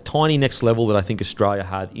 that tiny next level that I think Australia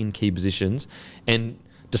had in key positions and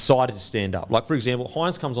decided to stand up. Like, for example,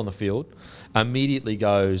 Hines comes on the field, immediately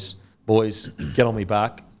goes, boys, get on me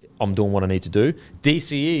back. I'm doing what I need to do.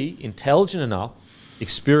 DCE, intelligent enough,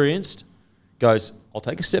 experienced, goes, I'll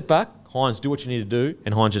take a step back. Hines, do what you need to do.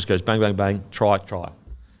 And Hines just goes bang, bang, bang, try.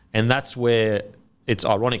 And that's where it's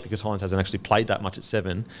ironic because Hines hasn't actually played that much at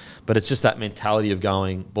 7, but it's just that mentality of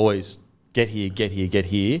going, boys, get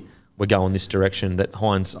here. We're going this direction that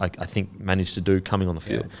Hines, I think, managed to do coming on the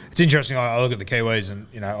field. Yeah. It's interesting. I look at the Kiwis and,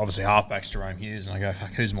 you know, obviously halfbacks Jerome Hughes, and I go,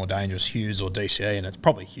 fuck, who's more dangerous, Hughes or DCE? And it's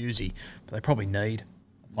probably Hughesy, but they probably need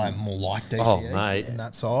playing more like DCE in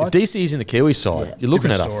that side. If DCE's in the Kiwi side, you're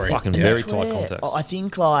looking at a fucking very tight context. I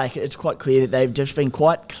think, like, it's quite clear that they've just been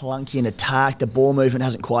quite clunky in attack. The ball movement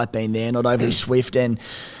hasn't quite been there, not overly swift. And,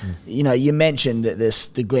 you know, you mentioned that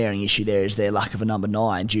the glaring issue there is their lack of a number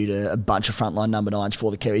 9 due to a bunch of frontline number 9s for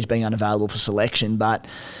the Kiwis being unavailable for selection. But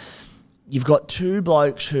you've got 2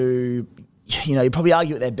 blokes who... You know, you probably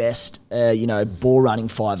argue at their best, you know, ball running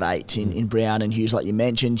 5'8" in Brown and Hughes, like you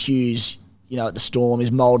mentioned. Hughes, you know, at the Storm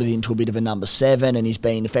is moulded into a bit of a number 7 and he's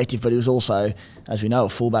been effective, but he was also, as we know, a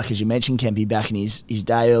fullback, as you mentioned, Kempy, back in his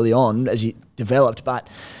day early on as he developed. But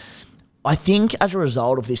I think as a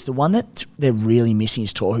result of this, the one that they're really missing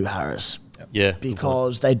is Tohu Harris. Yeah.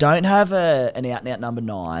 Because they don't have an out-and-out number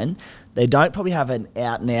 9. They don't probably have an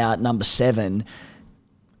out-and-out number 7.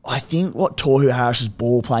 I think what Tohu Harris's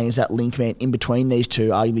ball playing is that link man in between these two,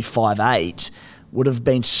 arguably 5'8", would have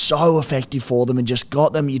been so effective for them and just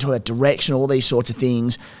got them. You talk about direction, all these sorts of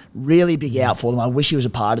things. Really big out for them. I wish he was a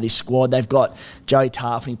part of this squad. They've got Joey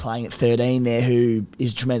Tarpany playing at 13 there, who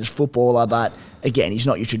is a tremendous footballer, but again, he's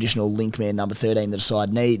not your traditional link man number 13 that a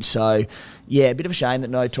side needs. So, yeah, a bit of a shame that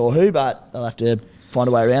no Tohu, but they'll have to find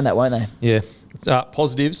a way around that, won't they? Yeah.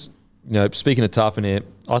 Positives, you know, speaking of Tarpany,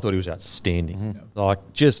 I thought he was outstanding. Like,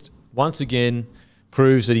 just once again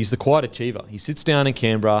proves that he's the quiet achiever. He sits down in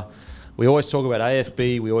Canberra. We always talk about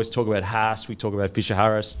AFB, we always talk about Haas, we talk about Fisher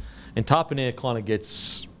Harris, and Tarpany kind of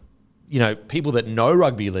gets, you know, people that know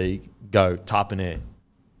rugby league go, Tarpany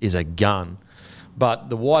is a gun. But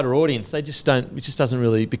the wider audience, they just don't. It just doesn't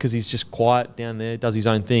really, because he's just quiet down there, does his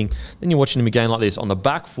own thing. Then you're watching him a game like this on the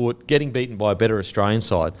back foot, getting beaten by a better Australian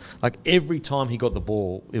side. Like every time he got the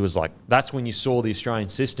ball, it was like that's when you saw the Australian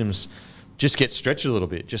systems just get stretched a little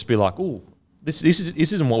bit. Just be like, oh, this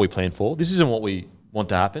isn't what we planned for. This isn't what we want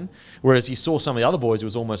to happen. Whereas you saw some of the other boys, it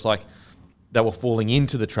was almost like they were falling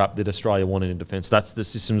into the trap that Australia wanted in defence. That's the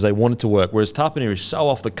systems they wanted to work. Whereas Tapine is so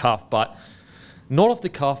off the cuff, but not off the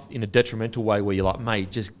cuff in a detrimental way where you're like,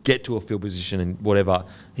 mate, just get to a field position and whatever.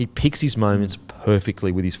 He picks his moments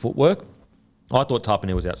perfectly with his footwork. I thought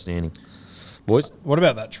Tapine was outstanding. Boys? What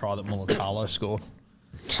about that try that Mulatalo scored?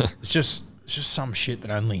 It's just some shit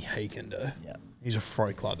that only he can do. Yeah. He's a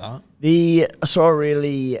freak like that.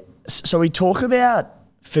 So we talk about,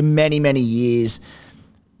 for many, many years,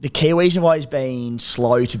 the Kiwis have always been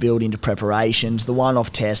slow to build into preparations. The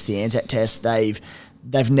one-off test, the Anzac test, they've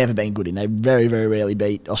never been good in. They very, very rarely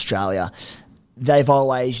beat Australia. They've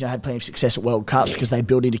always, had plenty of success at World Cups because they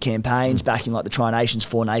build into campaigns back in like the Tri-Nations,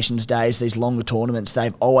 Four Nations days, these longer tournaments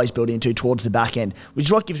they've always built into towards the back end, which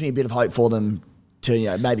is what gives me a bit of hope for them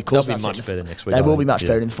to, maybe cause they'll be much better next week. They will be much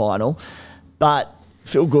better in the final. But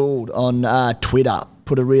Phil Gould on Twitter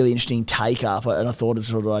put a really interesting take up, and I thought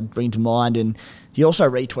I'd bring to mind, and he also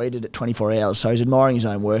retweeted at 24 hours, so he's admiring his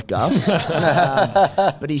own work, Gus.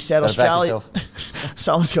 But he said Australia...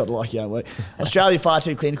 Someone's got to like your own work. Australia far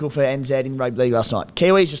too clinical for NZ in rugby league last night.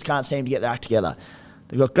 Kiwis just can't seem to get their act together.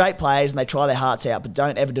 They've got great players and they try their hearts out, but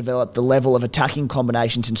don't ever develop the level of attacking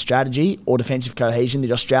combinations and strategy or defensive cohesion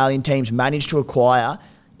that Australian teams manage to acquire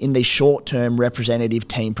in these short-term representative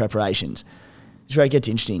team preparations. This is where it gets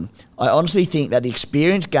interesting. I honestly think that the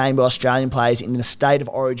experience gained by Australian players in the state of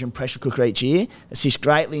origin pressure cooker each year assists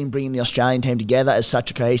greatly in bringing the Australian team together as such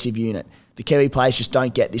a cohesive unit. The Kiwi players just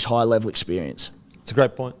don't get this high-level experience. It's a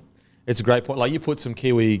great point. It's a great point. Like you put some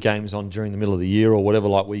Kiwi games on during the middle of the year or whatever,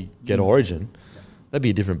 like we get Origin, that'd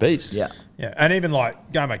be a different beast. Yeah. Yeah, and even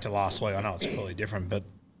like going back to last week, I know it's completely different, but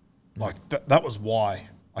like that was why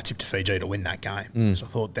I tipped Fiji to win that game. So I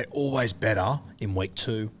thought they're always better in week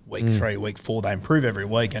 2, week 3, week 4. They improve every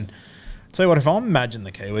week. And tell you what, if I imagine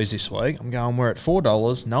the Kiwis this week, I'm going, we're at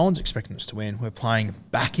 $4. No one's expecting us to win. We're playing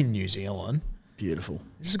back in New Zealand. Beautiful.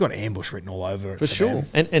 This has got ambush written all over it. For sure.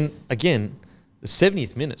 them. And again, the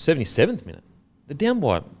 70th minute, 77th minute, they're down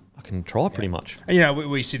by I can try pretty much. And,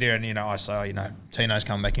 we sit here and, I say, Tino's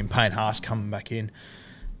coming back in, Payne Haas coming back in.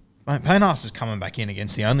 Mate, Payne Haas is coming back in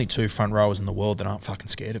against the only 2 front rowers in the world that aren't fucking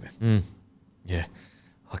scared of him. Yeah.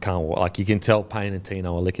 I can't, like you can tell Payne and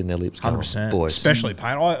Tino are licking their lips. 100%. Boys. Especially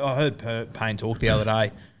Payne. I heard Payne talk the other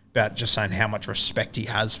day about just saying how much respect he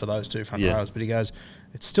has for those 2 front rowers, but he goes,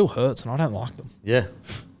 it still hurts and I don't like them. Yeah.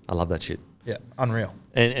 I love that shit. Yeah, unreal.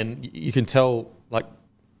 And you can tell, like,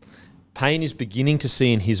 Payne is beginning to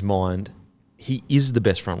see in his mind he is the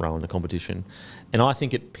best front row in the competition. And I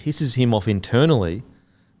think it pisses him off internally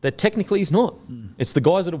that technically he's not. It's the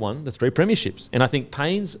guys that have won the 3 premierships. And I think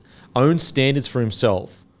Payne's own standards for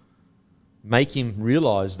himself make him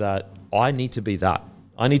realise that I need to be that.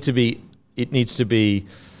 It needs to be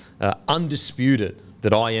undisputed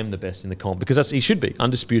that I am the best in the comp, because he should be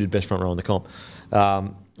undisputed best front row in the comp.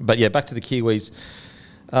 But yeah, back to the Kiwis.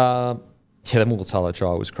 The Mulatalo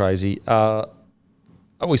trial was crazy.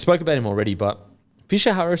 We spoke about him already, but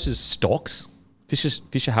Fisher Harris's stocks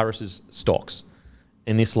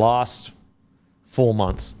in this last 4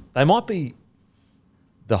 months, they might be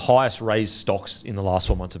the highest raised stocks in the last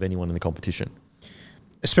 4 months of anyone in the competition.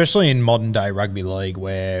 Especially in modern day rugby league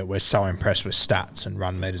where we're so impressed with stats and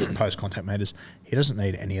run meters and post contact meters, he doesn't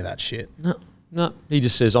need any of that shit. No, he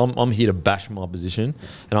just says, I'm here to bash my position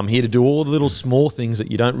and I'm here to do all the little small things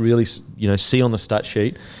that you don't really see on the stat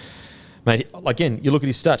sheet. Mate, again, you look at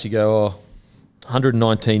his stats, you go,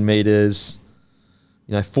 119 metres,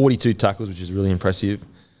 42 tackles, which is really impressive.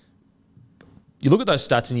 You look at those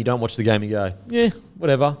stats and you don't watch the game and you go, yeah,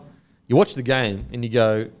 whatever. You watch the game and you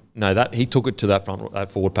go, no, that he took it to that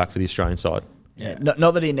forward pack for the Australian side. Yeah.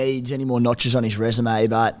 Not that he needs any more notches on his resume,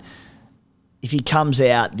 but if he comes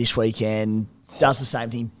out this weekend, does the same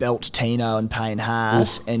thing, belts Tino and Payne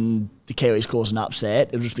Haas, and the Kiwis cause an upset,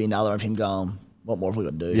 it'll just be another of him going, what more have we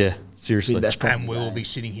got to do? Yeah, seriously. Be the best And we will be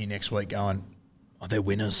sitting here next week going, they're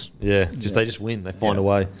winners. Yeah, they just win. They find a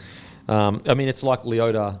way. It's like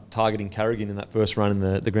Leota targeting Carrigan in that first run in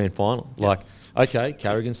the grand final. Yeah. Like, okay,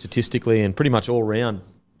 Carrigan statistically and pretty much all round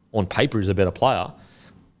on paper is a better player,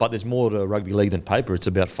 but there's more to rugby league than paper. It's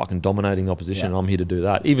about fucking dominating the opposition, and I'm here to do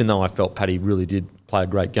that. Even though I felt Paddy really did play a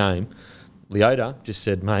great game, Leota just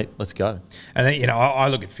said, mate, let's go. And then, I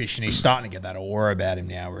look at Fish and he's starting to get that aura about him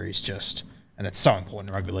now where he's just, and it's so important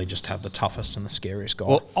in rugby league just to have the toughest and the scariest guy.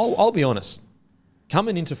 Well, I'll be honest.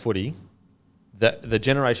 coming into footy, the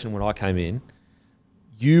generation when I came in,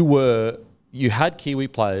 you had Kiwi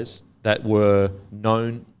players that were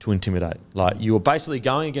known to intimidate. Like you were basically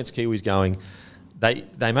going against Kiwis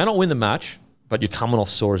they may not win the match, but you're coming off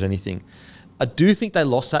sore as anything. I do think they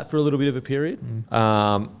lost that for a little bit of a period.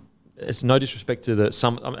 It's no disrespect to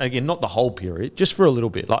again, not the whole period, just for a little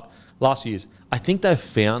bit. Like last year's, I think they've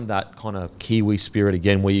found that kind of Kiwi spirit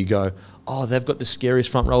again where you go, oh, they've got the scariest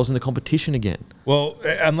front rows in the competition again. Well,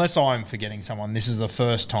 unless I'm forgetting someone, this is the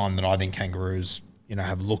first time that I think Kangaroos,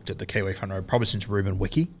 have looked at the Kiwi front row probably since Ruben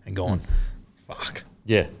Wiki and gone, fuck.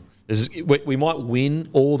 Yeah. We might win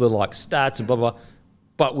all the stats and blah, blah,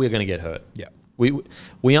 but we're going to get hurt. Yeah.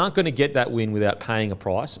 We aren't going to get that win without paying a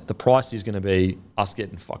price. The price is going to be us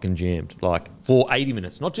getting fucking jammed, for 80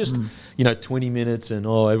 minutes, not just 20 minutes and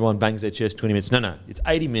everyone bangs their chest 20 minutes. No, it's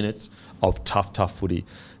 80 minutes of tough footy.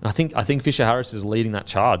 And I think Fisher Harris is leading that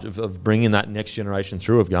charge of bringing that next generation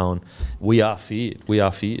through of going, we are feared.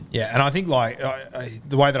 Yeah, and I think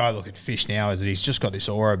the way that I look at Fish now is that he's just got this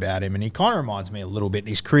aura about him, and he kind of reminds me a little bit.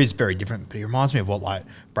 His career's very different, but he reminds me of what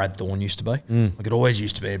Brad Thorne used to be. It always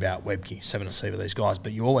used to be about Webke, 7-7 these guys,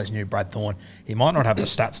 but you always knew Brad Thorne. He might not have the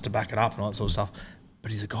stats to back it up and all that sort of stuff, but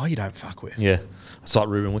he's a guy you don't fuck with. Yeah, it's like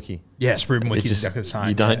Ruben Wiki. Yes, Ruben Wiki is exactly the same.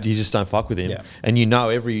 You just don't fuck with him, and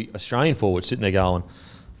every Australian forward sitting there going,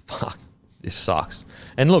 fuck, this sucks.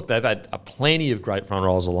 And look, they've had plenty of great front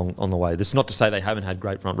rowers on the way. This is not to say they haven't had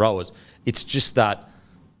great front rowers. It's just that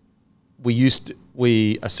we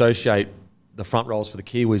associate the front rowers for the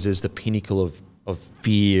Kiwis as the pinnacle of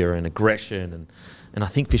fear and aggression, and I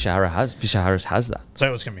think Fisher Harris has that.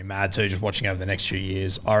 So it's going to be mad too, just watching over the next few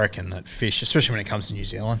years. I reckon that Fish, especially when it comes to New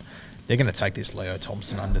Zealand, they're going to take this Leo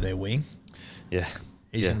Thompson under their wing. Yeah.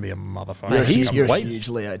 He's going to be a motherfucker. Man, you're a huge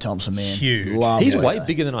Leo Thompson, man. Huge. He's way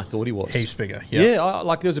bigger than I thought he was. He's bigger. Yeah,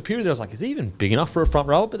 there was a period that I was like, is he even big enough for a front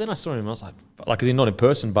rower? But then I saw him and I was like, not in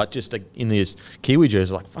person, but just in his Kiwi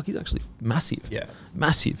jersey, fuck, he's actually massive. Yeah.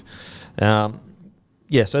 Massive. So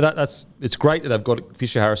it's great that they've got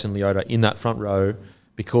Fisher Harris and Leota in that front row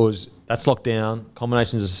because that's locked down,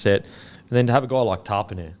 combinations are set, and then to have a guy like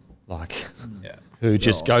Tarpon who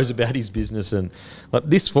just goes about his business. And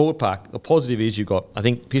this forward pack, the positive is I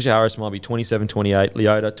think Fisher Harris might be 27, 28,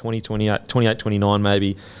 Leota 20, 28, 28, 29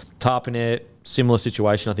 maybe. Tarpon, similar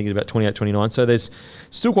situation, I think it's about 28, 29. So there's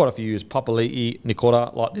still quite a few years. Papali'i,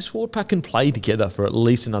 Nikota, this forward pack can play together for at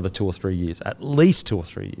least another 2 or 3 years. At least 2 or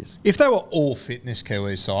 3 years. If they were all fit in this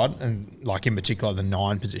Kiwi side, and in particular the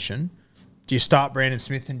 9 position, do you start Brandon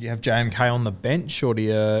Smith and do you have JMK on the bench, or do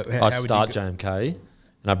you? I start JMK.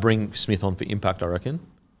 And I bring Smith on for impact, I reckon.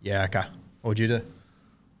 Yeah, okay. What would you do?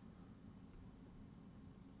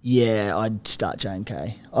 Yeah, I'd start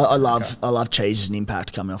JMK. I love Cheese as an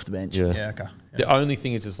impact coming off the bench. Yeah, okay. Yeah. The only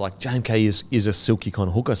thing is JMK is a silky kind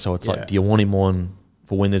of hooker, so it's do you want him on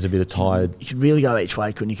for when there's a bit of tired? You could really go each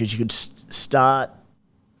way, couldn't you? Because you could start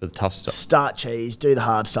for the tough stuff. Start Cheese, do the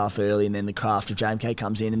hard stuff early, and then the craft of JMK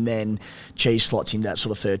comes in, and then Cheese slots into that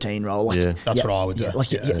sort of 13 role. That's what I would do.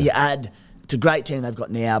 You add. It's a great team they've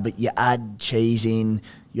got now, but you add Cheese in,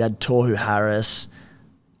 you add Tohu Harris,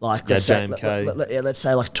 let's say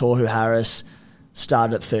Tohu Harris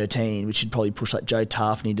started at 13, which should probably push Joe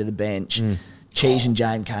Tarpany to the bench. Cheese and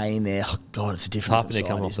JMK in there. Oh God, it's a different Tarpany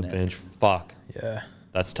coming off the bench. Fuck. Yeah,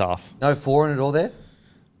 that's tough. No 4 in it all there.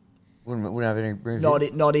 Wouldn't have any room. Not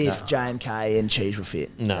if JMK and Cheese were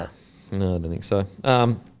fit. No, I don't think so. They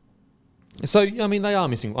are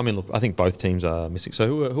missing. Look, I think both teams are missing.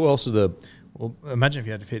 So who else is the? Well, imagine if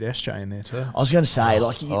you had to fit SJ in there too. I was going to say, you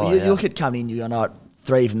look at coming in, you go,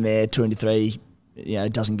 3 from there, 2 into 3,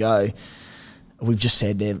 it doesn't go. We've just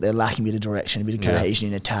said they're lacking a bit of direction, a bit of cohesion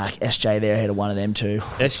in attack. SJ there ahead of one of them too.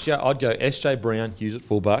 SJ, I'd go SJ Brown, Hughes at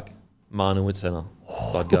fullback, Manu at centre.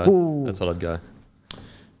 I'd go. That's what I'd go.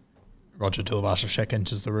 Roger Tuivasa-Sheck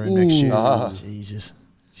enters the room next year. Oh, Jesus.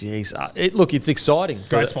 Jeez. Look, it's exciting.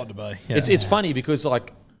 Great spot to be. Yeah. It's funny because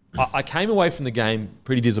I came away from the game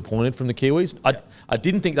pretty disappointed from the Kiwis. I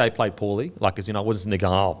didn't think they played poorly. I wasn't there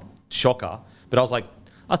going, shocker. But I was I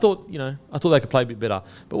thought they could play a bit better.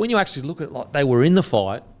 But when you actually look at it, they were in the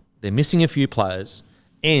fight. They're missing a few players,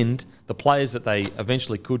 and the players that they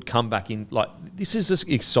eventually could come back in. This is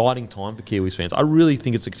an exciting time for Kiwis fans. I really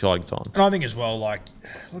think it's an exciting time. And I think as well, look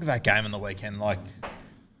at that game on the weekend.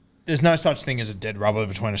 There's no such thing as a dead rubber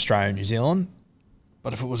between Australia and New Zealand.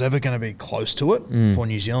 But if it was ever going to be close to it for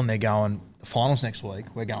New Zealand, they're going the finals next week.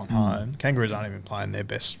 We're going home. Kangaroos aren't even playing their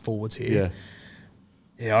best forwards here.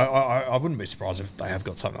 Yeah, I wouldn't be surprised if they have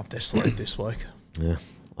got something up their sleeve this week. Yeah.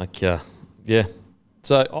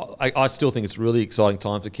 So I still think it's a really exciting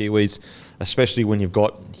time for Kiwis, especially when you've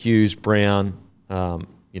got Hughes, Brown,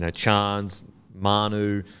 Chance,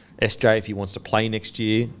 Manu, SJ if he wants to play next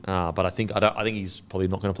year. But I think he's probably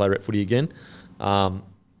not going to play rep footy again.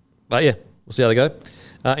 But yeah, we'll see how they go.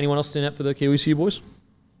 Anyone else stand out for the Kiwis for you boys?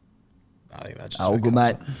 I think that's just All good,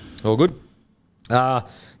 mate. All good.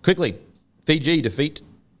 Quickly, Fiji defeat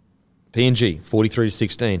PNG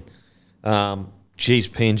 43-16.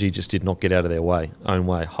 PNG just did not get out of their own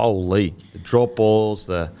way. Holy, the drop balls,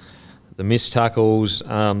 the missed tackles.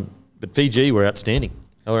 But Fiji were outstanding.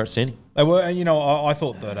 They were outstanding. They were, and I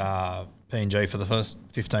thought that PNG for the first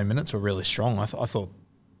 15 minutes were really strong. I thought,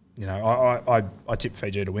 I tipped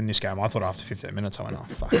Fiji to win this game. I thought after 15 minutes, I went, oh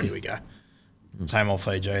fuck, here we go. Same old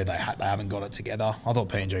Fiji. They haven't got it together. I thought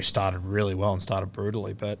PNG started really well and started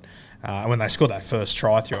brutally, but when they scored that first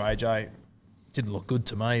try through AJ, it didn't look good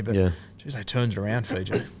to me. But geez, they turned it around,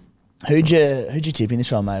 Fiji. Who'd you tip in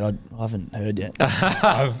this one, mate? I haven't heard yet. Did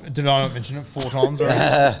I not mention it 4 times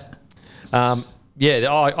already? I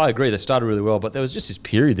agree. They started really well, but there was just this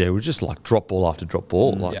period there where it was just like drop ball after drop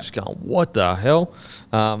ball, just going, what the hell?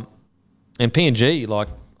 And PNG,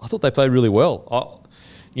 I thought they played really well.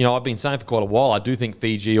 I've been saying for quite a while, I do think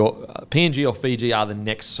PNG or Fiji are the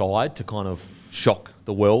next side to kind of shock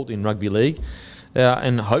the world in rugby league,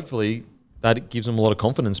 and hopefully that gives them a lot of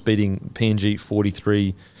confidence beating PNG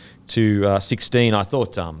 43-16. I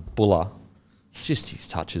thought Buller, just his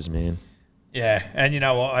touches, man. Yeah, and you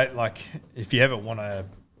know what? If you ever want an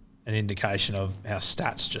indication of how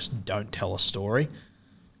stats just don't tell a story,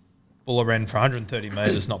 Buller ran for 130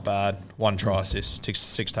 metres, not bad. 1 try assist,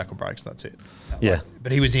 6 tackle breaks. That's it.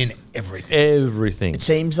 But he was in everything. Everything. It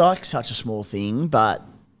seems like such a small thing, but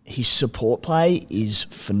his support play is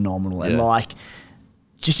phenomenal, and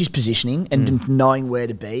just his positioning and knowing where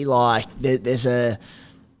to be. There's a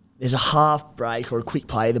half break or a quick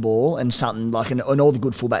play of the ball and something and all the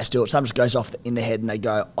good fullbacks do it. Something just goes off in the head and they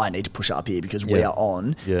go, I need to push up here because we are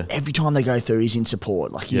on. Yeah. Every time they go through, he's in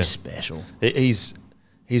support. He's special. His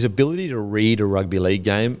ability to read a rugby league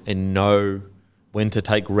game and know when to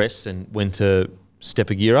take rests and when to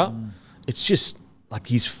step a gear up, it's just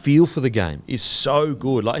his feel for the game is so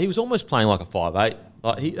good. He was almost playing like a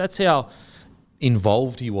 5'8". That's how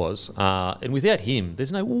involved he was, and without him,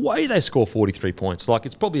 there's no way they score 43 points.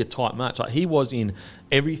 It's probably a tight match. He was in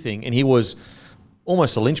everything, and he was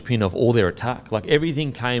almost a linchpin of all their attack.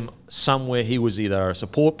 Everything came somewhere. He was either a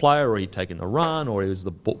support player, or he'd taken a run, or he was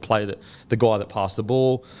the guy that passed the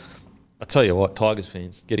ball. I tell you what, Tigers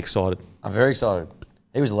fans, get excited. I'm very excited.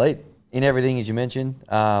 He was elite in everything, as you mentioned.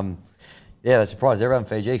 They surprised everyone,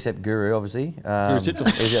 Fiji, except Guru, obviously.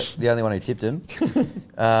 He's the only one who tipped him.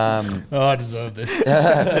 I deserve this.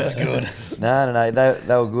 This is good. No,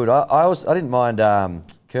 they were good. I didn't mind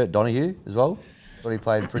Kurt Donahue as well. Thought he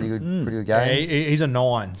played pretty good game. Yeah, he's a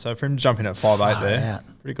 9, so for him to jump in at 5'8" there,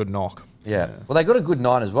 pretty good knock. Yeah. Well, they got a good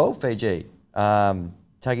 9 as well, Fiji.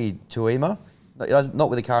 Tagi Tuima, not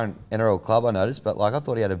with the current NRL club, I noticed, but I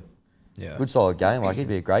thought he had a good solid game. He'd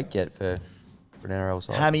be a great get for an NRL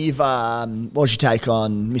side. Hammy, what's your take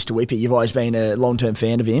on Mr. Whippy? You've always been a long-term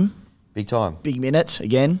fan of him. Big time. Big minutes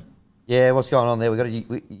again. Yeah, what's going on there?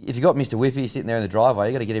 If you got Mr. Whippy sitting there in the driveway,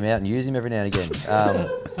 you got to get him out and use him every now and again.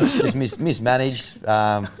 Just mismanaged.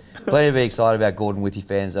 Plenty to be excited about Gordon Whippy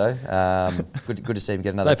fans though. Good to see him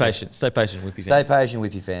get another. Stay patient, Whippy fans. Stay patient,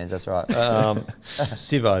 Whippy fans. That's right.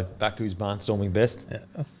 Sivo back to his barnstorming best.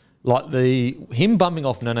 Him bumping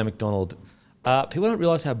off Nano McDonald. People don't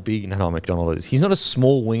realise how big Nano McDonald is. He's not a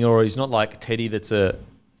small winger, or he's not like Teddy.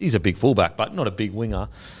 He's a big fullback, but not a big winger.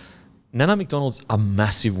 Nano McDonald's a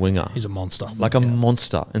massive winger. He's a monster. A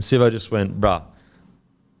monster. And Sivo just went, bruh,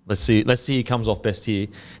 let's see he comes off best here.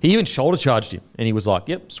 He even shoulder charged him, and he was like,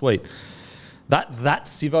 yep, sweet. That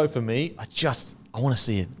Sivo for me, I want to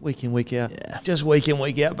see it week in, week out. Yeah. Just week in,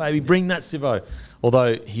 week out, baby. Bring that Sivo.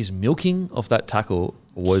 Although his milking of that tackle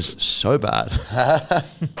was so bad.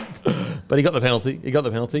 But he got the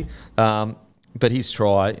penalty. But his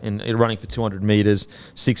try and running for 200 metres,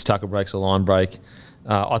 6 tackle breaks, a line break.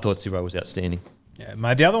 I thought Sivo was outstanding. Yeah,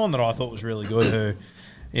 mate. The other one that I thought was really good, who,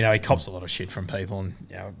 he cops a lot of shit from people, and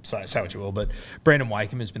say what you will, but Brandon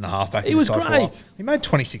Wakeham has been the halfback. He was great. He made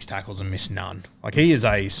 26 tackles and missed none. He is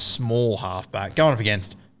a small halfback going up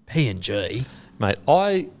against PNG. Mate,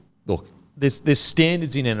 there's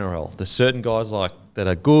standards in NRL. There's certain guys that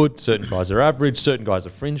are good, certain guys are average, certain guys are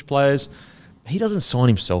fringe players. He doesn't sign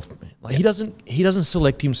himself, man. He doesn't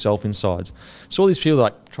select himself in sides. So all these people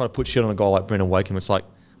try to put shit on a guy like Brendan Wakeham. It's like,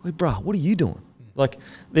 wait, bruh, what are you doing?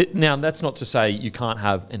 Now that's not to say you can't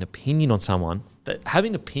have an opinion on someone. That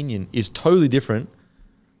having an opinion is totally different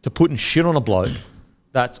to putting shit on a bloke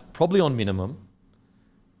that's probably on minimum.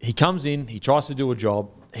 He comes in, he tries to do a job.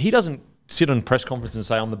 He doesn't sit on press conference and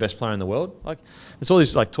say I'm the best player in the world. Like, it's all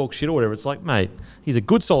this like talk shit or whatever. It's like, mate, he's a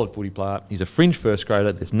good solid footy player. He's a fringe first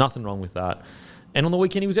grader. There's nothing wrong with that. And on the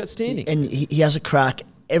weekend he was outstanding. And he has a crack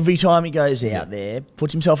every time he goes out there,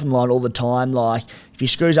 puts himself in line all the time. Like, if he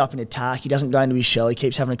screws up in attack, he doesn't go into his shell. He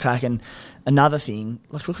keeps having a crack. And another thing,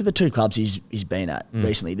 like, look at the two clubs he's been at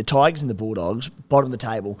recently. The Tigers and the Bulldogs, bottom of the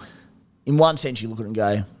table. In one sense, you look at it and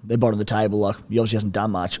go, they're bottom of the table. Like, he obviously hasn't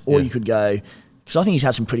done much. Or you could go, because I think he's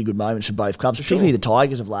had some pretty good moments for both clubs, particularly the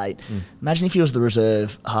Tigers of late. Imagine if he was the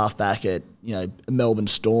reserve halfback at, Melbourne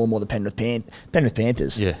Storm or the Penrith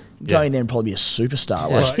Panthers. Yeah. Go in there and probably be a superstar.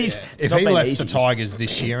 Well, Like, it's if not he been left easy. the Tigers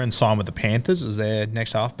this year and signed with the Panthers as their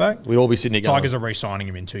next halfback, We'd all be sitting here going, Tigers are re-signing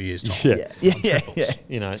him in 2 years' time.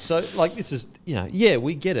 Yeah. So like this is, yeah,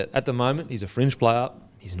 we get it. At the moment, he's a fringe player.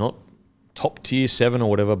 He's not top tier 7 or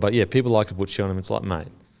whatever, but yeah, people like to put shit on him. It's like, mate,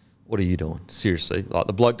 what are you doing? Seriously. Like,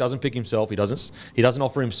 the bloke doesn't pick himself. He doesn't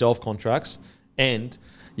offer himself contracts, and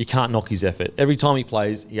you can't knock his effort. Every time he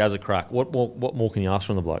plays, he has a crack. What more can you ask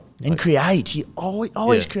from the bloke? And creates. He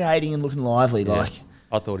always creating and looking lively. Yeah. Like,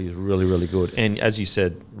 I thought he was really, really good. And as you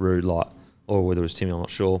said, Rue, like, or whether it was Timmy, I'm not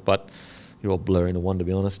sure, but you're all blurry into one, to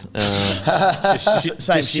be honest.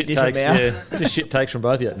 Same shit, different now. Just shit takes from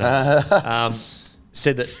both of you. No.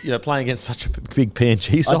 Said that, playing against such a big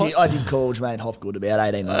PNG side. I did call Jermaine Hopgood about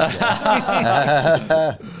 18 months ago.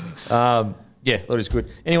 Yeah, that is good.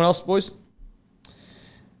 Anyone else, boys?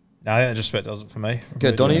 No, that just about does it for me.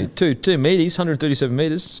 Go, Donnie. 2 metres, 137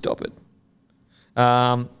 metres. Stop it.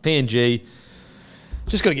 PNG,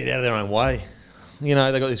 just got to get out of their own way. They've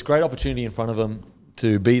got this great opportunity in front of them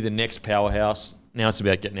to be the next powerhouse. Now it's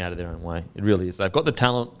about getting out of their own way. It really is. They've got the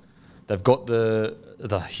talent. They've got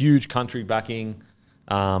the huge country backing.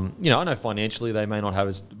 I know financially they may not have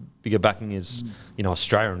as big a backing as,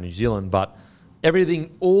 Australia and New Zealand, but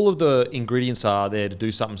everything, all of the ingredients are there to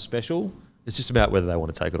do something special. It's just about whether they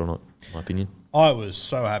want to take it or not, in my opinion. I was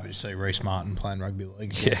so happy to see Reece Martin playing rugby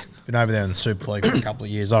league. Yeah. Been over there in the Super League for a couple of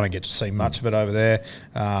years. I don't get to see much of it over there.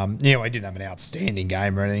 He didn't have an outstanding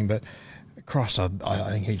game or anything, but Christ, I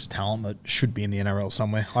think he's a talent that should be in the NRL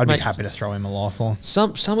somewhere. I'd be happy to throw him a lifeline.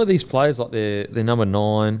 Some of these players, like their number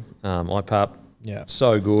 9, IPAP,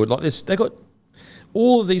 so good. Like this, they got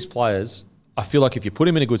all of these players. I feel like if you put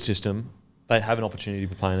him in a good system, they'd have an opportunity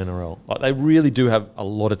to play in NRL. Like, they really do have a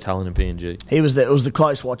lot of talent in PNG. It was the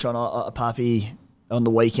close watch on a puppy on the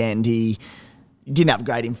weekend. He didn't have a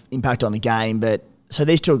great impact on the game, but so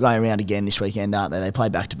these two are going around again this weekend, aren't they? They play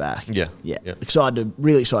back to back. Yeah.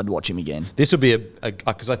 Really excited to watch him again. This would be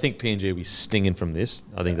because I think PNG will be stinging from this.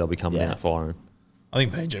 I think they'll be coming out firing. I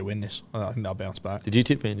think PNG win this. I think they'll bounce back. Did you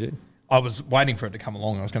tip PNG? I was waiting for it to come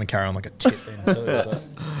along. I was going to carry on like a tip then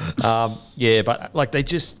too. But like they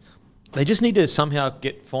just need to somehow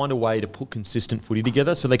find a way to put consistent footy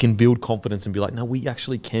together so they can build confidence and be like, no, we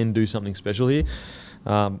actually can do something special here.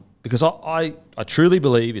 Because I truly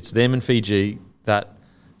believe it's them and Fiji that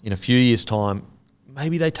in a few years' time,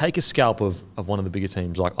 maybe they take a scalp of one of the bigger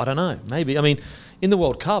teams. Like, I don't know, maybe. I mean, in the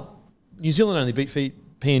World Cup, New Zealand only beat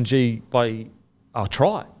PNG by a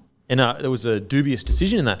try. And there was a dubious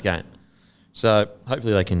decision in that game. So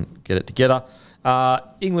hopefully they can get it together.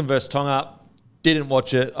 England versus Tonga. Didn't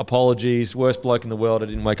watch it. Apologies. Worst bloke in the world. I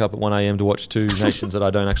didn't wake up at 1 a.m. to watch two nations that I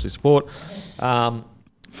don't actually support.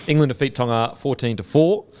 England defeat Tonga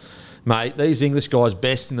 14-4. Mate, these English guys,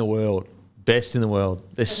 best in the world. Best in the world.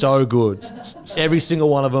 They're so good. Every single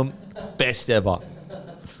one of them, best ever.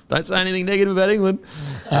 Don't say anything negative about England.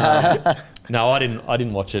 No, I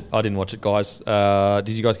didn't watch it. I didn't watch it, guys. Did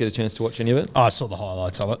you guys get a chance to watch any of it? I saw the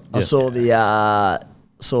highlights of it. I saw the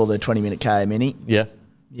 20-minute KO mini. Yeah.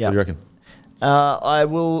 Yeah. What do you reckon?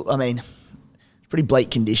 I mean, pretty bleak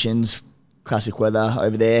conditions, classic weather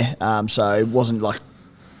over there. So it wasn't like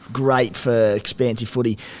great for expansive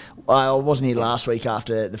footy. I wasn't here last week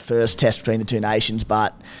after the first test between the two nations,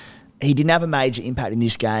 but he didn't have a major impact in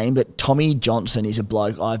this game. But Tommy Johnson is a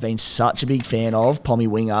bloke I've been such a big fan of, Pommy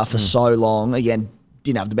Winger, for so long. Again,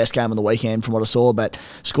 didn't have the best game on the weekend from what I saw, but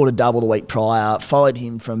scored a double the week prior. Followed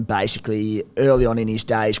him from basically early on in his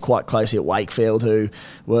days, quite closely at Wakefield, who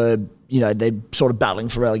were, they're sort of battling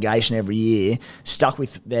for relegation every year. Stuck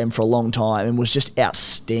with them for a long time and was just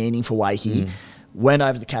outstanding for Wakey. Went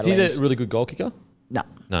over the Catalans. Is he a really good goal kicker? No.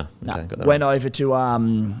 Okay, got that Went right. over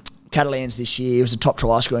to Catalans this year. He was a top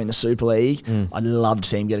try scorer in the Super League. I'd love to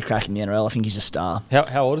see him get a crack in the NRL. I think he's a star.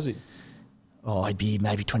 How old is he? Oh, he'd be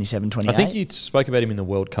maybe 27, 28. I think you spoke about him in the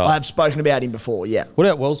World Cup. I've spoken about him before, yeah. What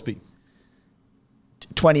about Wellesby?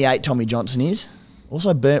 28, Tommy Johnson is.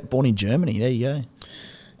 Also born in Germany. There you go.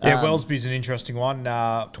 Yeah, Wellesby's an interesting one.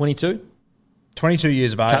 22? 22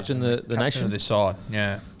 years of age. Captain the Captain nation. of this side,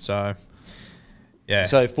 yeah. So Yeah.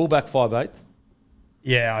 So fullback 5'8".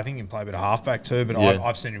 Yeah, I think he can play a bit of halfback too, but Yeah.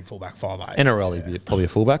 I've seen him fullback 5'8". NRL, he'd be probably a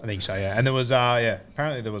fullback. I think so, yeah. And there was,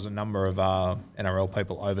 apparently there was a number of NRL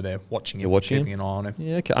people over there watching him, You're watching keeping him? an eye on him.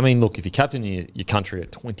 Yeah, okay. I mean, look, if you captain your country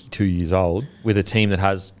at 22 years old with a team that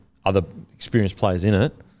has other experienced players in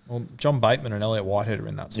it, Well, John Bateman and Elliot Whitehead are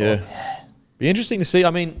in that side. be interesting to see. I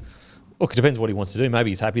mean, look, it depends what he wants to do. Maybe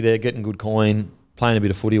he's happy there, getting good coin, playing a bit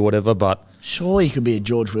of footy or whatever. But Surely he could be a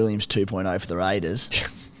George Williams 2.0 for the Raiders.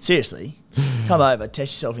 Seriously. Come over,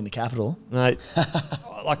 test yourself in the capital. mate,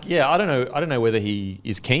 I don't know whether he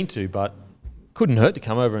is keen to, but couldn't hurt to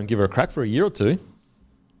come over and give her a crack for a year or two.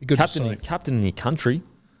 Be good to see. Captain in your country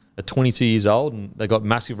at 22 years old, and they got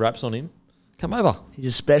massive raps on him. Come over. He's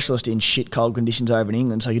a specialist in shit cold conditions over in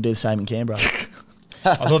England, so he could do the same in Canberra.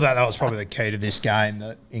 I thought that was probably the key to this game,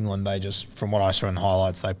 that England, they just, from what I saw in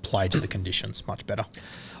highlights, they play to the conditions much better.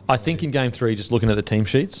 I think in game 3, just looking at the team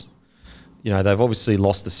sheets, they've obviously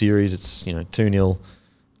lost the series. It's 2-0.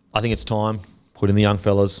 I think it's time. Put in the young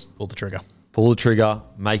fellas. Pull the trigger. Pull the trigger,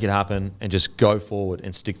 make it happen, and just go forward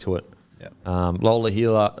and stick to it. Yep. Lola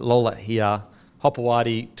here,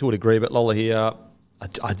 Hopewadi to a degree, but Lola here.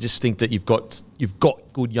 I just think that you've got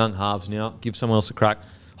good young halves now. Give someone else a crack.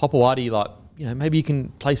 Hopewadi, maybe you can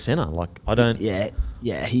play centre. I don't. Yeah,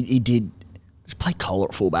 he did. Just play Kohler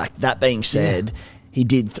at fullback. That being said, he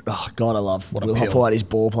did. I love What a Will pill. Hopewadi's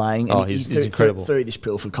ball playing. Oh, he's incredible. Threw this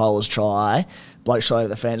pill for Kohler's try. Bloke shot at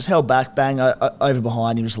the fan, just held back, bang over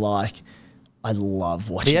behind him. Was like, I love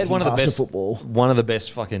watching. He had him one of the pass best football. One of the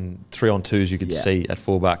best fucking 3-on-2s you could Yeah. see at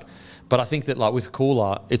fullback. But I think that with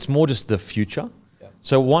Kohler, it's more just the future.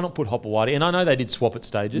 So why not put Hopewadi? And I know they did swap at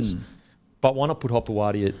stages, but why not put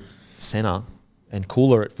Hopewadi at centre and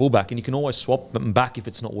Kohler at fullback? And you can always swap them back if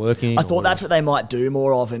it's not working. I thought that's what they might do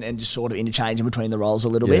more of, and just sort of interchange in between the roles a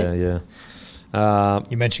little bit. Yeah.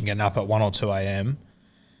 You mentioned getting up at 1 or 2 a.m.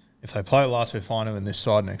 If they play Last Final in this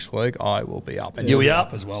side next week, I will be up. And You'll be be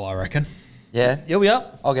up as well, I reckon. Yeah, You'll be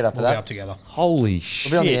up. I'll get up for We'll be that. up together. Holy We'll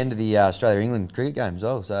shit. be on the end of the Australia-England cricket game as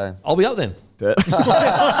well, so I'll be up then. you'll have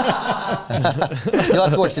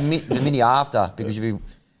to watch the mini after because you'll be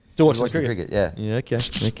Still watching watching cricket. cricket. Yeah.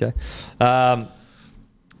 Yeah, okay.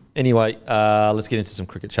 Anyway, let's get into some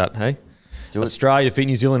cricket chat, hey? Do it. Australia defeat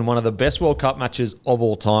New Zealand, one of the best World Cup matches of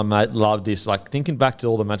all time, mate. Love this. Thinking back to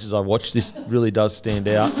all the matches I've watched, this really does stand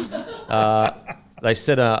out. They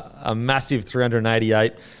set a massive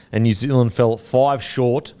 388, and New Zealand fell 5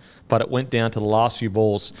 short, but it went down to the last few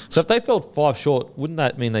balls. So if they fell 5 short, wouldn't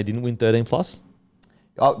that mean they didn't win 13 plus?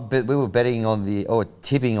 Oh, but we were tipping on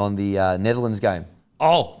the Netherlands game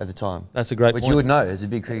Oh, at the time. that's a great Which point. you would know as a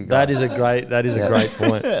big cricket guy. That is a great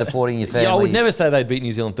point. Supporting your family. Yeah, I would never say they'd beat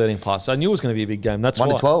New Zealand 13 plus. I knew it was going to be a big game. That's 1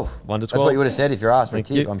 to why. 12. 1 to 12. That's what you would have said if you're asked for a Thank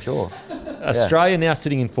tip, you. I'm sure. Australia now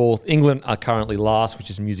sitting in 4th. England are currently last, which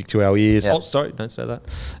is music to our ears. Yep. Oh, sorry, don't say that.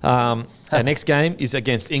 Our next game is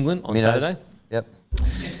against England on Minnows. Saturday. Yep.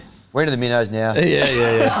 We're into the minnows now.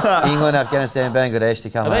 Yeah. England, Afghanistan, Bangladesh to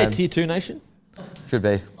come Are they a home. tier 2 nation? Should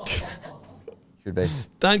be. Should be.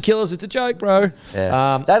 Don't kill us. It's a joke, bro.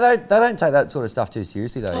 Yeah. They don't take that sort of stuff too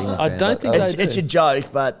seriously though. England I fans. don't think they do. It's a joke,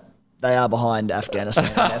 but they are behind Afghanistan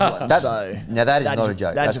and Netherlands. That's, So now that is not a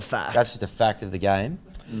joke. That's a fact. That's just a fact of the game.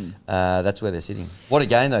 That's where they're sitting. What a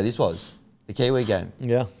game though this was. The Kiwi game.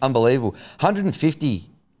 Yeah. Unbelievable. 150 in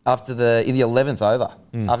the 11th over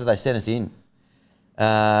after they sent us in.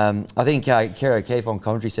 I think Kerry O'Keefe on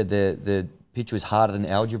commentary said the pitch was harder than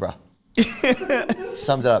algebra.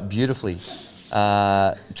 Summed it up beautifully.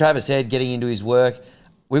 Travis Head getting into his work.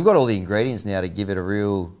 We've got all the ingredients now to give it a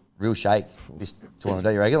real shake this tournament,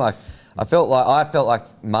 don't you reckon? I felt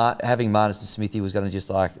like having Marnus and Smithy was going to just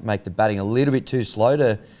make the batting a little bit too slow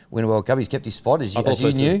to win a World Cup. He's kept his spot, as you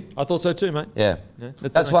knew. I thought so too, mate. Yeah.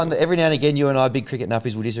 That's one that every now and again you and I, big cricket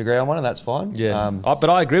nuffies, will disagree on one, and that's fine. Yeah. But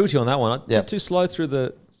I agree with you on that one. Yeah. Bit too slow through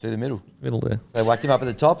the Through the middle. there. They whacked him up at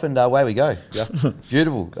the top, and away we go. Yeah.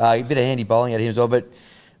 Beautiful. A bit of handy bowling out of him as well, but...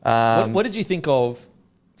 What did you think of?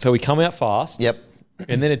 So we come out fast. Yep.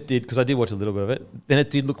 And then it did, because I did watch a little bit of it, then it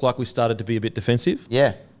did look like we started to be a bit defensive.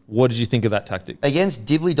 Yeah. What did you think of that tactic? Against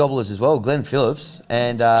Dibbly Dobblers as well, Glenn Phillips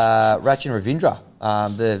and Rachin Ravindra,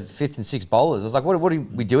 the 5th and 6th bowlers. I was like, what are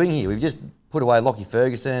we doing here? We've just put away Lockie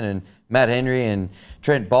Ferguson and Matt Henry and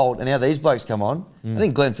Trent Bolt, and now these blokes come on. I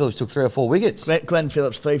think Glenn Phillips took 3 or 4 wickets. Glenn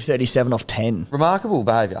Phillips, 337 off 10. Remarkable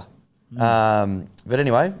behaviour. But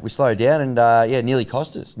anyway, we slowed down and, nearly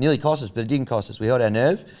cost us. Nearly cost us, but it didn't cost us. We held our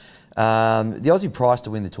nerve. The Aussie price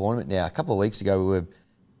to win the tournament now, a couple of weeks ago, we were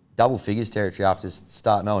double figures territory after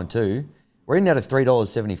starting 0-2. We're We're in now to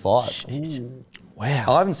 $3.75. Wow.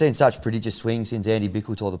 I haven't seen such prodigious swings since Andy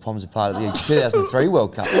Bickle tore the Poms apart at the 2003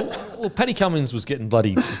 World Cup. Well, Paddy Cummins was getting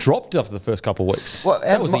bloody dropped after the first couple of weeks. Well,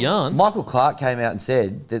 that was the yarn. Michael Clark came out and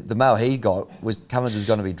said that the mail he got was Cummins was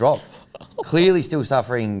going to be dropped. Clearly still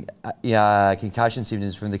suffering concussion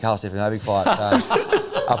symptoms from the Carl Stefanovic fight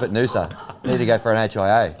up at Noosa. Need to go for an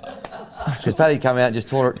HIA. Because Paddy come out and just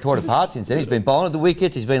tore it apart since then. He's been bowling at the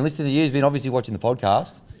wickets. He's been listening to you. He's been obviously watching the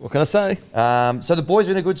podcast. What can I say? So the boys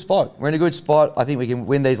are in a good spot. We're in a good spot. I think we can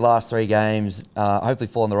win these last 3 games. Hopefully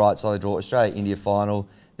fall on the right side of the draw. Australia-India final.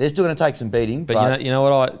 They're still going to take some beating. But you know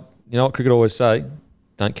what cricket always say?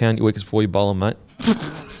 Don't count your wickets before you bowl them, mate.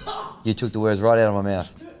 You took the words right out of my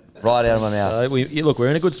mouth. Right out of my mouth. Look, we're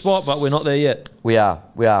in a good spot, but we're not there yet. We are.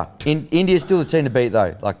 India's still the team to beat,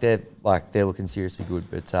 though. They're looking seriously good.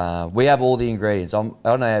 But we have all the ingredients. I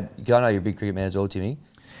know you're a big cricket man as well, Timmy.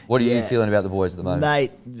 What are you feeling about the boys at the moment?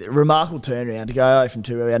 Mate, remarkable turnaround to go 0 from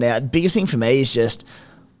 2 right now. The biggest thing for me is just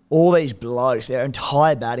all these blokes, their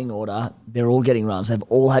entire batting order, they're all getting runs. They've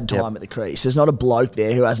all had time at the crease. There's not a bloke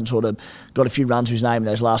there who hasn't sort of got a few runs to his name in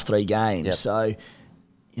those last 3 games. Yep. So,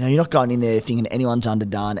 you're not going in there thinking anyone's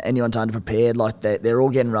underdone, anyone's underprepared. Like they're all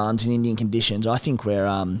getting runs in Indian conditions. I think we're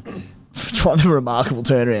one of the remarkable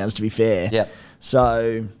turnarounds, to be fair. Yep.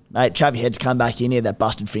 So, mate, Chavy Head's come back in here, that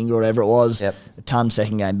busted finger or whatever it was. Yep. A ton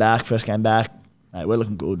second game back, first game back. Mate, we're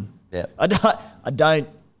looking good. Yep. I don't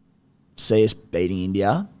see us beating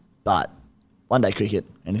India, but one day cricket,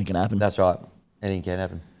 anything can happen. That's right. Anything can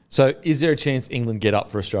happen. So is there a chance England get up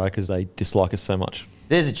for Australia because they dislike us so much?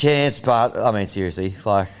 There's a chance, but, I mean, seriously,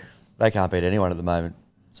 they can't beat anyone at the moment.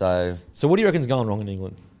 So what do you reckon's going wrong in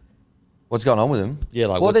England? What's going on with them? Yeah,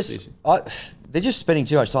 they're just spending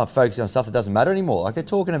too much time focusing on stuff that doesn't matter anymore. Like, they're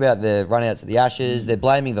talking about the run-outs of the Ashes. They're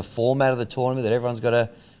blaming the format of the tournament that everyone's got to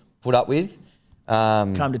put up with.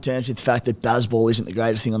 Come to terms with the fact that Bazball isn't the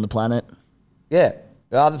greatest thing on the planet. Yeah.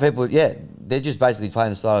 Other people, they're just basically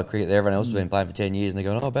playing the style of cricket that everyone else has been playing for 10 years, and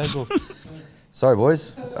they're going, Bazball. Sorry,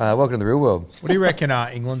 boys. Welcome to the real world. What do you reckon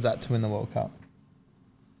England's at to win the World Cup?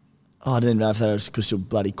 Oh, I didn't know if they could still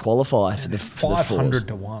bloody qualify for the 500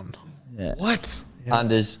 to 1. Yeah. What? Yeah.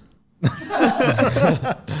 Unders.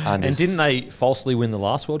 And didn't they falsely win the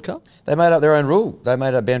last World Cup? They made up their own rule. They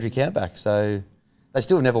made a boundary count back, so they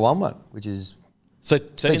still have never won one, which is so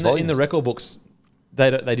in the record books,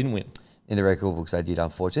 they didn't win. In the record books, they did,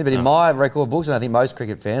 unfortunately. But in my record books, and I think most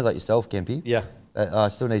cricket fans like yourself, Kempy, I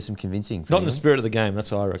still need some convincing. Not in the spirit of the game,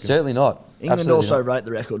 that's what I reckon. Certainly not. England Absolutely also not. wrote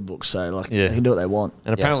the record book, so they can do what they want.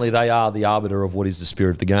 And apparently they are the arbiter of what is the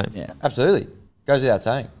spirit of the game. Yeah, absolutely. Goes without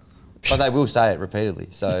saying. But they will say it repeatedly.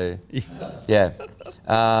 So, yeah.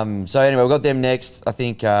 So anyway, we've got them next. I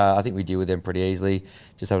think we deal with them pretty easily.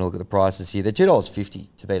 Just having a look at the prices here. They're $2.50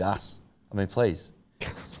 to beat us. I mean, please.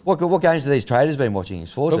 What games have these traders been watching?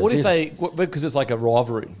 Sports. But what if because it's like a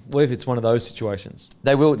rivalry? What if it's one of those situations?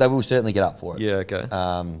 They will certainly get up for it. Yeah, okay.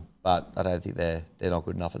 But I don't think they're not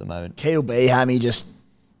good enough at the moment. Key will be, Hammy, we just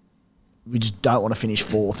don't want to finish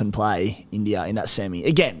 4th and play India in that semi.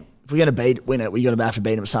 Again, if we're going to win it, we're going to have to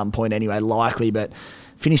beat them at some point anyway, likely, but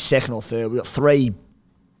finish 2nd or 3rd. We've got 3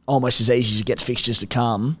 almost as easy as it gets fixtures to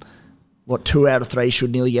come. 2 out of 3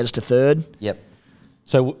 should nearly get us to 3rd? Yep.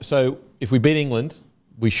 So if we beat England,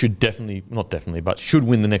 we should should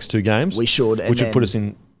win the next 2 games. We should. Which would put us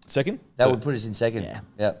in 2nd? That would put us in 2nd. Yeah.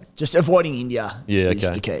 Yep. Just avoiding India is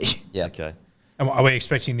the key. Yeah. Okay. And are we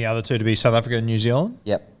expecting the other 2 to be South Africa and New Zealand?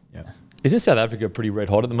 Yep. Yeah. Isn't South Africa pretty red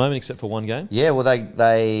hot at the moment, except for one game? Yeah, well,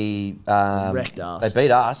 they wrecked us. They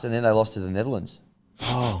beat us, and then they lost to the Netherlands.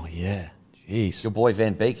 Oh, yeah. Jeez. Your boy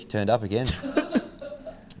Van Beek turned up again.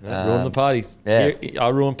 Ruined the parties. Yeah. I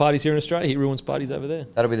ruin parties here in Australia. He ruins parties over there.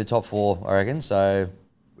 That'll be the top 4, I reckon. So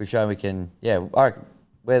we've shown we can, I reckon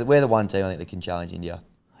we're the one team, I think, that can challenge India.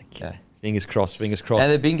 Okay. Yeah. Fingers crossed, fingers crossed.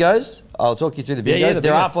 And the bingos, I'll talk you through the bingos. Yeah, the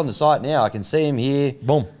They're bingos. up on the site now. I can see them here.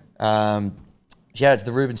 Boom. Shout out to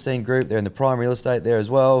the Rubenstein group. They're in the prime real estate there as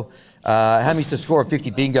well. Hammy's to score a 50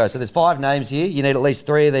 bingo. So there's 5 names here. You need at least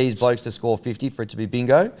 3 of these blokes to score 50 for it to be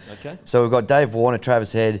bingo. Okay. So we've got Dave Warner,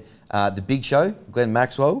 Travis Head, The Big Show, Glenn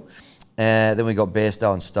Maxwell. Then we've got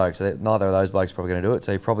Bairstow and Stokes. So neither of those blokes are probably going to do it.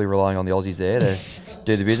 So you're probably relying on the Aussies there to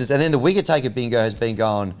do the business. And then the wicket taker bingo has been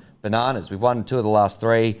going bananas. We've won 2 of the last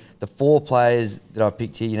 3. The 4 players that I've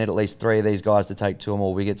picked here, you need at least 3 of these guys to take 2 or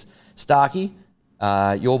more wickets. Starkey,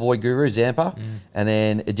 your boy Guru, Zampa, and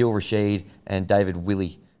then Adil Rashid and David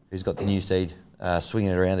Willey, who's got the new seed,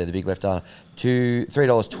 swinging it around there, the big left arm.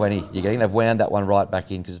 $3.20 you're getting. They've wound that one right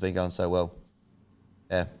back in because it's been going so well.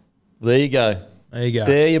 Yeah. There you go. There you go.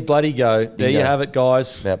 There you bloody go. There you Bingo. have it,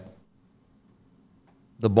 guys. Yep.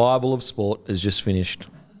 The Bible of sport has just finished.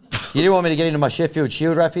 You didn't want me to get into my Sheffield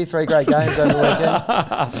Shield rap here. 3 great games over the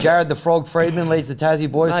weekend. Jared the Frog Friedman leads the Tassie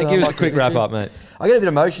boys. Mate, give us a quick wrap up, mate. I get a bit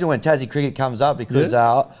emotional when Tassie cricket comes up because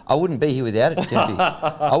I wouldn't be here without it, Kenzie.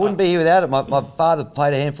 I wouldn't be here without it. My father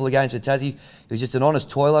played a handful of games for Tassie. He was just an honest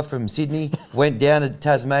toiler from Sydney, went down to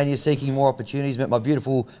Tasmania seeking more opportunities, met my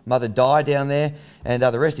beautiful mother Di down there, and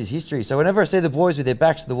the rest is history. So whenever I see the boys with their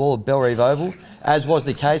backs to the wall at Bellerive Oval, as was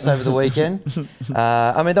the case over the weekend,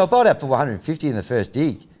 I mean, they were bowled out for 150 in the first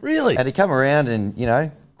dig. Really? And to come around and, you know,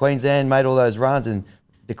 Queensland made all those runs and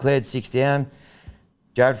declared 6 down.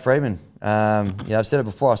 Jared Freeman, you know, I've said it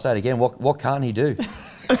before, I'll say it again, what can't he do?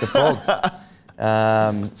 The Frog.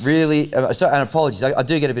 Really, and apologies, I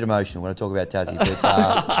do get a bit emotional when I talk about Tassie,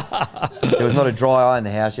 but there was not a dry eye in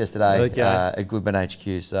the house yesterday at Goodman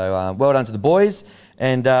HQ. So well done to the boys.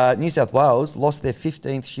 And New South Wales lost their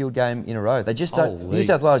 15th Shield game in a row. They just don't. New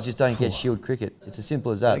South Wales just don't get Shield cricket. It's as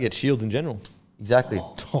simple as that. They get Shields in general. Exactly.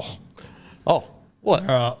 Oh, what?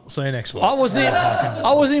 All right, see you next week. I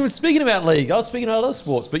wasn't even speaking about league. I was speaking about other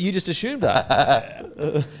sports, but you just assumed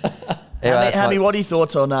that. Anyway, Hammy, what are your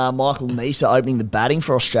thoughts on Michael Nisa opening the batting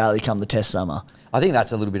for Australia come the Test summer? I think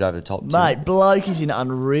that's a little bit over the top, too. Mate, Bloke is in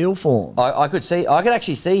unreal form. I could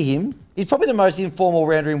actually see him. He's probably the most informal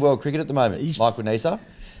rounder in world cricket at the moment, Michael Nisa.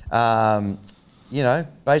 You know,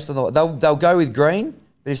 based on they'll go with Green,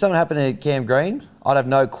 but if something happened to Cam Green, I'd have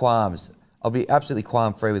no qualms. I'll be absolutely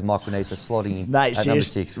qualm free with Michael Nisa slotting in Mate, at number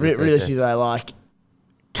 6. Realistically, though, like,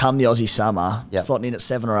 come the Aussie summer, slotting in at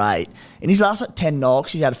 7 or 8. In his last 10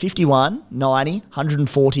 knocks, he's had a 51, 90,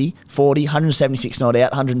 140, 40, 176 not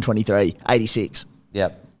out, 123, 86.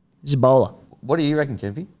 Yep. He's a bowler. What do you reckon,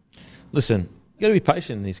 Kempy? Listen, you got to be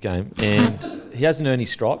patient in this game, and he hasn't earned his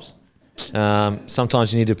stripes.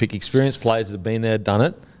 Sometimes you need to pick experienced players that have been there, done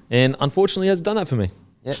it, and unfortunately, he hasn't done that for me.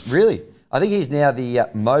 Yeah, really. I think he's now the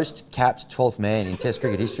most capped 12th man in Test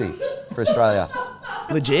cricket history for Australia.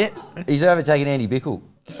 Legit. He's overtaken Andy Bickle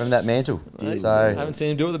from that mantle. I So haven't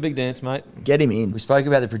seen him do it with the big dance, mate. Get him in. we spoke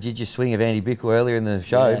about the prodigious swing of Andy Bickle earlier in the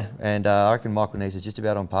show, and I reckon Michael Nisa's just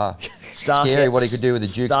about on par. Scary what he could do with the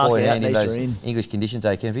Duke's ball in hand in those English conditions,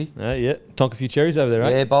 Kempy? Yeah, tonk a few cherries over there,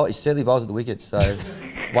 eh? Yeah, he certainly bowls at the wickets, so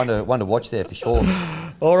one to watch there for sure.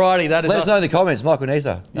 Alrighty, that is Let us know in the comments, Michael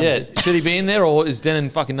Nisa. Yeah, should he be in there, or is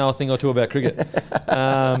Denon fucking know a thing or two about cricket?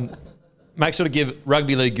 Make sure to give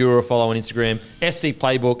Rugby League Guru a follow on Instagram. SC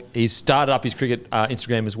Playbook. He's started up his cricket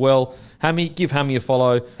Instagram as well. Hammy, give Hammy a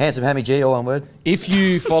follow. Handsome Hammy G, all one word. If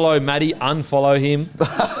you follow Matty, unfollow him.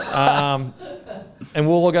 And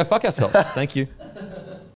we'll all go fuck ourselves. Thank you.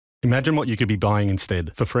 Imagine what you could be buying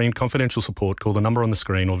instead. For free and confidential support, call the number on the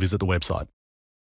screen or visit the website.